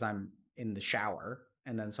 yeah, because I'm in the shower.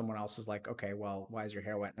 And then someone else is like, okay, well, why is your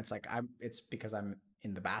hair wet? And it's like, it's because I'm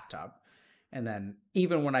in the bathtub. And then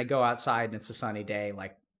even when I go outside and it's a sunny day,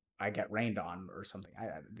 like I get rained on or something.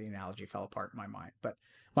 The analogy fell apart in my mind. But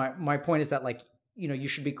my point is that, like, you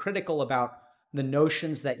should be critical about the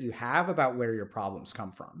notions that you have about where your problems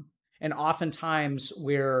come from. And oftentimes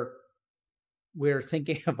we're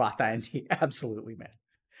thinking about that. Absolutely, man.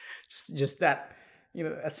 Just that,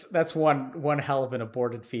 that's one hell of an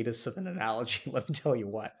aborted fetus of an analogy. Let me tell you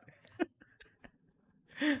what.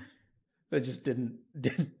 That just didn't.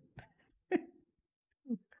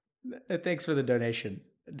 Thanks for the donation,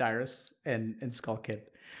 Dyrus and Skull Kid.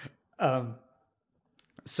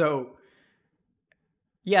 So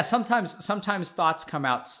yeah, sometimes thoughts come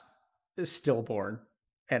out stillborn,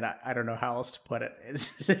 and I don't know how else to put it.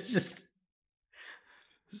 It's just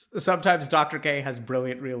Sometimes Dr. K has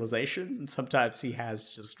brilliant realizations, and sometimes he has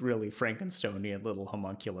just really Frankensteinian little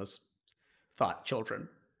homunculus thought children.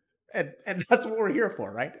 And that's what we're here for,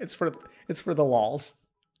 right? It's for the lols.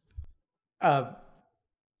 Uh,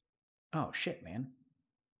 oh shit, man.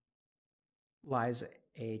 Liza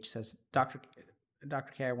H says, Dr.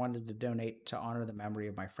 K, I wanted to donate to honor the memory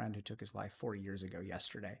of my friend who took his life 4 years ago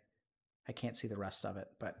yesterday. I can't see the rest of it,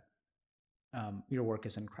 but your work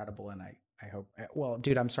is incredible, and I hope. Well,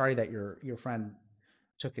 dude, I'm sorry that your friend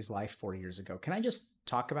took his life 4 years ago. Can I just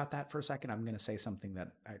talk about that for a second? I'm going to say something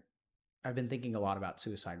that I've been thinking a lot about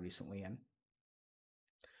suicide recently, and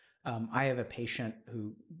I have a patient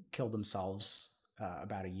who killed themselves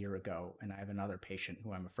about a year ago, and I have another patient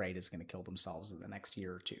who I'm afraid is going to kill themselves in the next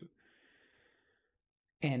year or two.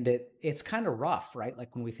 And it's kind of rough, right?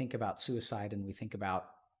 Like when we think about suicide and we think about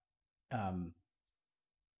um,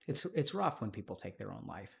 it's rough when people take their own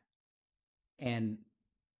life. And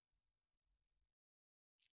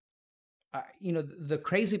the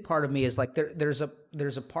crazy part of me is like there's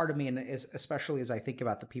a part of me, and especially as I think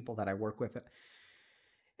about the people that I work with,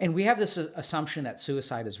 and we have this assumption that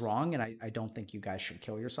suicide is wrong, and I don't think you guys should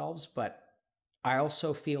kill yourselves, but I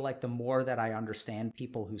also feel like the more that I understand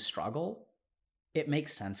people who struggle, it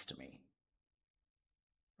makes sense to me.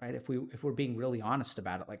 Right? If we're being really honest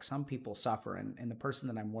about it, like some people suffer, and the person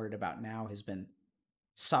that I'm worried about now has been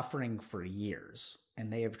suffering for years,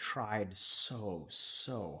 and they have tried so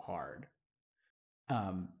hard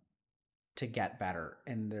um, to get better,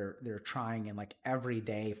 and they're trying, and like every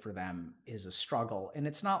day for them is a struggle. And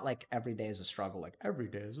it's not like every day is a struggle, like every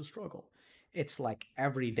day is a struggle. It's like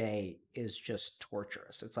every day is just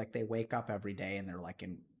torturous. It's like they wake up every day and they're like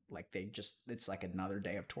it's like another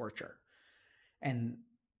day of torture. And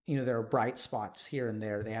there are bright spots here and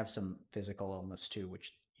there. They have some physical illness too,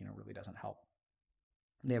 which really doesn't help.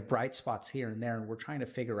 They have bright spots here and there, and we're trying to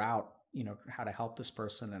figure out how to help this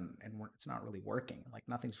person, and it's not really working. Like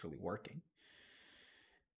nothing's really working.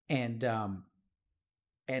 And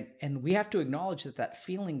and we have to acknowledge that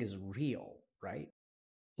feeling is real, right?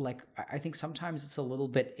 Like I think sometimes it's a little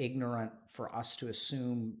bit ignorant for us to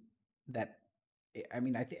assume that. I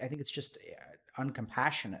mean, I think it's just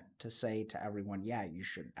uncompassionate to say to everyone, yeah, you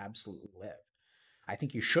should absolutely live. I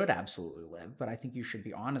think you should absolutely live, but I think you should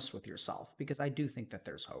be honest with yourself, because I do think that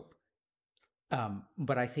there's hope.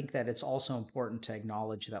 But I think that it's also important to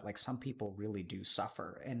acknowledge that like some people really do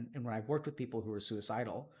suffer. And when I've worked with people who are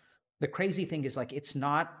suicidal, the crazy thing is like it's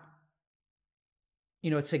not,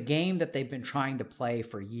 it's a game that they've been trying to play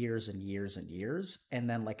for years and years and years. And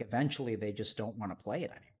then like eventually they just don't want to play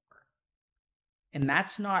it anymore. And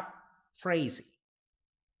that's not crazy,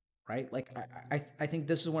 right? Like I think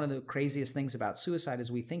this is one of the craziest things about suicide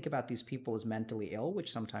is we think about these people as mentally ill,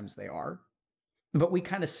 which sometimes they are. But we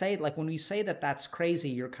kind of say, like, when we say that that's crazy,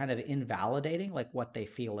 you're kind of invalidating like what they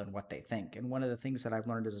feel and what they think. And one of the things that I've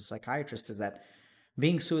learned as a psychiatrist is that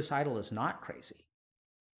being suicidal is not crazy.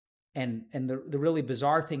 And the really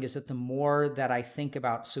bizarre thing is that the more that I think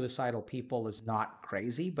about suicidal people as not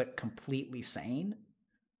crazy, but completely sane,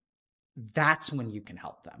 that's when you can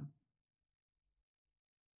help them.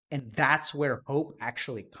 And that's where hope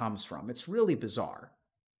actually comes from. It's really bizarre.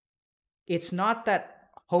 It's not that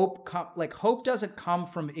hope doesn't come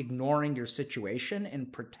from ignoring your situation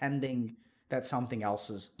and pretending that something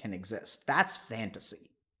else can exist. That's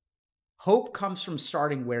fantasy. Hope comes from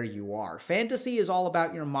starting where you are. Fantasy is all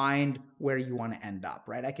about your mind, where you want to end up,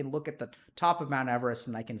 right? I can look at the top of Mount Everest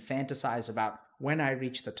and I can fantasize about when I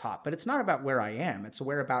reach the top, but it's not about where I am. It's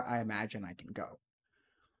where about I imagine I can go.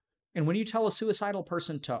 And when you tell a suicidal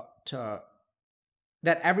person to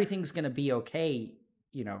that everything's going to be okay,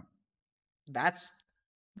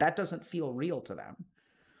 that doesn't feel real to them.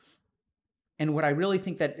 And what I really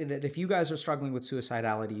think that if you guys are struggling with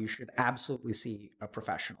suicidality, you should absolutely see a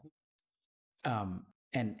professional.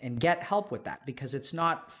 And get help with that, because it's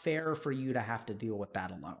not fair for you to have to deal with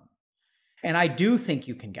that alone. And I do think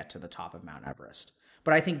you can get to the top of Mount Everest,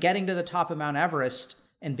 but I think getting to the top of Mount Everest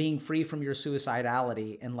and being free from your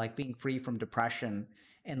suicidality and like being free from depression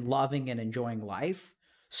and loving and enjoying life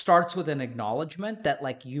starts with an acknowledgement that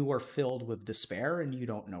like you are filled with despair and you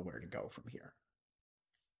don't know where to go from here.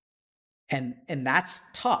 And that's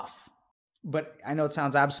tough. But I know it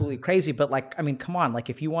sounds absolutely crazy, but like, I mean, come on, like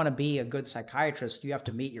if you want to be a good psychiatrist, you have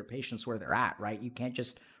to meet your patients where they're at, right? You can't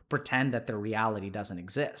just pretend that their reality doesn't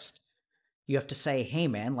exist. You have to say, hey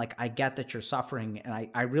man, like I get that you're suffering and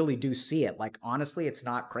I really do see it. Like, honestly, it's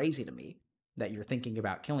not crazy to me that you're thinking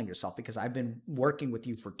about killing yourself, because I've been working with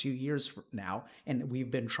you for 2 years now and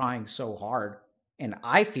we've been trying so hard, and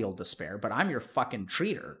I feel despair, but I'm your fucking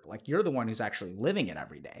treater. Like, you're the one who's actually living it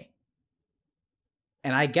every day.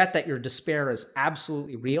 And I get that your despair is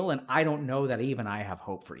absolutely real, and I don't know that even I have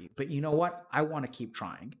hope for you. But you know what? I want to keep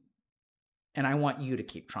trying. And I want you to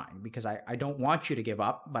keep trying because I don't want you to give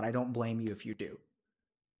up, but I don't blame you if you do.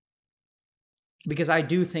 Because I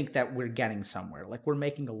do think that we're getting somewhere. Like, we're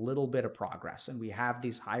making a little bit of progress, and we have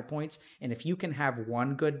these high points. And if you can have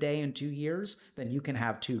one good day in 2 years, then you can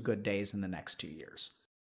have 2 good days in the next 2 years.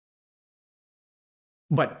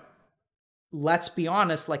 But let's be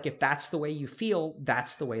honest, like, if that's the way you feel,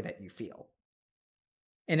 that's the way that you feel.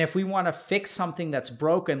 And if we want to fix something that's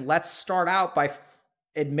broken, let's start out by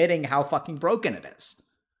admitting how fucking broken it is.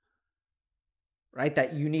 Right?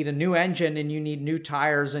 That you need a new engine, and you need new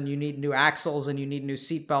tires, and you need new axles, and you need new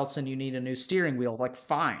seat belts, and you need a new steering wheel. Like,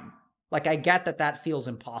 fine. Like, I get that that feels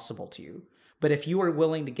impossible to you. But if you are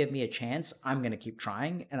willing to give me a chance, I'm going to keep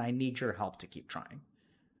trying, and I need your help to keep trying.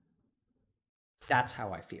 That's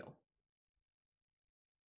how I feel.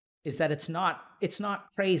 Is that it's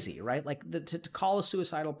not crazy, right? Like, to call a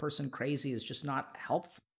suicidal person crazy is just not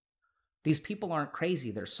helpful. These people aren't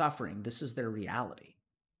crazy. They're suffering. This is their reality.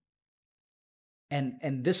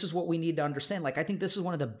 And this is what we need to understand. Like, I think this is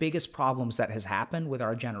one of the biggest problems that has happened with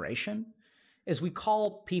our generation is we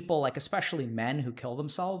call people, like especially men who kill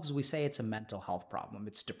themselves, we say it's a mental health problem.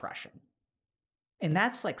 It's depression. And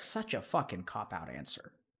that's like such a fucking cop-out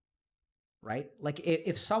answer, right? Like,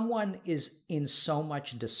 if someone is in so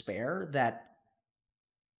much despair that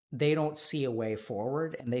they don't see a way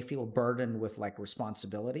forward and they feel burdened with like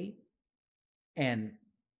responsibility, and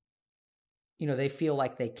they feel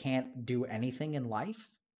like they can't do anything in life.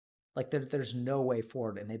 Like, there's no way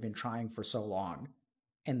forward, and they've been trying for so long,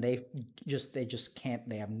 and they just can't.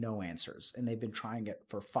 They have no answers, and they've been trying it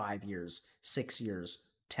for 5 years, 6 years,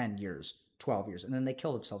 10 years, 12 years, and then they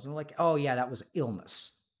kill themselves. And they're like, oh yeah, that was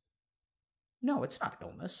illness. No, it's not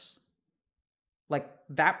illness. Like,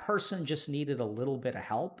 that person just needed a little bit of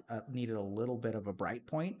help, needed a little bit of a bright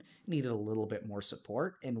point, needed a little bit more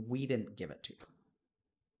support, and we didn't give it to them.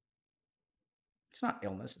 It's not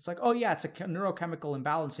illness. It's like, oh yeah, it's a neurochemical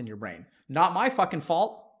imbalance in your brain. Not my fucking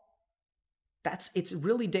fault. It's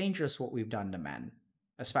really dangerous what we've done to men,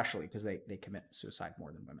 especially because they commit suicide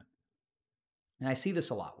more than women. And I see this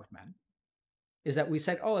a lot with men, is that we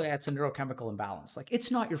said, oh, yeah, it's a neurochemical imbalance. Like,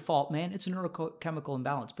 it's not your fault, man. It's a neurochemical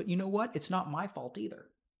imbalance. But you know what? It's not my fault either,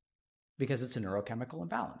 because it's a neurochemical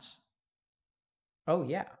imbalance. Oh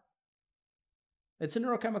yeah. It's a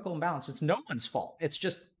neurochemical imbalance. It's no one's fault. It's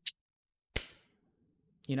just,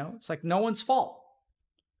 it's like no one's fault.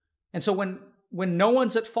 And so when no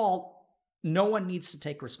one's at fault, no one needs to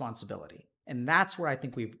take responsibility. And that's where I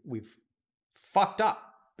think we've fucked up,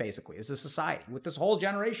 basically, as a society, with this whole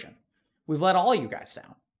generation. We've let all you guys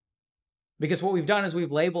down. Because what we've done is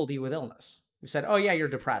we've labeled you with illness. We've said, oh yeah, you're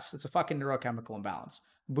depressed. It's a fucking neurochemical imbalance.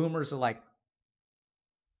 Boomers are like,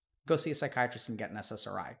 go see a psychiatrist and get an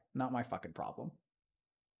SSRI. Not my fucking problem.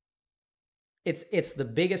 It's the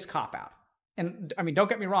biggest cop-out. And I mean, don't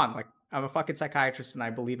get me wrong, like, I'm a fucking psychiatrist and I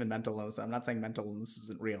believe in mental illness. I'm not saying mental illness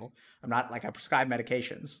isn't real. I'm not, like, I prescribe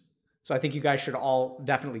medications. So I think you guys should all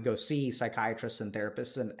definitely go see psychiatrists and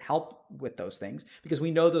therapists and help with those things, because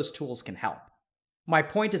we know those tools can help. My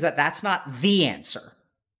point is that that's not the answer.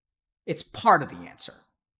 It's part of the answer.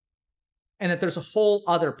 And that there's a whole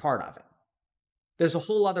other part of it. There's a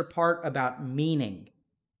whole other part about meaning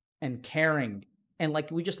and caring. And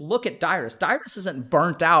like, we just look at Dyrus. Dyrus isn't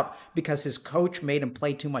burnt out because his coach made him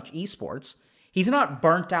play too much esports. He's not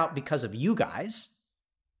burnt out because of you guys.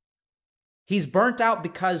 He's burnt out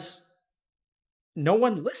because no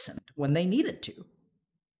one listened when they needed to.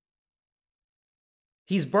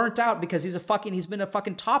 He's burnt out because he's been a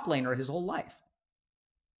fucking top laner his whole life.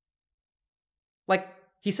 Like,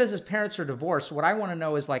 he says his parents are divorced. What I want to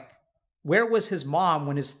know is, like, where was his mom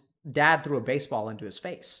when his dad threw a baseball into his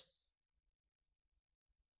face?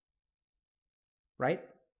 Right?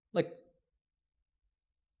 Like,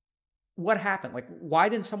 what happened? Like, why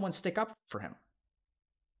didn't someone stick up for him?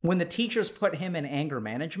 When the teachers put him in anger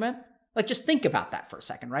management, like, just think about that for a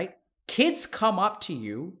second, right? Kids come up to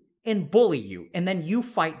you and bully you, and then you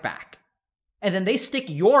fight back. And then they stick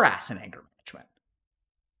your ass in anger management.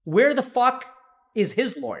 Where the fuck is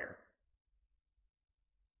his lawyer?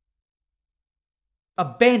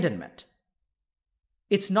 Abandonment.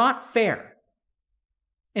 It's not fair.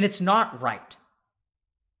 And it's not right.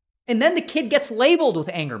 And then the kid gets labeled with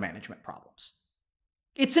anger management problems.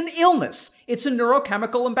 It's an illness. It's a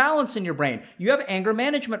neurochemical imbalance in your brain. You have anger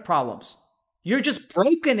management problems. You're just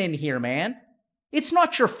broken in here, man. It's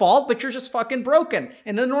not your fault, but you're just fucking broken.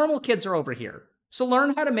 And the normal kids are over here. So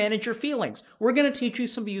learn how to manage your feelings. We're going to teach you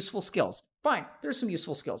some useful skills. Fine, there's some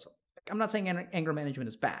useful skills. I'm not saying anger management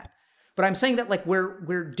is bad. But I'm saying that like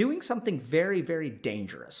we're doing something very, very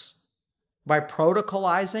dangerous by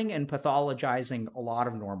protocolizing and pathologizing a lot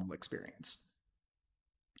of normal experience.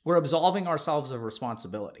 We're absolving ourselves of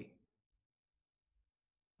responsibility.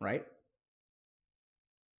 Right?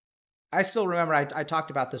 I still remember I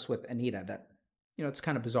talked about this with Anita that, it's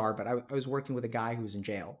kind of bizarre, but I was working with a guy who was in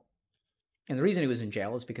jail. And the reason he was in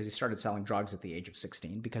jail is because he started selling drugs at the age of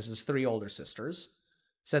 16 because his 3 older sisters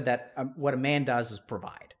said that what a man does is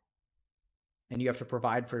provide. And you have to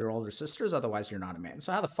provide for your older sisters, otherwise you're not a man.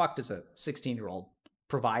 So how the fuck does a 16-year-old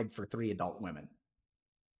provide for 3 adult women?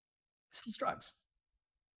 He sells drugs.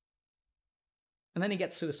 And then he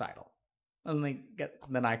gets suicidal. And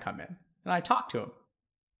then I come in and I talk to him.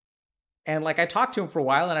 And like I talked to him for a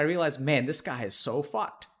while and I realized, man, this guy is so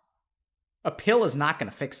fucked. A pill is not going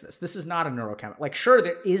to fix this. This is not a neurochemical. Like, sure,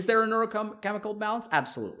 is there a neurochemical balance?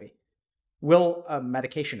 Absolutely. Will a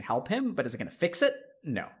medication help him? But is it going to fix it?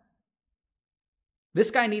 No. This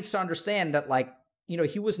guy needs to understand that, like,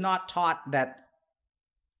 he was not taught that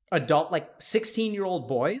 16-year-old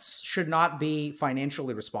boys should not be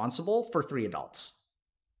financially responsible for 3 adults.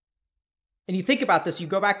 And you think about this, you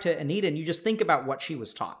go back to Anita and you just think about what she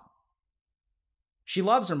was taught. She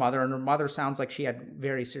loves her mother, and her mother sounds like she had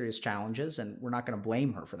very serious challenges, and we're not going to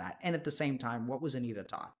blame her for that. And at the same time, what was Anita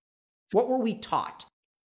taught? What were we taught?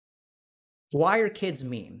 Why are kids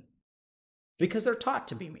mean? Because they're taught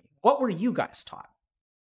to be mean. What were you guys taught?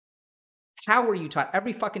 How were you taught?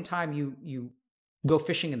 Every fucking time you go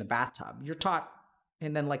fishing in the bathtub, you're taught,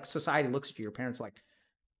 and then like society looks at you, your parents like,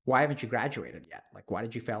 why haven't you graduated yet? Like, why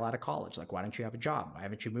did you fail out of college? Like, why don't you have a job? Why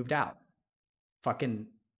haven't you moved out? Fucking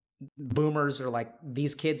boomers are like,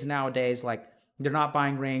 these kids nowadays, like, they're not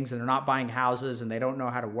buying rings and they're not buying houses and they don't know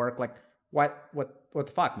how to work. Like, what the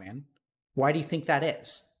fuck, man? Why do you think that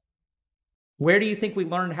is? Where do you think we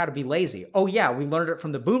learned how to be lazy? Oh yeah, we learned it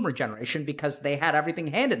from the boomer generation because they had everything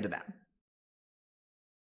handed to them.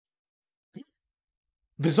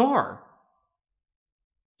 Bizarre.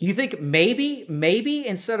 You think maybe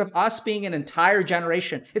instead of us being an entire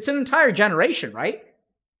generation, it's an entire generation, right?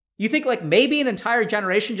 You think like maybe an entire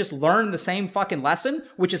generation just learned the same fucking lesson,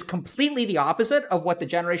 which is completely the opposite of what the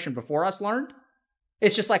generation before us learned?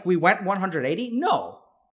 It's just like we went 180? No.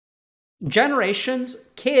 Generations,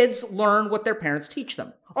 kids learn what their parents teach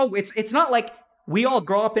them. Oh, it's not like we all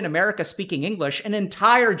grow up in America speaking English. An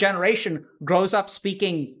entire generation grows up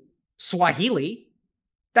speaking Swahili.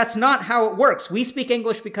 That's not how it works. We speak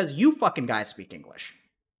English because you fucking guys speak English.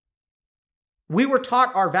 We were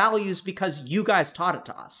taught our values because you guys taught it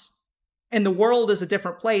to us. And the world is a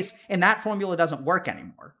different place, and that formula doesn't work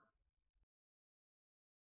anymore.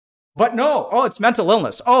 But no, it's mental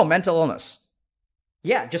illness. Oh, mental illness.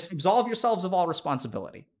 Yeah, just absolve yourselves of all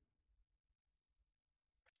responsibility.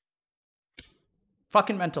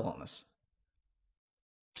 Fucking mental illness.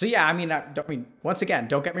 So yeah, I mean, once again,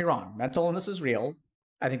 don't get me wrong. Mental illness is real.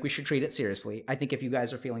 I think we should treat it seriously. I think if you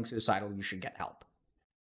guys are feeling suicidal, you should get help.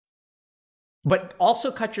 But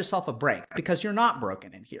also cut yourself a break because you're not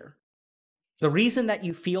broken in here. The reason that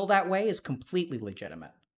you feel that way is completely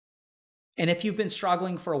legitimate. And if you've been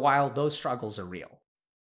struggling for a while, those struggles are real.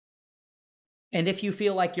 And if you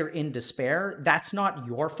feel like you're in despair, that's not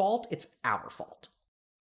your fault, it's our fault.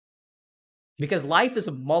 Because life is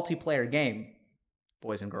a multiplayer game,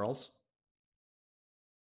 boys and girls.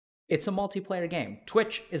 It's a multiplayer game.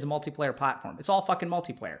 Twitch is a multiplayer platform. It's all fucking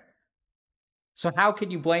multiplayer. So how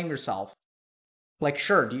can you blame yourself? Like,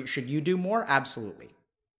 sure, should you do more? Absolutely.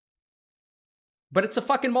 But it's a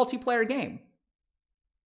fucking multiplayer game.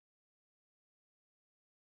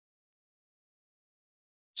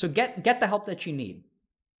 So get the help that you need.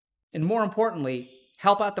 And more importantly,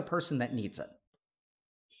 help out the person that needs it.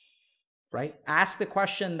 Right? Ask the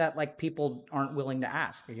question that like people aren't willing to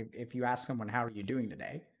ask. Like, if you ask someone, how are you doing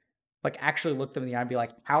today? Like actually look them in the eye and be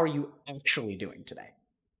like, how are you actually doing today?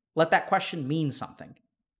 Let that question mean something.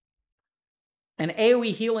 And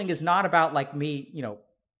AoE healing is not about like me,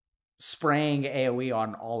 spraying AoE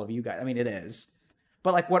on all of you guys. I mean, it is.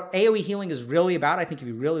 But like what AoE healing is really about, I think if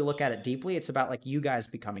you really look at it deeply, it's about like you guys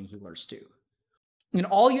becoming healers too. And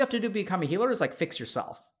all you have to do to become a healer is like fix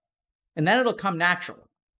yourself. And then it'll come natural.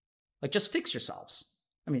 Like just fix yourselves.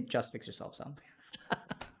 I mean, just fix yourself, son.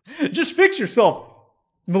 Just fix yourself.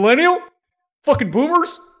 Millennial? Fucking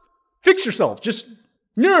boomers? Fix yourself. Just,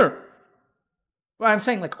 yeah. Well, I'm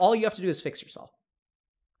saying like all you have to do is fix yourself.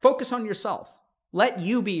 Focus on yourself. Let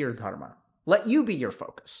you be your karma. Let you be your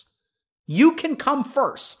focus. You can come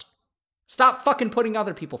first. Stop fucking putting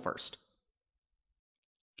other people first.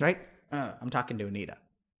 Right? I'm talking to Anita.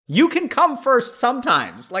 You can come first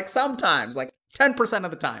sometimes. Like 10%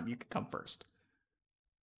 of the time you can come first.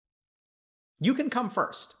 You can come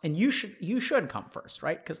first, and you should come first,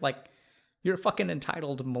 right? Because like you're a fucking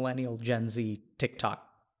entitled millennial Gen Z TikTok,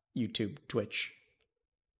 YouTube, Twitch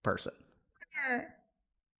person.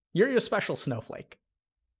 You're your special snowflake.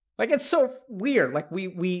 Like it's so weird. Like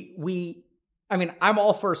I mean, I'm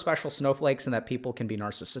all for special snowflakes and that people can be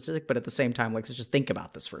narcissistic, but at the same time, like let's just think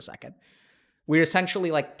about this for a second. We're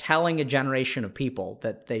essentially like telling a generation of people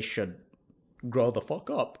that they should grow the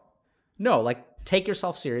fuck up. No, like take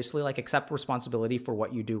yourself seriously, like accept responsibility for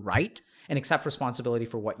what you do right and accept responsibility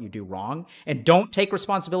for what you do wrong, and don't take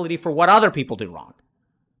responsibility for what other people do wrong.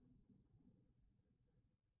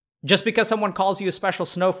 Just because someone calls you a special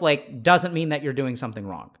snowflake doesn't mean that you're doing something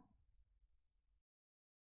wrong.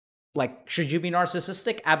 Like, should you be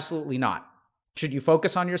narcissistic? Absolutely not. Should you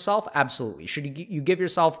focus on yourself? Absolutely. Should you give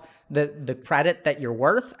yourself the credit that you're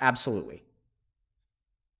worth? Absolutely.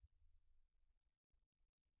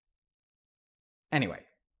 Anyway.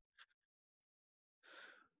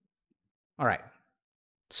 All right.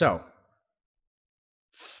 So,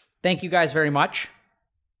 thank you guys very much.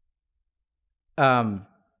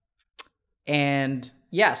 And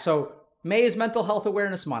yeah, so May is Mental Health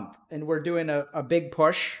Awareness Month, and we're doing a big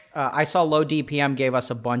push. I saw Low DPM gave us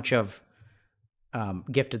a bunch of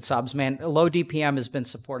gifted subs, man. Low DPM has been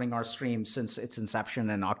supporting our stream since its inception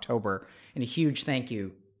in October, and a huge thank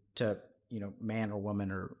you to, man or woman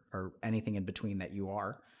or anything in between that you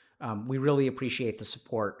are. We really appreciate the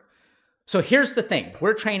support. So here's the thing.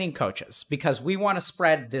 We're training coaches because we want to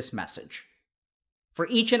spread this message. For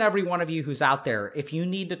each and every one of you who's out there, if you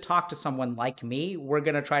need to talk to someone like me, we're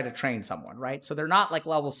going to try to train someone, right? So they're not like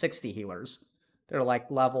level 60 healers. They're like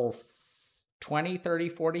level 20, 30,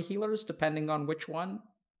 40 healers, depending on which one.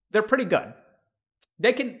 They're pretty good.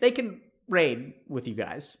 They can raid with you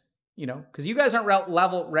guys, because you guys aren't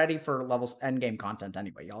level ready for levels endgame content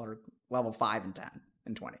anyway. Y'all are level 5 and 10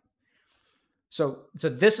 and 20. So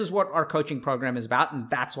this is what our coaching program is about, and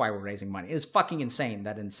that's why we're raising money. It's fucking insane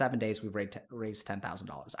that in 7 days we've raised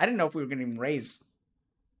 $10,000. I didn't know if we were going to even raise,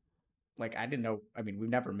 I didn't know. I mean, we've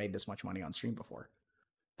never made this much money on stream before.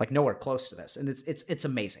 Like nowhere close to this. And it's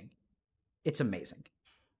amazing. It's amazing.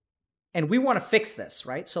 And we want to fix this,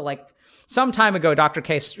 right? So some time ago, Dr.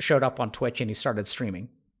 K showed up on Twitch and he started streaming.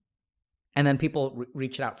 And then people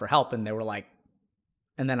reached out for help, and they were like,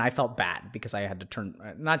 and then I felt bad because I had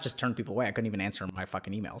to not just turn people away. I couldn't even answer my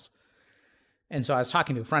fucking emails. And so I was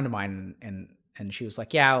talking to a friend of mine, and she was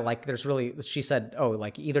like, yeah, she said, oh,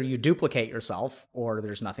 either you duplicate yourself or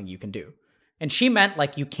there's nothing you can do. And she meant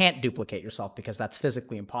you can't duplicate yourself because that's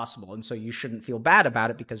physically impossible. And so you shouldn't feel bad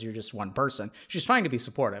about it because you're just one person. She's trying to be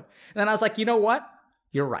supportive. And then I was like, you know what?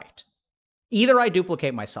 You're right. Either I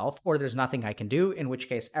duplicate myself or there's nothing I can do, in which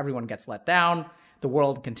case everyone gets let down. The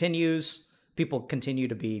world continues. People continue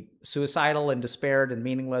to be suicidal and despaired and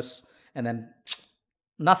meaningless, and then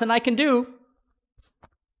nothing I can do.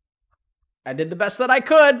 I did the best that I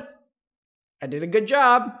could. I did a good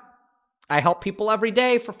job. I help people every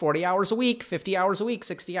day for 40 hours a week, 50 hours a week,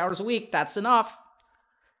 60 hours a week. That's enough.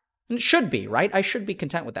 And it should be, right? I should be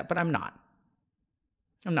content with that, but I'm not.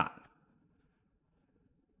 I'm not.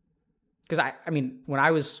 Because I mean, when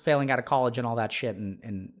I was failing out of college and all that shit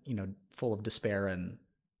and full of despair, and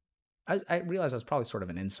I realized I was probably sort of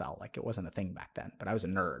an incel. It wasn't a thing back then, but I was a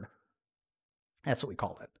nerd. That's what we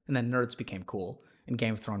called it. And then nerds became cool, and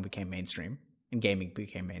Game of Thrones became mainstream, and gaming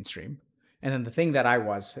became mainstream. And then the thing that I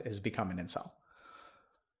was has become an incel,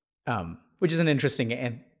 which is an interesting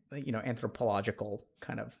and anthropological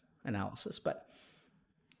kind of analysis. But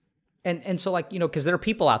and so because there are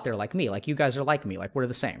people out there like me, you guys are like me, we're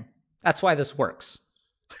the same. That's why this works,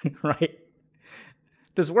 right?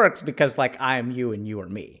 This works because I am you and you are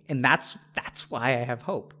me. And that's why I have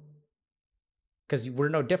hope. Because we're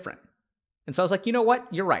no different. And so I was like, you know what?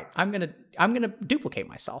 You're right. I'm gonna duplicate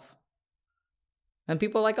myself. And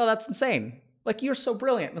people are like, oh, that's insane. You're so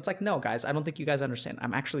brilliant. And it's like, no, guys, I don't think you guys understand.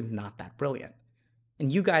 I'm actually not that brilliant.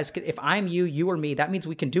 And you guys if I'm you, you or me, that means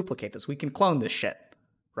we can duplicate this. We can clone this shit.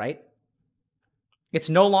 Right? It's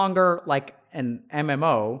no longer an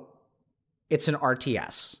MMO. It's an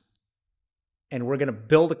RTS. And we're going to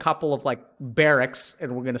build a couple of barracks,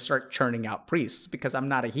 and we're going to start churning out priests because I'm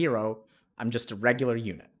not a hero. I'm just a regular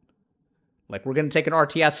unit. We're going to take an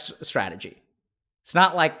RTS strategy. It's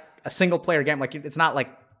not a single player game. It's not like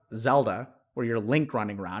Zelda where you're Link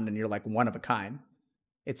running around and you're one of a kind.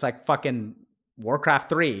 It's fucking Warcraft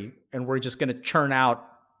 3, and we're just going to churn out,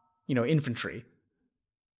 infantry.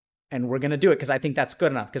 And we're going to do it because I think that's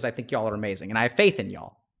good enough, because I think y'all are amazing. And I have faith in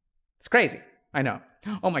y'all. It's crazy. I know.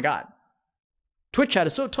 Oh my God. Twitch chat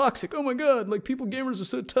is so toxic. Oh my God. People gamers are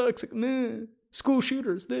so toxic. Nah. School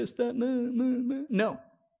shooters, this, that, nah. No,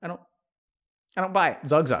 I don't. I don't buy it.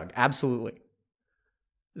 Zug Zug. Absolutely.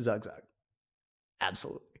 Zug Zug.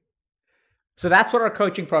 Absolutely. So that's what our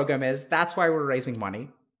coaching program is. That's why we're raising money.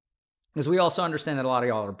 Because we also understand that a lot of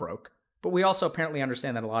y'all are broke, but we also apparently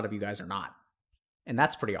understand that a lot of you guys are not. And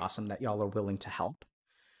that's pretty awesome that y'all are willing to help.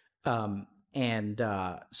 So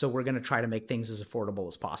we're going to try to make things as affordable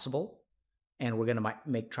as possible. And we're going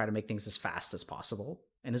to try to make things as fast as possible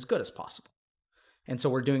and as good as possible. And so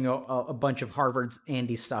we're doing a bunch of Harvard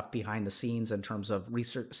Andy stuff behind the scenes in terms of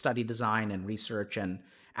research, study design and research and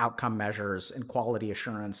outcome measures and quality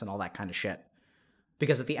assurance and all that kind of shit.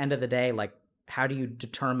 Because at the end of the day, like, how do you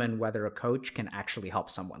determine whether a coach can actually help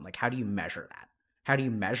someone? Like, how do you measure that? How do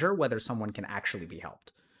you measure whether someone can actually be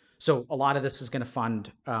helped? So a lot of this is going to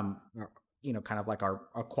fund, kind of like our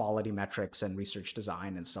quality metrics and research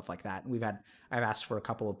design and stuff like that. And I've asked for a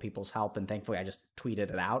couple of people's help, and thankfully I just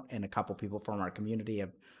tweeted it out, and a couple people from our community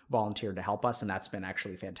have volunteered to help us, and that's been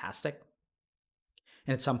actually fantastic.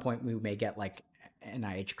 And at some point we may get like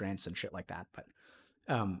NIH grants and shit like that. But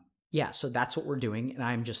yeah, so that's what we're doing, and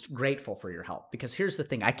I'm just grateful for your help, because here's the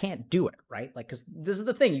thing, I can't do it, right? Like, because this is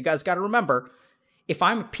the thing, you guys got to remember, if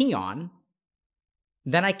I'm a peon,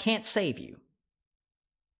 then I can't save you.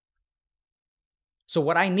 So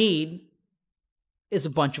what I need is a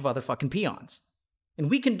bunch of other fucking peons. And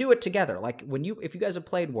we can do it together. Like, if you guys have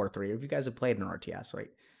played War 3, or if you guys have played an RTS,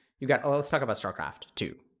 right? Let's talk about StarCraft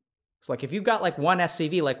 2. So like, if you've got like one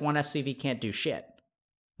SCV, like one SCV can't do shit.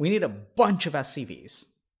 We need a bunch of SCVs.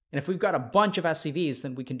 And if we've got a bunch of SCVs,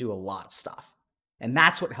 then we can do a lot of stuff. And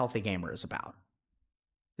that's what Healthy Gamer is about.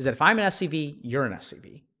 Is that if I'm an SCV, you're an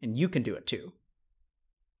SCV, and you can do it too.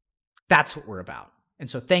 That's what we're about. And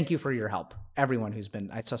so thank you for your help. Everyone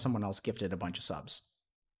I saw someone else gifted a bunch of subs.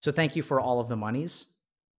 So thank you for all of the monies.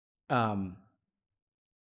 And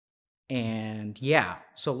yeah,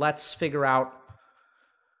 so let's figure out.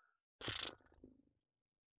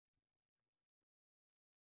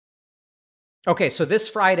 Okay, so this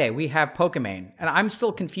Friday we have Pokemon, and I'm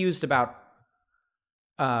still confused about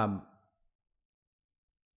so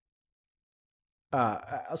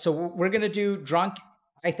we're gonna do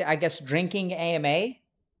I guess drinking AMA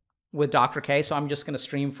with Dr. K. So I'm just gonna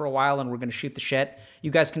stream for a while, and we're gonna shoot the shit.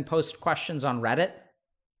 You guys can post questions on Reddit.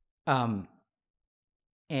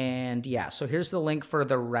 And yeah, so here's the link for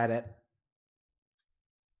the Reddit.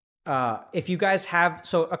 If you guys have,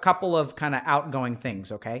 so a couple of kind of outgoing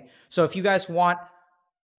things, okay? So if you guys want,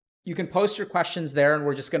 you can post your questions there, and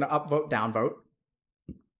we're just going to upvote, downvote,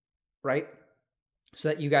 right? So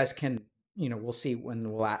that you guys can, we'll see when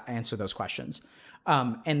we'll answer those questions.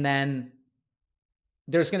 And then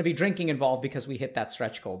there's going to be drinking involved because we hit that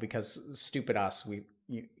stretch goal, because stupid us, I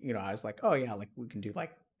was like, oh yeah, like we can do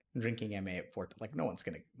like drinking MA at like we're not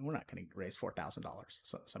going to raise $4,000,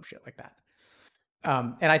 so some shit like that.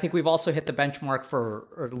 And I think we've also hit the benchmark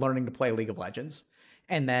for learning to play League of Legends.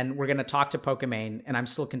 And then we're going to talk to Pokemon, and I'm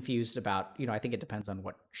still confused about, I think it depends on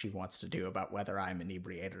what she wants to do about whether I'm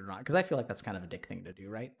inebriated or not. Because I feel like that's kind of a dick thing to do,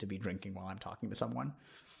 right? To be drinking while I'm talking to someone.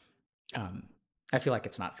 I feel like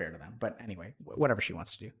it's not fair to them. But anyway, whatever she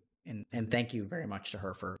wants to do. And thank you very much to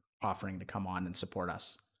her for offering to come on and support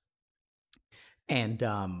us. And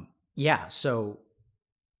yeah, so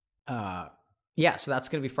that's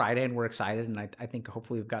going to be Friday, and we're excited. And I think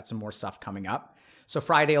hopefully we've got some more stuff coming up. So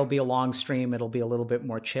Friday will be a long stream. It'll be a little bit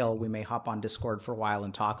more chill. We may hop on Discord for a while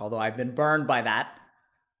and talk, although I've been burned by that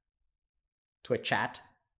Twitch chat.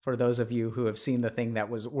 For those of you who have seen the thing that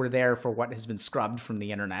were there for what has been scrubbed from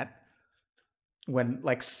the internet, when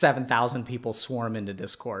like 7,000 people swarm into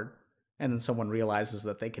Discord, and then someone realizes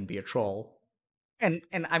that they can be a troll. And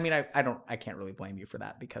I mean, I can't really blame you for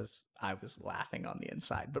that, because I was laughing on the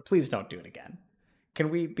inside, but please don't do it again. Can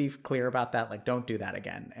we be clear about that? Like, don't do that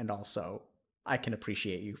again. And also, I can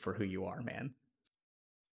appreciate you for who you are, man.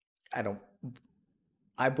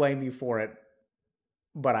 I blame you for it,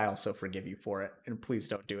 but I also forgive you for it. And please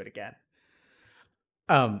don't do it again.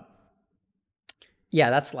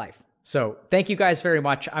 Yeah, that's life. So thank you guys very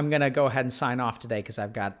much. I'm going to go ahead and sign off today, because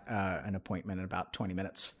I've got an appointment in about 20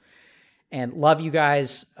 minutes. And love you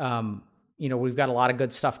guys. We've got a lot of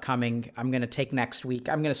good stuff coming. I'm going to take next week.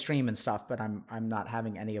 I'm going to stream and stuff, but I'm not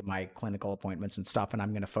having any of my clinical appointments and stuff. And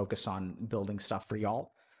I'm going to focus on building stuff for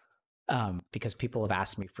y'all, because people have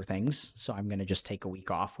asked me for things. So I'm going to just take a week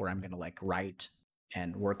off where I'm going to like write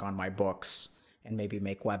and work on my books and maybe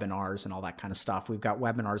make webinars and all that kind of stuff. We've got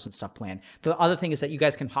webinars and stuff planned. The other thing is that you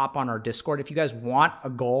guys can hop on our Discord. If you guys want a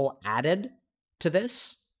goal added to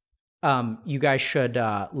this, you guys should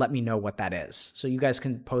let me know what that is. So you guys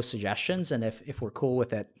can post suggestions, and if we're cool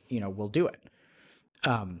with it, we'll do it.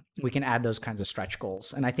 We can add those kinds of stretch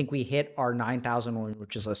goals. And I think we hit our 9,000 one,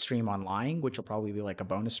 which is a stream on lying, which will probably be like a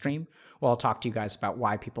bonus stream. Well, I'll talk to you guys about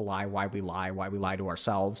why people lie, why we lie to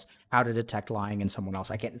ourselves, how to detect lying in someone else.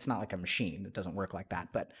 It's not like a machine. It doesn't work like that.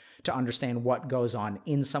 But to understand what goes on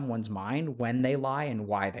in someone's mind when they lie and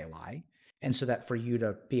why they lie. And so that for you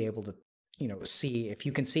to be able to, see, if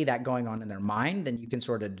you can see that going on in their mind, then you can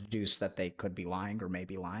sort of deduce that they could be lying or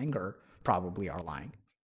maybe lying or probably are lying.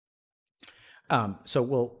 So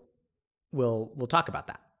we'll talk about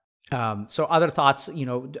that. So other thoughts,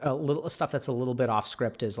 a little stuff that's a little bit off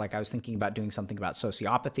script is like I was thinking about doing something about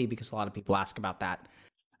sociopathy because a lot of people ask about that,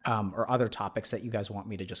 or other topics that you guys want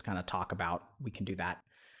me to just kind of talk about. We can do that.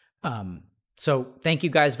 So thank you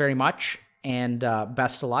guys very much, and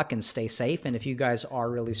best of luck and stay safe. And if you guys are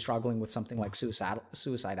really struggling with something like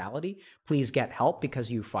suicidality, please get help because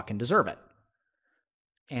you fucking deserve it.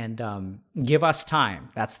 And give us time.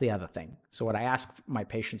 That's the other thing. So what I ask my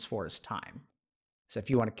patients for is time. So if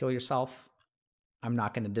you want to kill yourself, I'm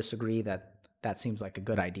not going to disagree that that seems like a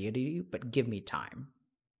good idea to you, but give me time.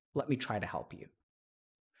 Let me try to help you.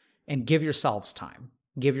 And give yourselves time.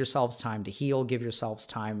 Give yourselves time to heal. Give yourselves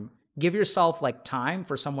time. Give yourself like time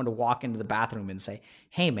for someone to walk into the bathroom and say,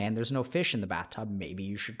 hey man, there's no fish in the bathtub. Maybe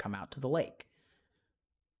you should come out to the lake.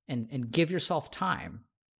 And give yourself time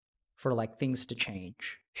for like things to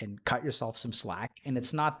change and cut yourself some slack. And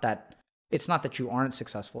it's not that you aren't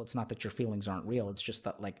successful. It's not that your feelings aren't real. It's just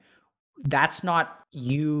that like, that's not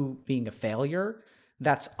you being a failure.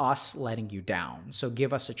 That's us letting you down. So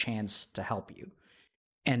give us a chance to help you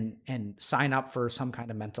and sign up for some kind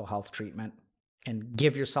of mental health treatment and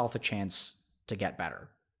give yourself a chance to get better.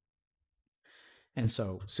 And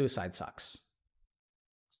so suicide sucks.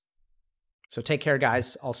 So take care,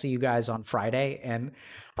 guys. I'll see you guys on Friday. And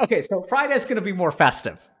okay, so Friday's going to be more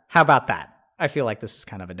festive. How about that? I feel like this is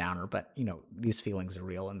kind of a downer, but these feelings are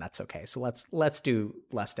real and that's okay. So let's do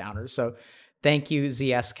less downers. So thank you,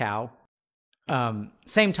 ZS Cow.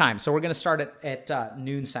 Same time. So we're going to start at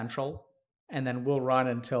noon Central, and then we'll run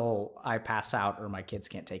until I pass out or my kids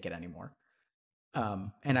can't take it anymore.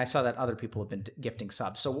 And I saw that other people have been gifting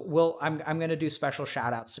subs. So I'm going to do special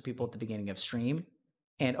shout outs to people at the beginning of stream.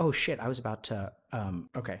 And oh shit, I was about to,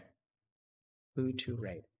 okay. Who to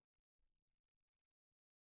raid?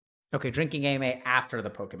 Okay, drinking AMA after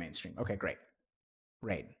the Pokemon stream. Okay, great.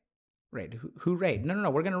 Raid. Who raid? No,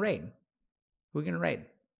 we're gonna raid. We're gonna raid.